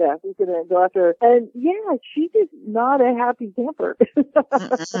 Right. Yeah, he's going to go after her. And yeah, she's just not a happy camper.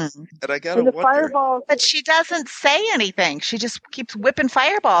 And I gotta and the wonder. fireball. But she doesn't say anything. She just keeps whipping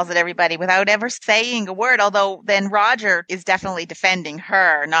fireballs at everybody without ever saying a word, although then Roger is definitely defending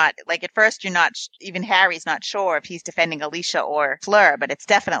her. Not like at first you're not, even Harry's not sure if he's defending Alicia or Fleur, but it's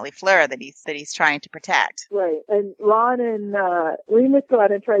definitely Fleur that he's trying to protect. Right. And Ron and Remus go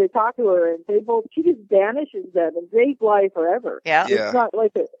out and try to talk to her, and she just banishes them, and they fly forever. Yeah. It's not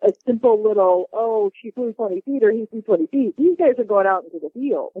like a simple little, she flew 20 feet or he flew 20 feet. These guys are going out into the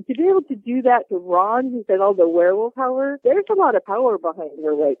field. And to be able to do that to Ron, who's got all the werewolf power, there's a lot of power behind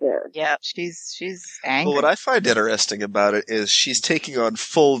her right there. Yeah, she's angry. Well, what I find interesting about it is she's taking on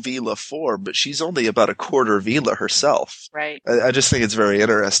full Vila form, but she's only about a quarter Vila herself. Right. I just think it's very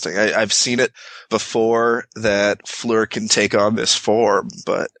interesting. I've seen it before that Fleur can take on this form,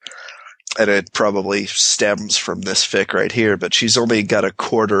 and it probably stems from this fic right here, but she's only got a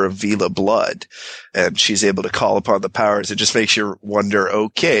quarter of Vila blood, and she's able to call upon the powers. It just makes you wonder,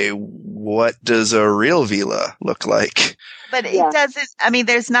 okay, what does a real Vila look like? But it doesn't, I mean,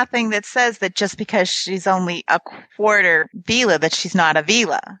 there's nothing that says that just because she's only a quarter Vila that she's not a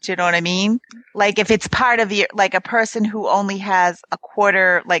Vila. Do you know what I mean? Like if it's part of like a person who only has a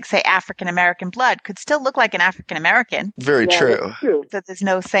quarter, like say African American blood could still look like an African American. Very true. So there's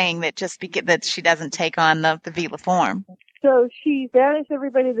no saying that just that she doesn't take on the Vila form. So she banished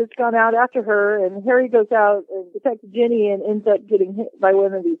everybody that's gone out after her, and Harry goes out and protects Ginny and ends up getting hit by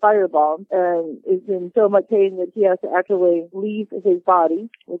one of these firebombs and is in so much pain that he has to actually leave his body,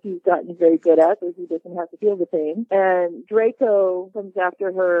 which he's gotten very good at, so he doesn't have to feel the pain. And Draco comes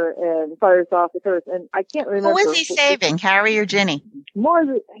after her and fires off the curse, and I can't remember. Who is he saving, Harry or Ginny? More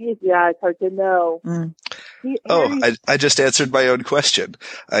than, it's hard to know. Mm. I just answered my own question.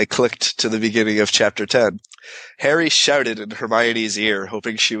 I clicked to the beginning of chapter 10. Harry shouted in Hermione's ear,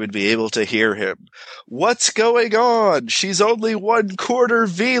 hoping she would be able to hear him. "What's going on? She's only 1/4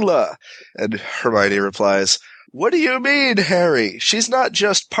 Vila." And Hermione replies, "What do you mean, Harry? She's not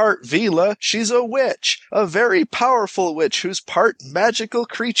just part Vila, she's a witch. A very powerful witch who's part magical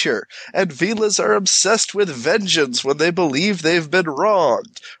creature. And Vilas are obsessed with vengeance when they believe they've been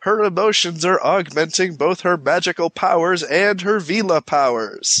wronged. Her emotions are augmenting both her magical powers and her Vila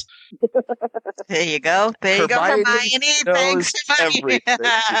powers." There you go. There you go, Hermione. Thanks, Hermione.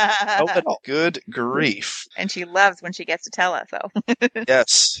 Good grief. And she loves when she gets to tell us, though.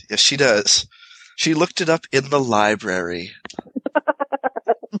 Yes, she does. She looked it up in the library.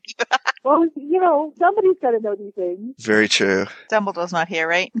 Well, somebody's got to know these things. Very true. Dumbledore's not here,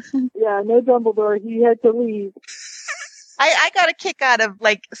 right? Yeah, no Dumbledore. He had to leave. I got a kick out of,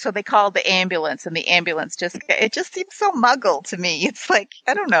 so they called the ambulance, and the ambulance it just seems so muggle to me. It's like,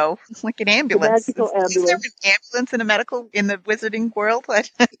 I don't know, like an ambulance. The magical ambulance. Is there an ambulance in the wizarding world?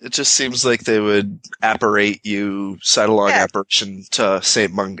 It just seems like they would apparate you sidelong apparition to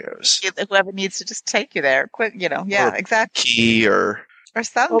St. Mungo's. Whoever needs to just take you there, quick, Or exactly. Key or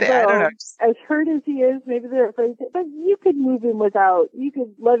something, I don't know. As hurt as he is, maybe they're afraid but you could move him you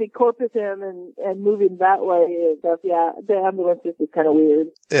could levy corpus him and move him that way and stuff. Yeah, the ambulance is kind of weird.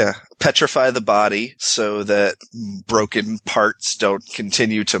 Yeah, petrify the body so that broken parts don't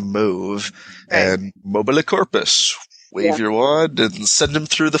continue to move, and mobile corpus. Wave your wand and send him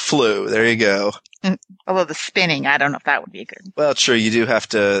through the flue. There you go. Although the spinning, I don't know if that would be good. Well, true, you do have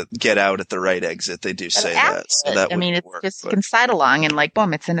to get out at the right exit. They do say that. So that you can side along and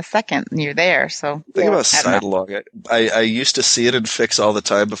boom, it's in a second and you're there. So think about side along. I used to see it in fics all the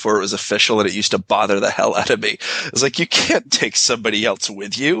time before it was official, and it used to bother the hell out of me. It was like, you can't take somebody else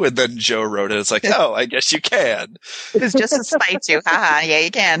with you. And then Joe wrote it. It's like, oh, I guess you can. It's just to spite you. Haha, yeah, you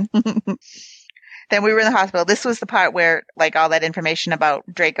can. Then we were in the hospital. This was the part where, all that information about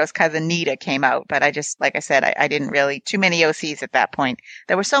Draco's cousin Nita came out. But I just, like I said, I didn't really, too many OCs at that point.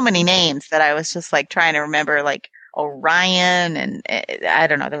 There were so many names that I was just, trying to remember, Orion, and I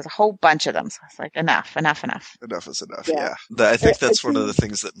don't know, there was a whole bunch of them. So I was like, enough. Enough is enough, yeah. I think that's one of the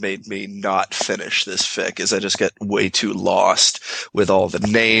things that made me not finish this fic, is I just get way too lost with all the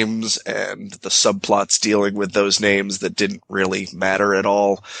names and the subplots dealing with those names that didn't really matter at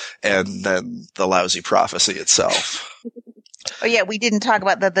all, and then the lousy prophecy itself. Oh yeah, we didn't talk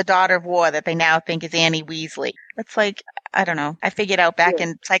about the Daughter of War that they now think is Annie Weasley. That's I don't know. I figured out back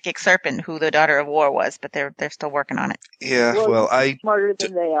in Psychic Serpent who the Daughter of War was, but they're still working on it. Yeah, well smarter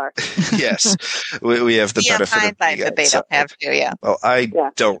than they are. Yes, we have the benefit of hindsight that they don't have to. Yeah. Well, I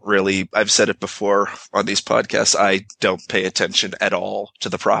don't really. I've said it before on these podcasts. I don't pay attention at all to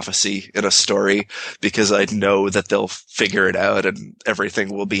the prophecy in a story, because I know that they'll figure it out and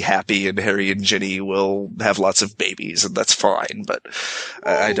everything will be happy, and Harry and Ginny will have lots of babies, and that's fine. But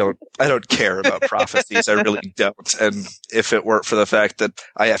I don't care about prophecies. I really don't. And if it weren't for the fact that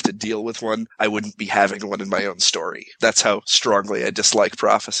I have to deal with one, I wouldn't be having one in my own story. That's how strongly I dislike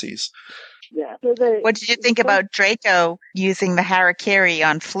prophecies. Yeah. So they, What did you think about Draco using the harakiri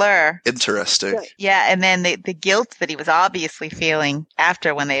on Fleur? Interesting. Yeah, and then the guilt that he was obviously feeling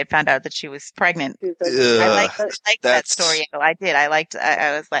after when they had found out that she was pregnant. I liked that that's- story. I did. I liked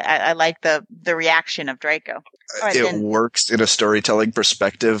the reaction of Draco. All right, it then. works in a storytelling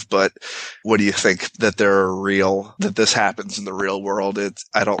perspective, but what do you think that that this happens in the real world?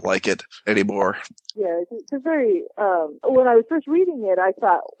 I don't like it anymore. Yeah, it's a very, when I was first reading it, I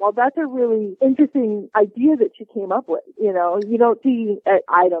thought, well, that's a really interesting idea that she came up with. You know, you don't see,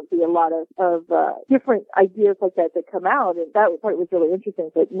 I don't see a lot of different ideas like that come out, and that part was really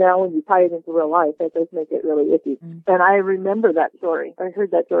interesting. But now when you tie it into real life, that does make it really icky. And I remember that story. I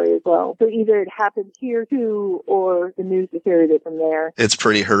heard that story as well. So either it happened here too, or the news just carried it from there. It's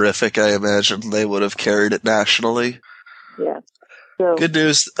pretty horrific, I imagine. They would have carried it nationally. Yeah. So, Good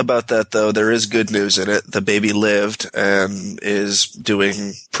news about that, though. There is good news in it. The baby lived and is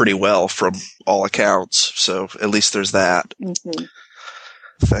doing pretty well from all accounts. So at least there's that. mhm.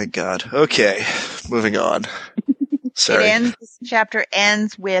 Thank God. Okay, moving on. Sorry. This chapter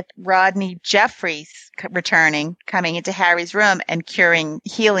ends with Rodney Jeffries returning, coming into Harry's room and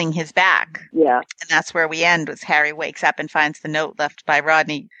healing his back. Yeah. And that's where we end, was Harry wakes up and finds the note left by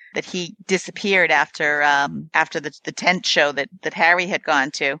Rodney that he disappeared after the tent show that Harry had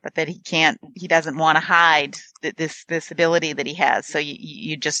gone to, but that he doesn't want to hide this ability that he has. So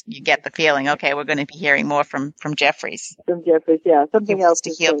you get the feeling, okay, we're going to be hearing more from Jeffries. From Jeffries, yeah. Something He else wants to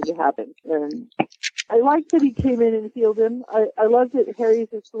is heal. going to happen. And I like that he came in and healed him. I love that Harry's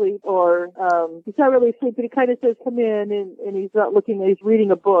asleep, or he's not really asleep, but he kind of says, come in, and he's not looking, he's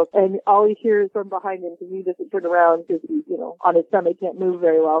reading a book, and all he hears from behind him, because he doesn't turn around because he's, on his stomach, can't move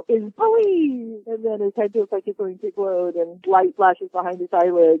very well, is please! And then his head feels like it's going to explode, and light flashes behind his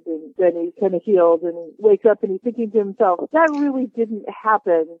eyelids, and then he's kind of healed, and he wakes up and he's thinking to himself, that really didn't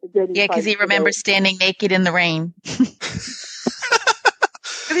happen. Yeah, because he remembers standing naked in the rain.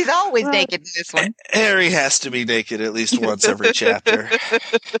 He's always naked in this one. Harry has to be naked at least once every chapter.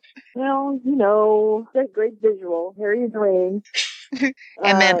 Well, that great visual. Harry in the rain.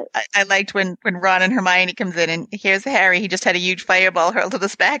 And then I liked when Ron and Hermione comes in, and here's Harry. He just had a huge fireball hurled at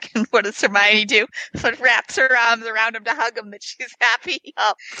his back, and what does Hermione do? But wraps her arms around him to hug him that she's happy.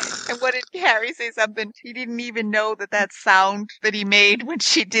 Oh. And what did Harry say? Something he didn't even know that sound that he made when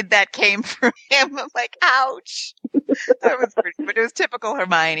she did that came from him. I'm like, ouch. That was pretty, but it was typical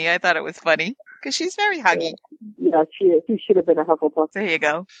Hermione. I thought it was funny because she's very huggy. Yeah, she is. She should have been a Hufflepuff. There you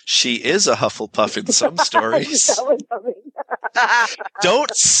go. She is a Hufflepuff in some stories. That was coming.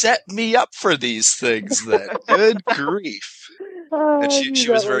 Don't set me up for these things then. Good grief. And she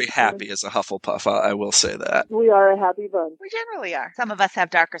was very happy as a Hufflepuff, I will say that. We are a happy bunch. We generally are. Some of us have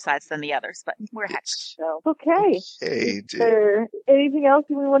darker sides than the others, but we're happy. So, okay. Hey, Is dude. there anything else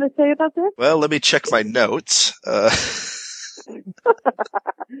we want to say about this? Well, let me check my notes. No,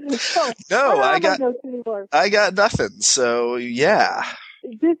 I I don't have my notes anymore. got nothing. So, yeah.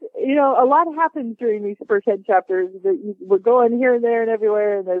 This, a lot happens during these first 10 chapters. We're going here and there and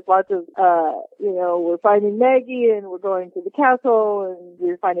everywhere, and there's lots of, we're finding Maggie, and we're going to the castle, and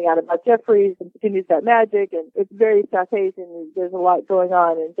we're finding out about Jeffries, and continues that magic, and it's very fast-paced, and there's a lot going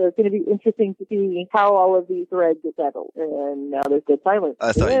on, and so it's going to be interesting to see how all of these threads get settled. And now there's dead silence.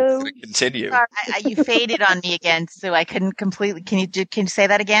 I thought you were going to continue. Sorry, you faded on me again, so I couldn't completely. Can you say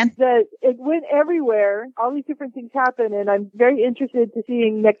that again? That it went everywhere. All these different things happen, and I'm very interested to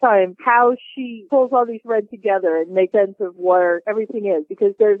seeing next time how she pulls all these threads together and makes sense of where everything is,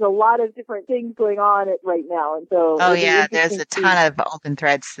 because there's a lot of different things going on right now, and so oh yeah, there's a ton of open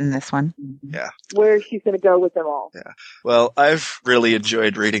threads in this one. Yeah, where she's going to go with them all. Yeah. Well, I've really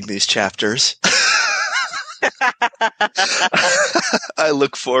enjoyed reading these chapters. I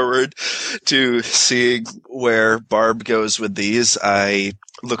look forward to seeing where Barb goes with these. I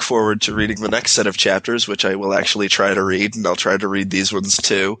look forward to reading the next set of chapters, which I will actually try to read, and I'll try to read these ones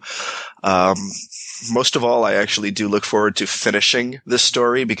too. Most of all, I actually do look forward to finishing this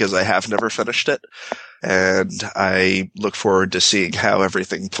story because I have never finished it. And I look forward to seeing how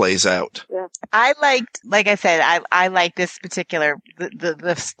everything plays out. Yeah. I liked, like I said, I like this particular,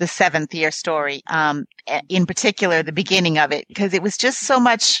 the seventh year story, in particular, the beginning of it, because it was just so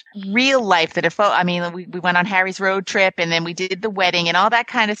much real life that we went on Harry's road trip, and then we did the wedding and all that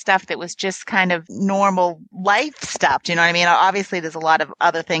kind of stuff that was just kind of normal life stuff. Do you know what I mean? Obviously there's a lot of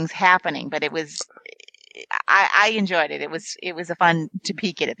other things happening, but it was, I enjoyed it. It was a fun to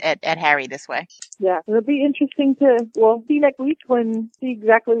peek at Harry this way. Yeah, it'll be interesting to see next week see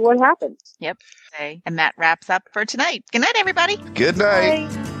exactly what happens. Yep. And that wraps up for tonight. Good night, everybody. Good night.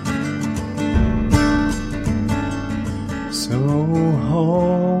 Bye. So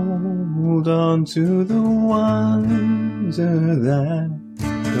hold hold on to the wonder that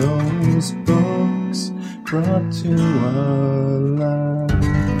those books brought to our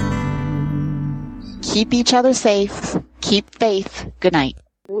lives. Keep each other safe. Keep faith. Good night.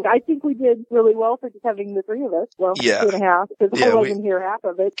 I think we did really well for just having the three of us. Well, Yeah. 2.5, because Yeah, I wasn't here half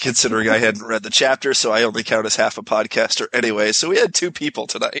of it. Considering I hadn't read the chapter, so I only count as half a podcaster anyway. So we had 2 people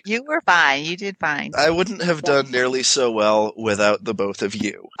tonight. You were fine. You did fine. I wouldn't have done nearly so well without the both of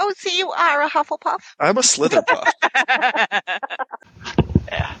you. Oh, so you are a Hufflepuff? I'm a Slytherpuff.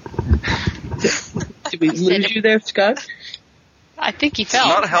 Did we lose you there, Scott? I think he It's fell.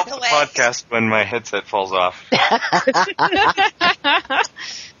 not a helpful podcast when my headset falls off.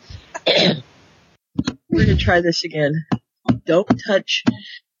 We're gonna try this again. Don't touch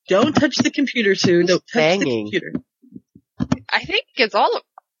the computer, Sue. Don't touch Banging. the computer. I think it's all of.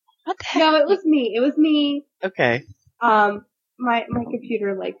 What the heck? No, it was me. It was me. Okay. My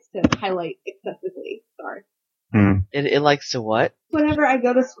computer likes to highlight excessively. Sorry. It likes to what? Whenever I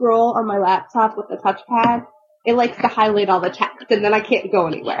go to scroll on my laptop with the touchpad, it likes to highlight all the text, and then I can't go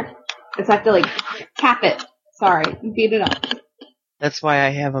anywhere. And so I have to tap it. Sorry, beat it up. That's why I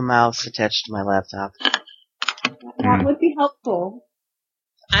have a mouse attached to my laptop. That would be helpful.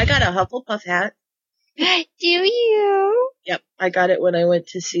 I got a Hufflepuff hat. Do you? Yep, I got it when I went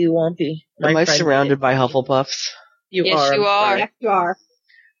to see Wompy. Am I friend surrounded did. by Hufflepuffs? You Yes, are. you are. Yes, you are.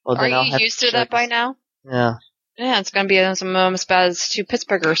 Well, Are then I'll you have used to check. that by now? Yeah. Yeah, it's gonna be some as bad as 2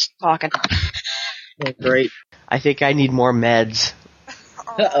 Pittsburghers talking. Oh, great. I think I need more meds.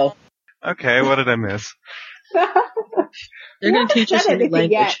 Uh-oh. Okay, what did I miss? They're going to teach us a new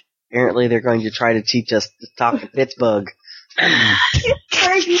language. Apparently they're going to try to teach us to talk to Pittsburgh.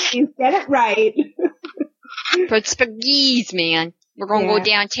 Fergie, you get it right. Pittsburghese, man. We're gonna go Yeah.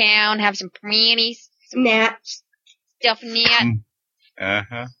 downtown, have some panties, Snatch. stuff in that.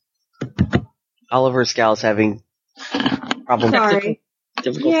 Uh-huh. Oliver Scow's having problems. Sorry.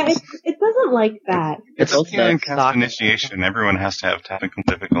 Difficult. Yeah, it doesn't like that. It's also a cast sock- initiation. Everyone has to have technical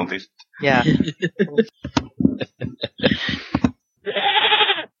difficulties. Yeah.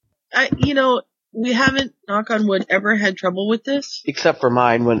 We haven't, knock on wood, ever had trouble with this. Except for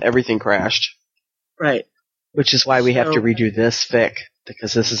mine when everything crashed. Right. Which is why we have to So- redo this fic,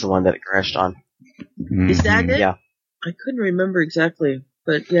 because this is the one that it crashed on. Is that it? Yeah. I couldn't remember exactly,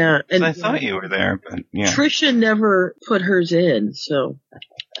 but yeah. And I thought you were there, but yeah. Trisha never put hers in, so.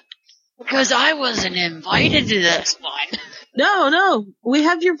 Because I wasn't invited to this one. No, we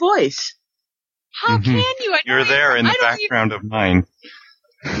have your voice. How Mhm. can you? You're there in the background of mine.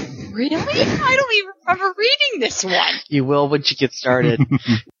 Really? I don't even remember reading this one. You will once you get started.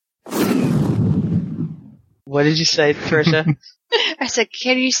 What did you say, Trisha? I said,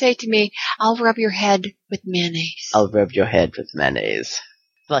 can you say to me, I'll rub your head with mayonnaise? I'll rub your head with mayonnaise.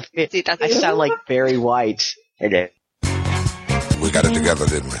 Like, See, that's I sound like Barry White. I do. We got it together,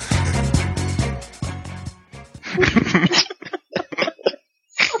 didn't we?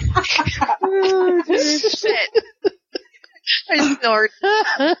 Shit. I snort.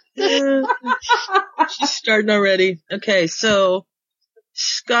 She's starting already. Okay, so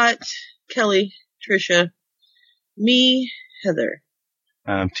Scott, Kelly, Trisha, me, Heather.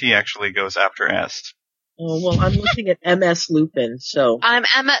 T actually goes after S. Oh, well, I'm looking at MS Lupin, so. I'm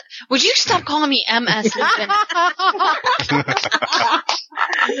Emma. Would you stop calling me MS Lupin?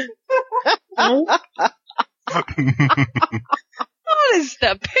 No? What is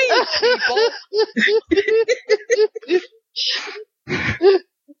the pain, people?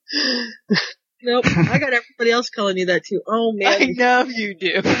 Nope, I got everybody else calling you that too. Oh, man. I know you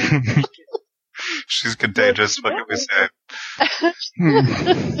do. She's contagious. What can we say?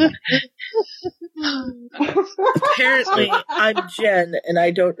 Apparently, I'm Jen, and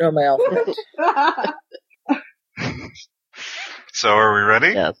I don't know my alphabet. So, are we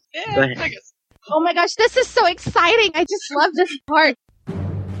ready? Yes. Go ahead. I guess. Oh my gosh, this is so exciting. I just love this part.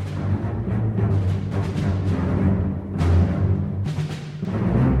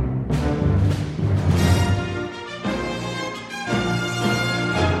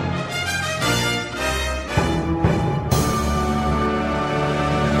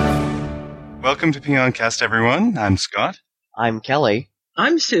 Welcome to Peoncast, everyone. I'm Scott. I'm Kelly.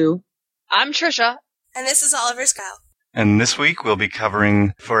 I'm Sue. I'm Trisha. And this is Oliver Scow. And this week we'll be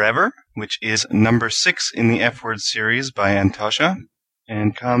covering Forever, which is number 6 in the F Word series by Antosha,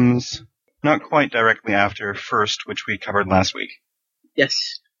 and comes not quite directly after First, which we covered last week. Yes.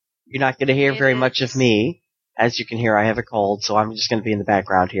 You're not going to hear very much of me. As you can hear, I have a cold, so I'm just going to be in the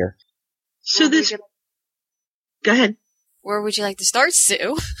background here. So this. Go ahead. Where would you like to start,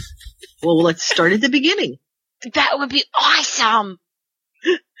 Sue? Well, let's start at the beginning. That would be awesome.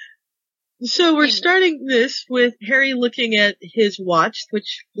 So we're starting this with Harry looking at his watch,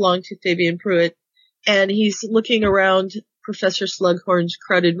 which belonged to Fabian Pruitt, and he's looking around Professor Slughorn's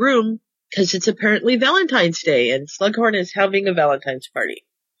crowded room because it's apparently Valentine's Day, and Slughorn is having a Valentine's party.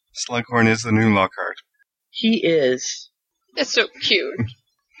 Slughorn is the new Lockhart. He is. That's so cute.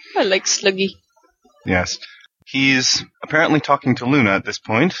 I like Sluggy. Yes. He's apparently talking to Luna at this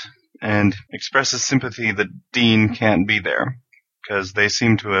point, and expresses sympathy that Dean can't be there, because they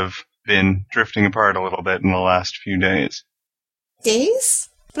seem to have been drifting apart a little bit in the last few days. Days?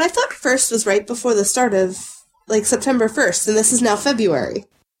 But I thought 1st was right before the start of, September 1st, and this is now February.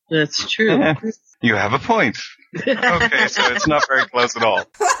 That's true. Yeah, you have a point. Okay, so it's not very close at all.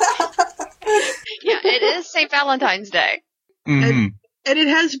 Yeah, it is St. Valentine's Day. Mm-hmm. And it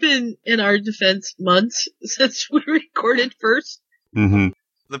has been, in our defense, months since we recorded first. Mm-hmm.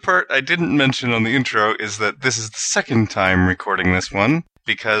 The part I didn't mention on the intro is that this is the second time recording this one,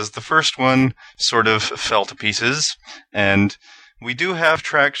 because the first one sort of fell to pieces, and we do have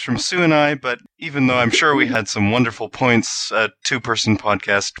tracks from Sue and I, but even though I'm sure we had some wonderful points, a two-person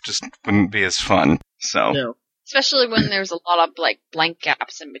podcast just wouldn't be as fun. So, No. Especially when there's a lot of, blank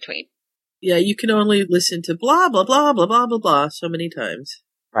gaps in between. Yeah, you can only listen to blah, blah, blah, blah, blah, blah, blah so many times.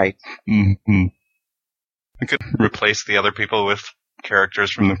 Right. Mm-hmm. I could replace the other people with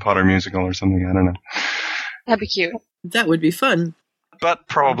characters from the Potter musical or something, I don't know. That'd be cute. That would be fun. But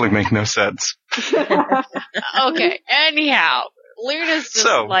probably make no sense. Okay, anyhow, Luna's just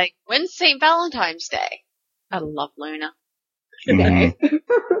when's St. Valentine's Day? I love Luna. Today.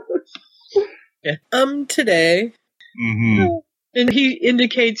 Yeah. Today. Mm-hmm. And he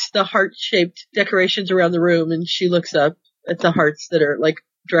indicates the heart-shaped decorations around the room, and she looks up at the hearts that are,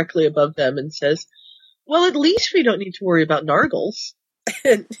 directly above them and says, well, at least we don't need to worry about Nargles.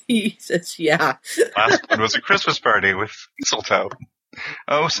 And he says, yeah. Last one was a Christmas party with mistletoe.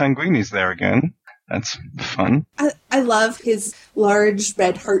 Oh, Sanguini's there again. That's fun. I love his large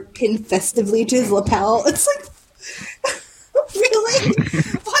red heart pinned festively to his lapel. It's really?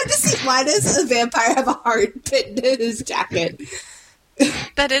 Why does a vampire have a heart pinned to his jacket?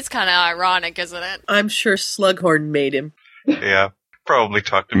 That is kind of ironic, isn't it? I'm sure Slughorn made him. Yeah, probably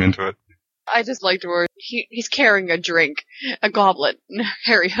talked him into it. I just liked where he's carrying a drink, a goblet, and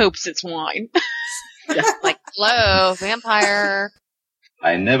Harry hopes it's wine. Hello, vampire.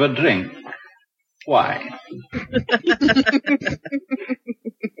 I never drink. Why?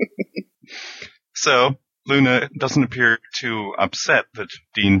 So, Luna doesn't appear too upset that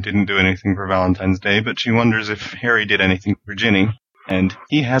Dean didn't do anything for Valentine's Day, but she wonders if Harry did anything for Ginny, and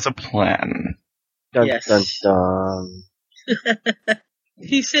he has a plan. Dun, Yes. dun, dun.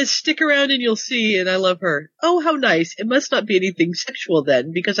 He says, stick around and you'll see, and I love her. Oh, how nice. It must not be anything sexual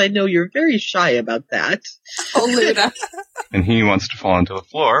then, because I know you're very shy about that. Oh, Luna. And he wants to fall onto the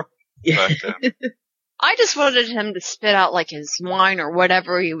floor, but I just wanted him to spit out his wine or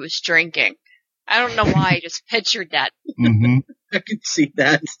whatever he was drinking. I don't know why I just pictured that. mm-hmm. I can see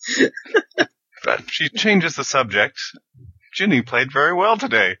that. But she changes the subject. Ginny played very well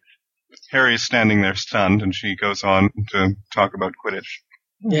today. Harry's standing there stunned, and she goes on to talk about Quidditch.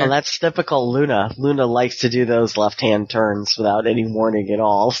 Yeah. Well, that's typical Luna. Luna likes to do those left-hand turns without any warning at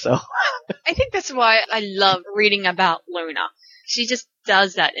all, so. I think that's why I love reading about Luna. She just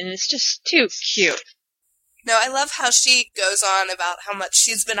does that, and it's just too cute. No, I love how she goes on about how much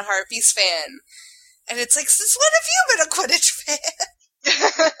she's been a Harpies fan. And it's since when have you been a Quidditch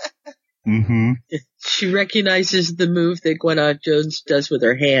fan? Mm-hmm. She recognizes the move that Gwennaud Jones does with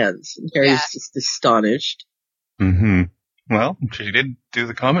her hands, and Harry's just astonished. Mm-hmm. Well, she did do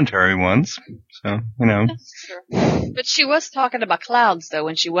the commentary once, so, That's true. But she was talking about clouds, though,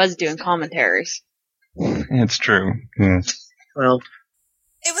 when she was doing commentaries. It's true, yes. Well,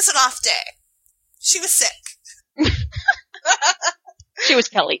 It was an off day. She was sick. She was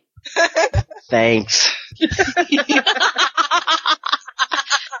Kelly. Thanks.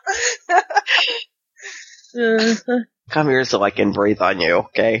 Come here so I can breathe on you,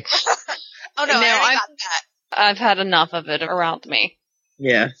 okay? Oh no, I already got that. I've had enough of it around me.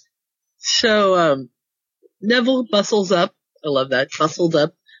 yeah. So, Neville bustles up. I love that. Bustled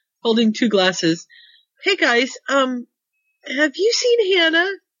up, holding 2 glasses. Hey guys, have you seen Hannah?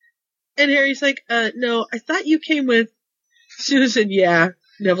 And Harry's like, no, I thought you came with Susan. Yeah.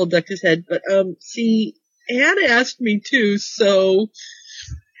 Neville ducked his head, but, see, Hannah asked me too, so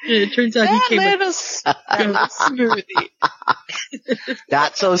it turns out he came with smoothie.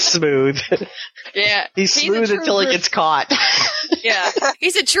 Not so smooth. Yeah. He's smooth until he gets caught. Yeah.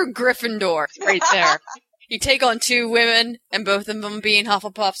 He's a true Gryffindor right there. You take on 2 women and both of them being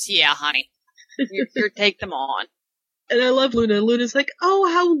Hufflepuffs. Yeah, honey. You take them on. And I love Luna. Luna's like,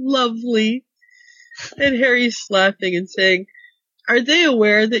 oh, how lovely. And Harry's laughing and saying, are they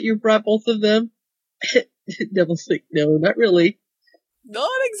aware that you brought both of them? Neville's like, no, not really. Not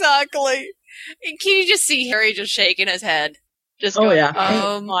exactly. Can you just see Harry just shaking his head? Just Oh, going, yeah.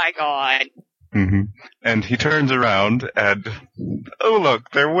 oh my god. Mm-hmm. And he turns around and, oh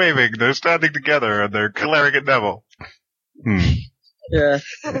look, they're waving, they're standing together, and they're glaring at Neville. Yeah.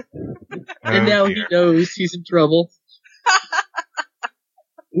 And now he knows he's in trouble.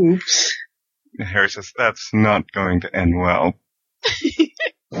 Oops. Harry says, that's not going to end well.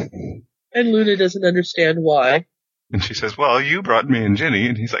 And Luna doesn't understand why. And she says, well, you brought me and Ginny.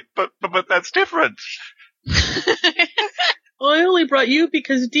 And he's like, but that's different. Well, I only brought you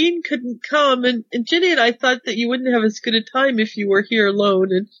because Dean couldn't come, and Ginny and I thought that you wouldn't have as good a time if you were here alone,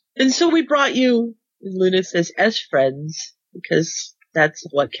 and so we brought you. And Luna says, as friends, because that's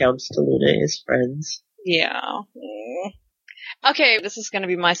what counts to Luna, is friends. Yeah. Okay, this is going to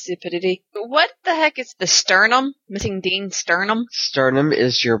be my stupidity. What the heck is the sternum? Missing Dean's sternum? Sternum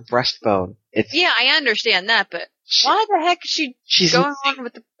is your breastbone. It's Yeah, I understand that, but why the heck is she's going on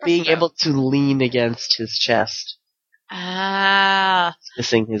with the being breastbone? able to lean against his chest. Ah.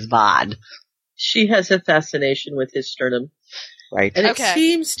 Missing his bod. She has a fascination with his sternum. Right. And it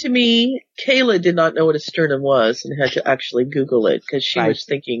seems to me Kayla did not know what a sternum was and had to actually Google it because she was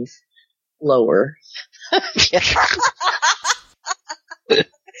thinking lower.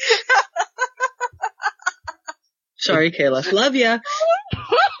 Sorry, Kayla. Love ya.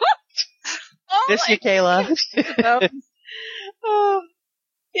 Miss you, Kayla.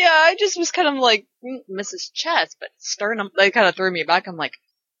 Yeah, I just was kind of like, Mrs. Chest, but sternum, they kind of threw me back. I'm like,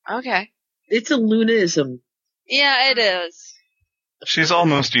 okay. It's a Lunaism. Yeah, it is. She's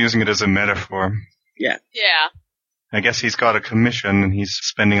almost using it as a metaphor. Yeah. Yeah. I guess he's got a commission and he's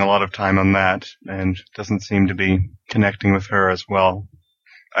spending a lot of time on that and doesn't seem to be connecting with her as well.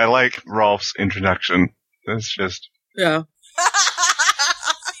 I like Rolf's introduction. It's just... Yeah.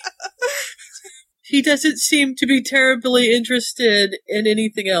 He doesn't seem to be terribly interested in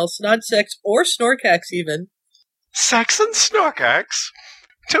anything else, not sex or Snorkax even. Sex and Snorkax?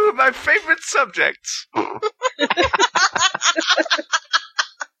 Two of my favorite subjects.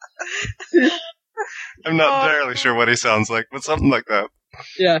 I'm not entirely sure what he sounds like, but something like that.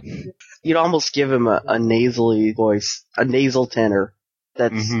 Yeah. You'd almost give him a nasally voice, a nasal tenor.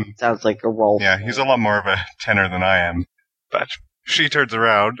 That sounds like a Rolf. Yeah, he's a lot more of a tenor than I am. But she turns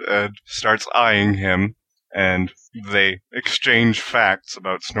around and starts eyeing him, and they exchange facts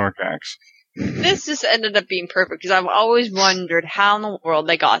about Snorkax. This just ended up being perfect because I've always wondered how in the world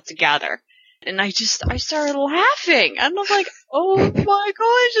they got together. And I started laughing. And I'm like, oh my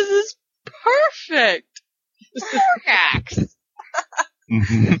gosh, this is perfect. Snorkax.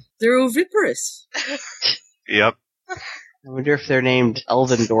 They're oviparous. Yep. I wonder if they're named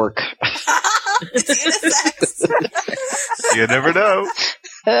Elvendork. You never know.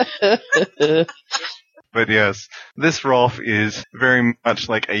 But yes, this Rolf is very much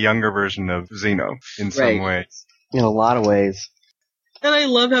like a younger version of Zeno in some ways. In a lot of ways. And I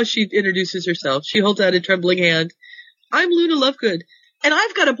love how she introduces herself. She holds out a trembling hand. I'm Luna Lovegood, and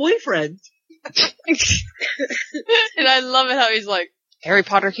I've got a boyfriend. And I love it how he's like, Harry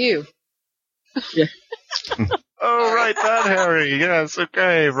Potter Hugh. Yeah. Oh, right, that Harry. Yes,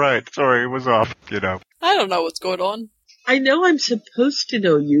 okay, right. Sorry, it was off, I don't know what's going on. I know I'm supposed to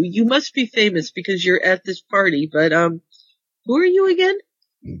know you. You must be famous because you're at this party, but, who are you again?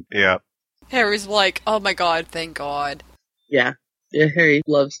 Yeah. Harry's like, oh my god, thank God. Yeah. Yeah, Harry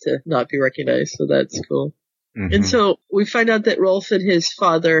loves to not be recognized, so that's cool. Mm-hmm. And so we find out that Rolf and his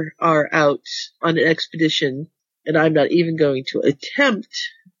father are out on an expedition, and I'm not even going to attempt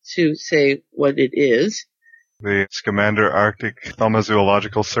to say what it is. The Scamander Arctic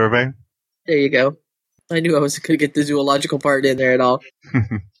Thaumazoological Survey. There you go. I knew I was going to get the zoological part in there at all.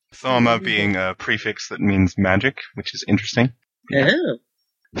 Thauma being a prefix that means magic, which is interesting. Yeah.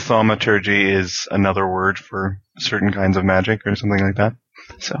 Thaumaturgy is another word for certain kinds of magic or something like that.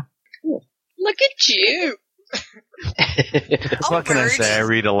 So. Cool. Look at you. What can I say? I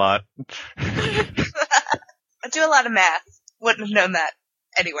read a lot. I do a lot of math. Wouldn't have known that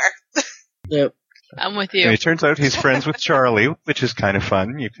anywhere. Yep. I'm with you. And it turns out he's friends with Charlie, which is kind of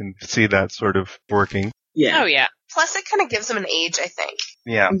fun. You can see that sort of working. Yeah. Oh, yeah. Plus, it kind of gives him an age, I think.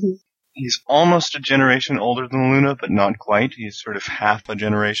 Yeah. Mm-hmm. He's almost a generation older than Luna, but not quite. He's sort of half a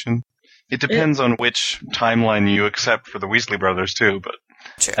generation. It depends on which timeline you accept for the Weasley brothers, too, but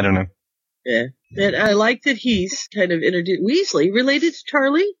I don't know. Yeah. And I like that he's kind of introduced Weasley, related to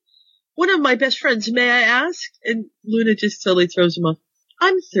Charlie. One of my best friends, may I ask? And Luna just totally throws him off.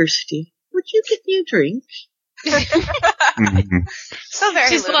 I'm thirsty. Would you get me a drink? So very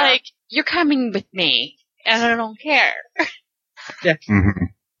She's Luna. like, you're coming with me, and I don't care. Yeah. Mm-hmm.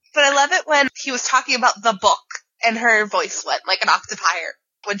 But I love it when he was talking about the book and her voice went like an octave higher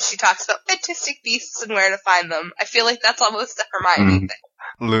when she talks about fantastic beasts and where to find them. I feel like that's almost a Hermione thing.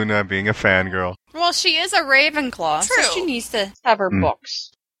 Luna being a fangirl. Well, she is a Ravenclaw, so she needs to have her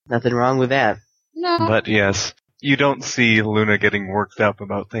books. Nothing wrong with that. No. But yes, you don't see Luna getting worked up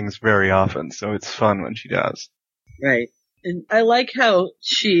about things very often, so it's fun when she does. Right. And I like how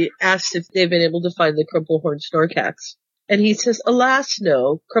she asked if they've been able to find the Crumplehorn Snorkax. And he says, alas,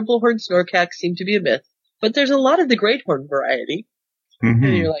 no. Crumplehorn Snorkax seem to be a myth. But there's a lot of the Great Horn variety. Mm-hmm.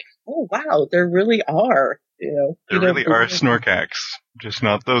 And you're like, oh, wow, there really are. There really are Snorkax, just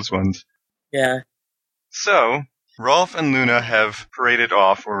not those ones. Yeah. So, Rolf and Luna have paraded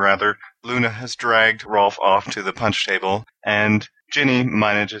off, or rather, Luna has dragged Rolf off to the punch table, and Ginny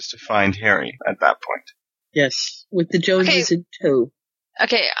manages to find Harry at that point. Yes, with the Joneses in tow.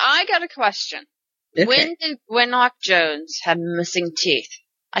 Okay, I got a question. Okay. When did Gwenlock Jones have missing teeth?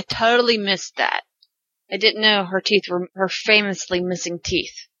 I totally missed that. I didn't know her teeth were her famously missing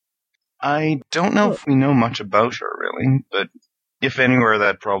teeth. I don't know if we know much about her, really, but if anywhere,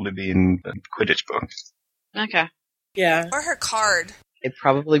 that'd probably be in the Quidditch book. Okay. Yeah. Or her card. It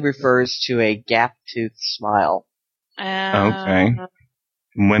probably refers to a gap-toothed smile. Okay.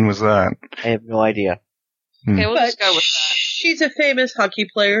 When was that? I have no idea. Okay, we'll But just go with that. she's a famous hockey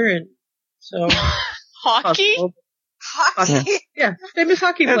player, and so... Hockey? Hockey? Yeah, famous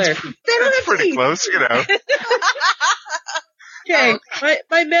hockey player. That's pretty close, you know. Okay,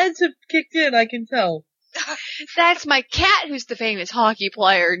 my meds have kicked in, I can tell. That's my cat who's the famous hockey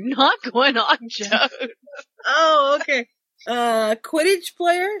player, not Gwenlock Jones. Oh, okay. Quidditch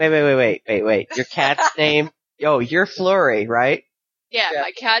player? Wait. Your cat's name? Oh, you're Flurry, right? Yeah,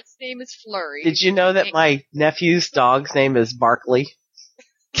 my cat's name is Flurry. Did you know that my nephew's dog's name is Barkley?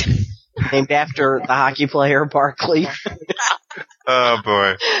 Named after the hockey player Barkley. Oh,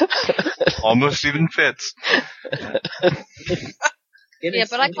 boy. Almost even fits. Yeah,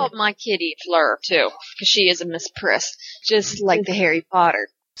 but I called my kitty Fleur, too, because she is a Miss Priss, just like the Harry Potter.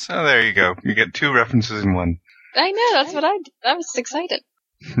 So there you go. You get two references in one. I know, that's what I did. I was excited.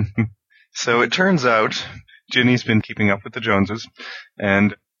 So it turns out Ginny's been keeping up with the Joneses,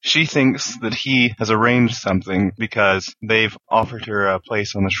 and she thinks that he has arranged something because they've offered her a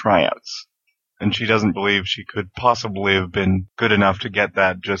place on the tryouts. And she doesn't believe she could possibly have been good enough to get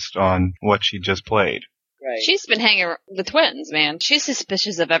that just on what she just played. Right. She's been hanging around the twins, man. She's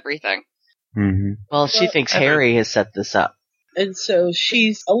suspicious of everything. Mm-hmm. Well, she thinks Harry has set this up. And so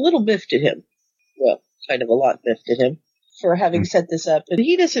she's a little miffed at him. Well, kind of a lot miffed at him for having set this up. And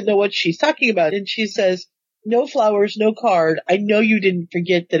he doesn't know what she's talking about. And she says, no flowers, no card. I know you didn't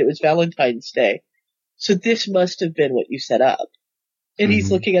forget that it was Valentine's Day. So this must have been what you set up. And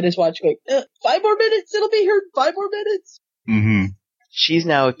he's looking at his watch going, 5 more minutes. It'll be here in 5 more minutes. Mm-hmm. She's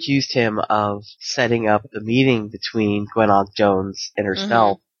now accused him of setting up the meeting between Gwenlock Jones and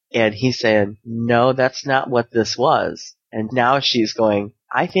herself. And he's saying, no, that's not what this was. And now she's going,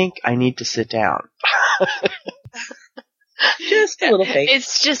 I think I need to sit down. Just a little thing.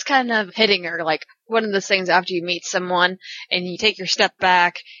 It's just kind of hitting her, like one of those things after you meet someone and you take your step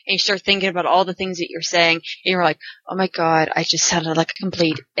back and you start thinking about all the things that you're saying and you're like, oh my god, I just sounded like a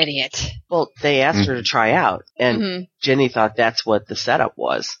complete idiot. Well, they asked her to try out, and Ginny thought that's what the setup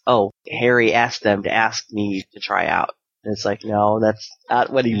was. Oh, Harry asked them to ask me to try out. And it's like, no, that's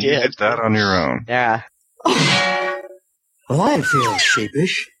not what he did. You did that on your own. Yeah. Well, I feel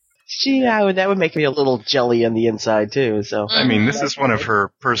sheepish. That would make me a little jelly on the inside, too. So I mean, this is one of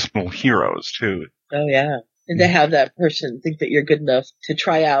her personal heroes, too. Oh, yeah. And to have that person think that you're good enough to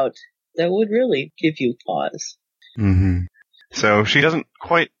try out, that would really give you pause. Mm-hmm. So she doesn't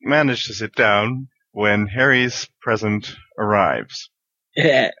quite manage to sit down when Harry's present arrives.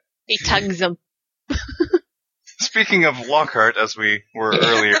 Yeah. He tugs him. Speaking of Lockhart, as we were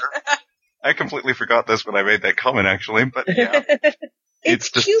earlier, I completely forgot this when I made that comment, actually, but yeah.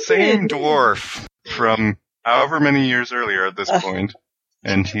 It's the same dwarf from however many years earlier at this point,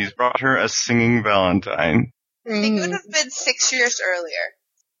 and he's brought her a singing Valentine. I think it would have been 6 years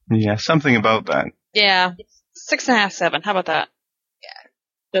earlier. Yeah, something about that. Yeah. 6.5, 7. How about that?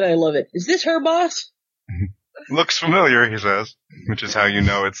 But I love it. Is this her boss? Looks familiar, he says, which is how you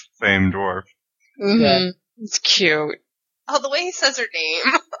know it's the same dwarf. Mm-hmm. It's cute. Oh, the way he says her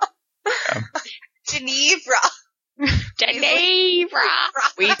name. Yeah. Genevra. Genevra.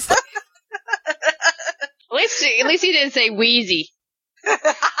 At least he didn't say Wheezy.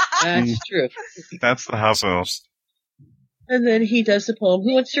 That's true. That's the house elf. And then he does the poem.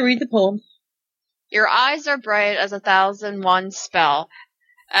 Who wants to read the poem? Your eyes are bright as 1,001 spell.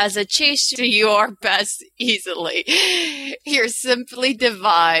 As a chase to your best easily. You're simply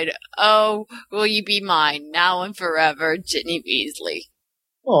divine. Oh, will you be mine, now and forever, Ginny Weasley.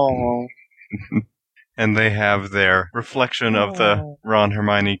 Aww. And they have their reflection of the Ron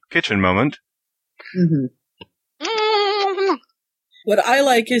Hermione kitchen moment. Mm-hmm. What I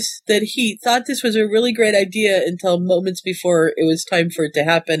like is that he thought this was a really great idea until moments before it was time for it to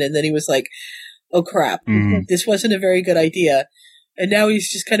happen, and then he was like, oh crap, this wasn't a very good idea. And now he's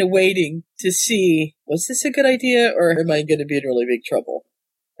just kind of waiting to see, was this a good idea, or am I going to be in really big trouble?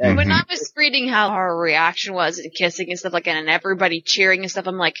 When I was reading how her reaction was and kissing and stuff like that, and everybody cheering and stuff,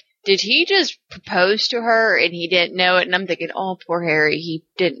 I'm like, did he just propose to her and he didn't know it? And I'm thinking, oh, poor Harry, he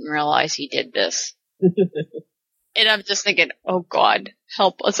didn't realize he did this. And I'm just thinking, oh God,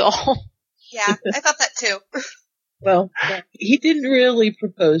 help us all. Yeah, I thought that too. Well, he didn't really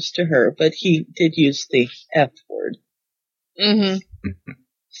propose to her, but he did use the F word.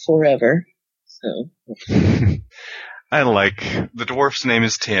 Forever. So. I like, the dwarf's name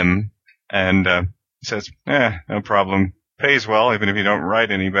is Tim, and he says, no problem. Pays well, even if you don't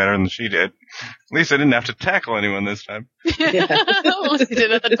write any better than she did. At least I didn't have to tackle anyone this time. At least he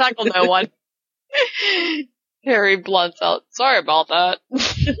didn't have to tackle no one. Harry blunts out, sorry about that.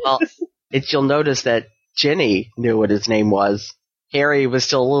 Well, you'll notice that Ginny knew what his name was. Harry was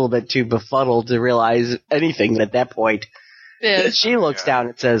still a little bit too befuddled to realize anything at that point. Yeah. She looks down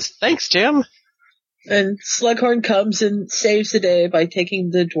and says, thanks, Tim. And Slughorn comes and saves the day by taking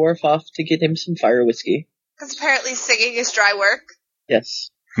the dwarf off to get him some fire whiskey. Because apparently singing is dry work.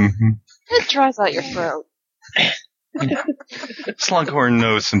 Yes. It dries out your throat. Slughorn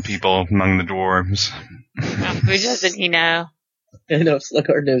knows some people among the dwarves. Who doesn't he know? I know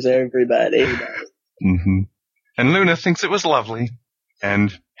Slughorn knows everybody. And Luna thinks it was lovely.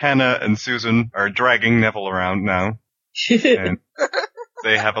 And Hannah and Susan are dragging Neville around now. And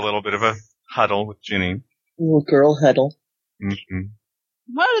they have a little bit of a huddle with Ginny. Little girl huddle.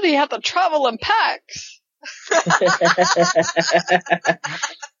 Why do they have to travel in packs?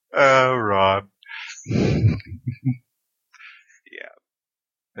 Oh, Rob. Yeah.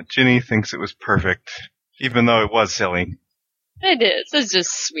 But Ginny thinks it was perfect, even though it was silly. It is. It's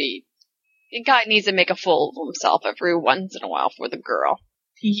just sweet. The guy needs to make a fool of himself every once in a while for the girl.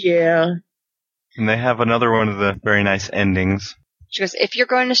 Yeah. And they have another one of the very nice endings. She goes, if you're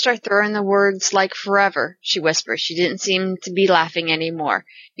going to start throwing the words like forever, she whispers. She didn't seem to be laughing anymore.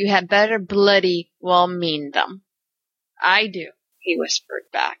 You had better bloody well mean them. I do, he whispered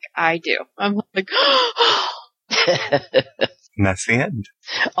back. I do. I'm like, and that's the end.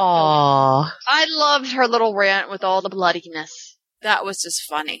 Aww. I loved her little rant with all the bloodiness. That was just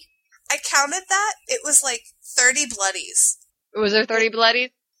funny. I counted that. It was like 30 bloodies. Was there 30 bloodies?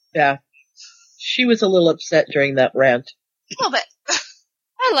 Yeah. She was a little upset during that rant. A little bit.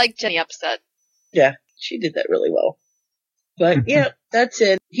 I like Jenny upset. Yeah, she did that really well. But yeah, that's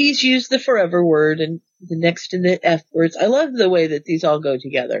it. He's used the forever word and the next in the F words. I love the way that these all go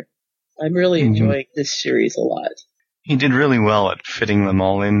together. I'm really enjoying this series a lot. He did really well at fitting them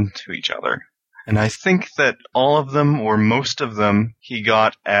all into each other. And I think that all of them, or most of them, he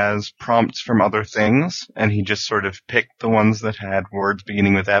got as prompts from other things, and he just sort of picked the ones that had words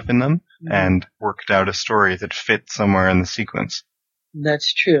beginning with F in them, and worked out a story that fit somewhere in the sequence.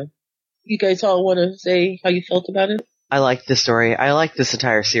 That's true. You guys all want to say how you felt about it? I like the story. I like this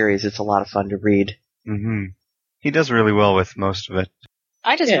entire series. It's a lot of fun to read. He does really well with most of it.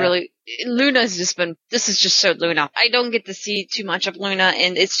 I just really, Luna's just been, this is just so Luna. I don't get to see too much of Luna,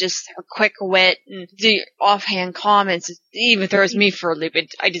 and it's just her quick wit and the offhand comments. It even throws me for a loop.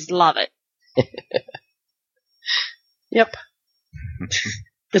 I just love it. Yep.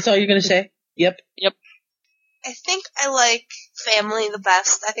 That's all you're going to say? Yep. I think I like Family the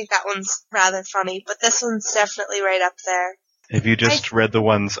best. I think that one's rather funny, but this one's definitely right up there. Have you just read the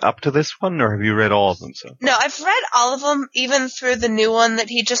ones up to this one, or have you read all of them so far? No, I've read all of them, even through the new one that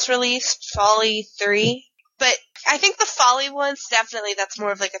he just released, Folly 3. But I think the Folly one's definitely, that's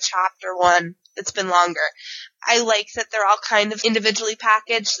more of like a chapter one that's been longer. I like that they're all kind of individually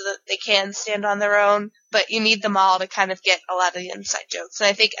packaged so that they can stand on their own, but you need them all to kind of get a lot of the inside jokes. And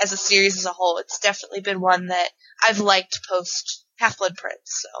I think as a series as a whole, it's definitely been one that I've liked post Half-Blood Prince,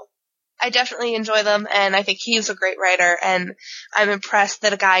 so I definitely enjoy them, and I think he's a great writer, and I'm impressed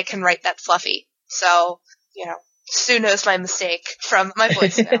that a guy can write that fluffy. So, you know, Sue knows my mistake from my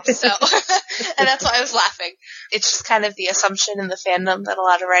voice now, so, and that's why I was laughing. It's just kind of the assumption in the fandom that a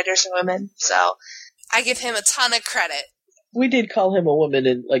lot of writers are women, so I give him a ton of credit. We did call him a woman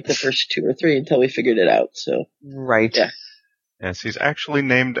in like the first 2 or 3 until we figured it out, so. Right. Yeah. Yes, he's actually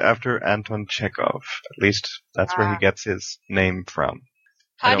named after Anton Chekhov. At least that's where he gets his name from.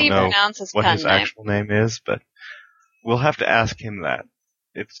 How do you pronounce his pen name? What his actual name is, but we'll have to ask him that.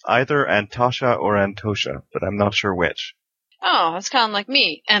 It's either Antosha or Antosha, but I'm not sure which. Oh, it's kind of like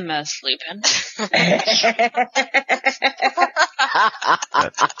me, MS Lupin.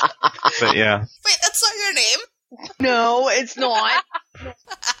 But yeah. Wait, that's not your name? No, it's not.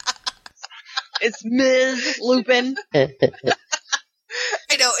 It's Ms. Lupin. I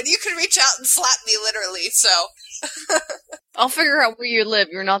know, and you can reach out and slap me literally, so. I'll figure out where you live.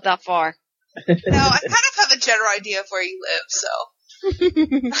 You're not that far. No, I kind of have a general idea of where you live, so.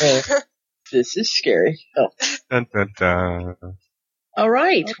 This is scary. Oh. Dun, dun, dun. All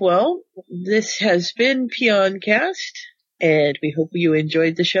right. Well, this has been Peoncast, and we hope you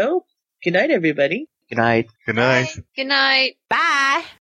enjoyed the show. Good night, everybody. Good night. Good night. Good night. Bye.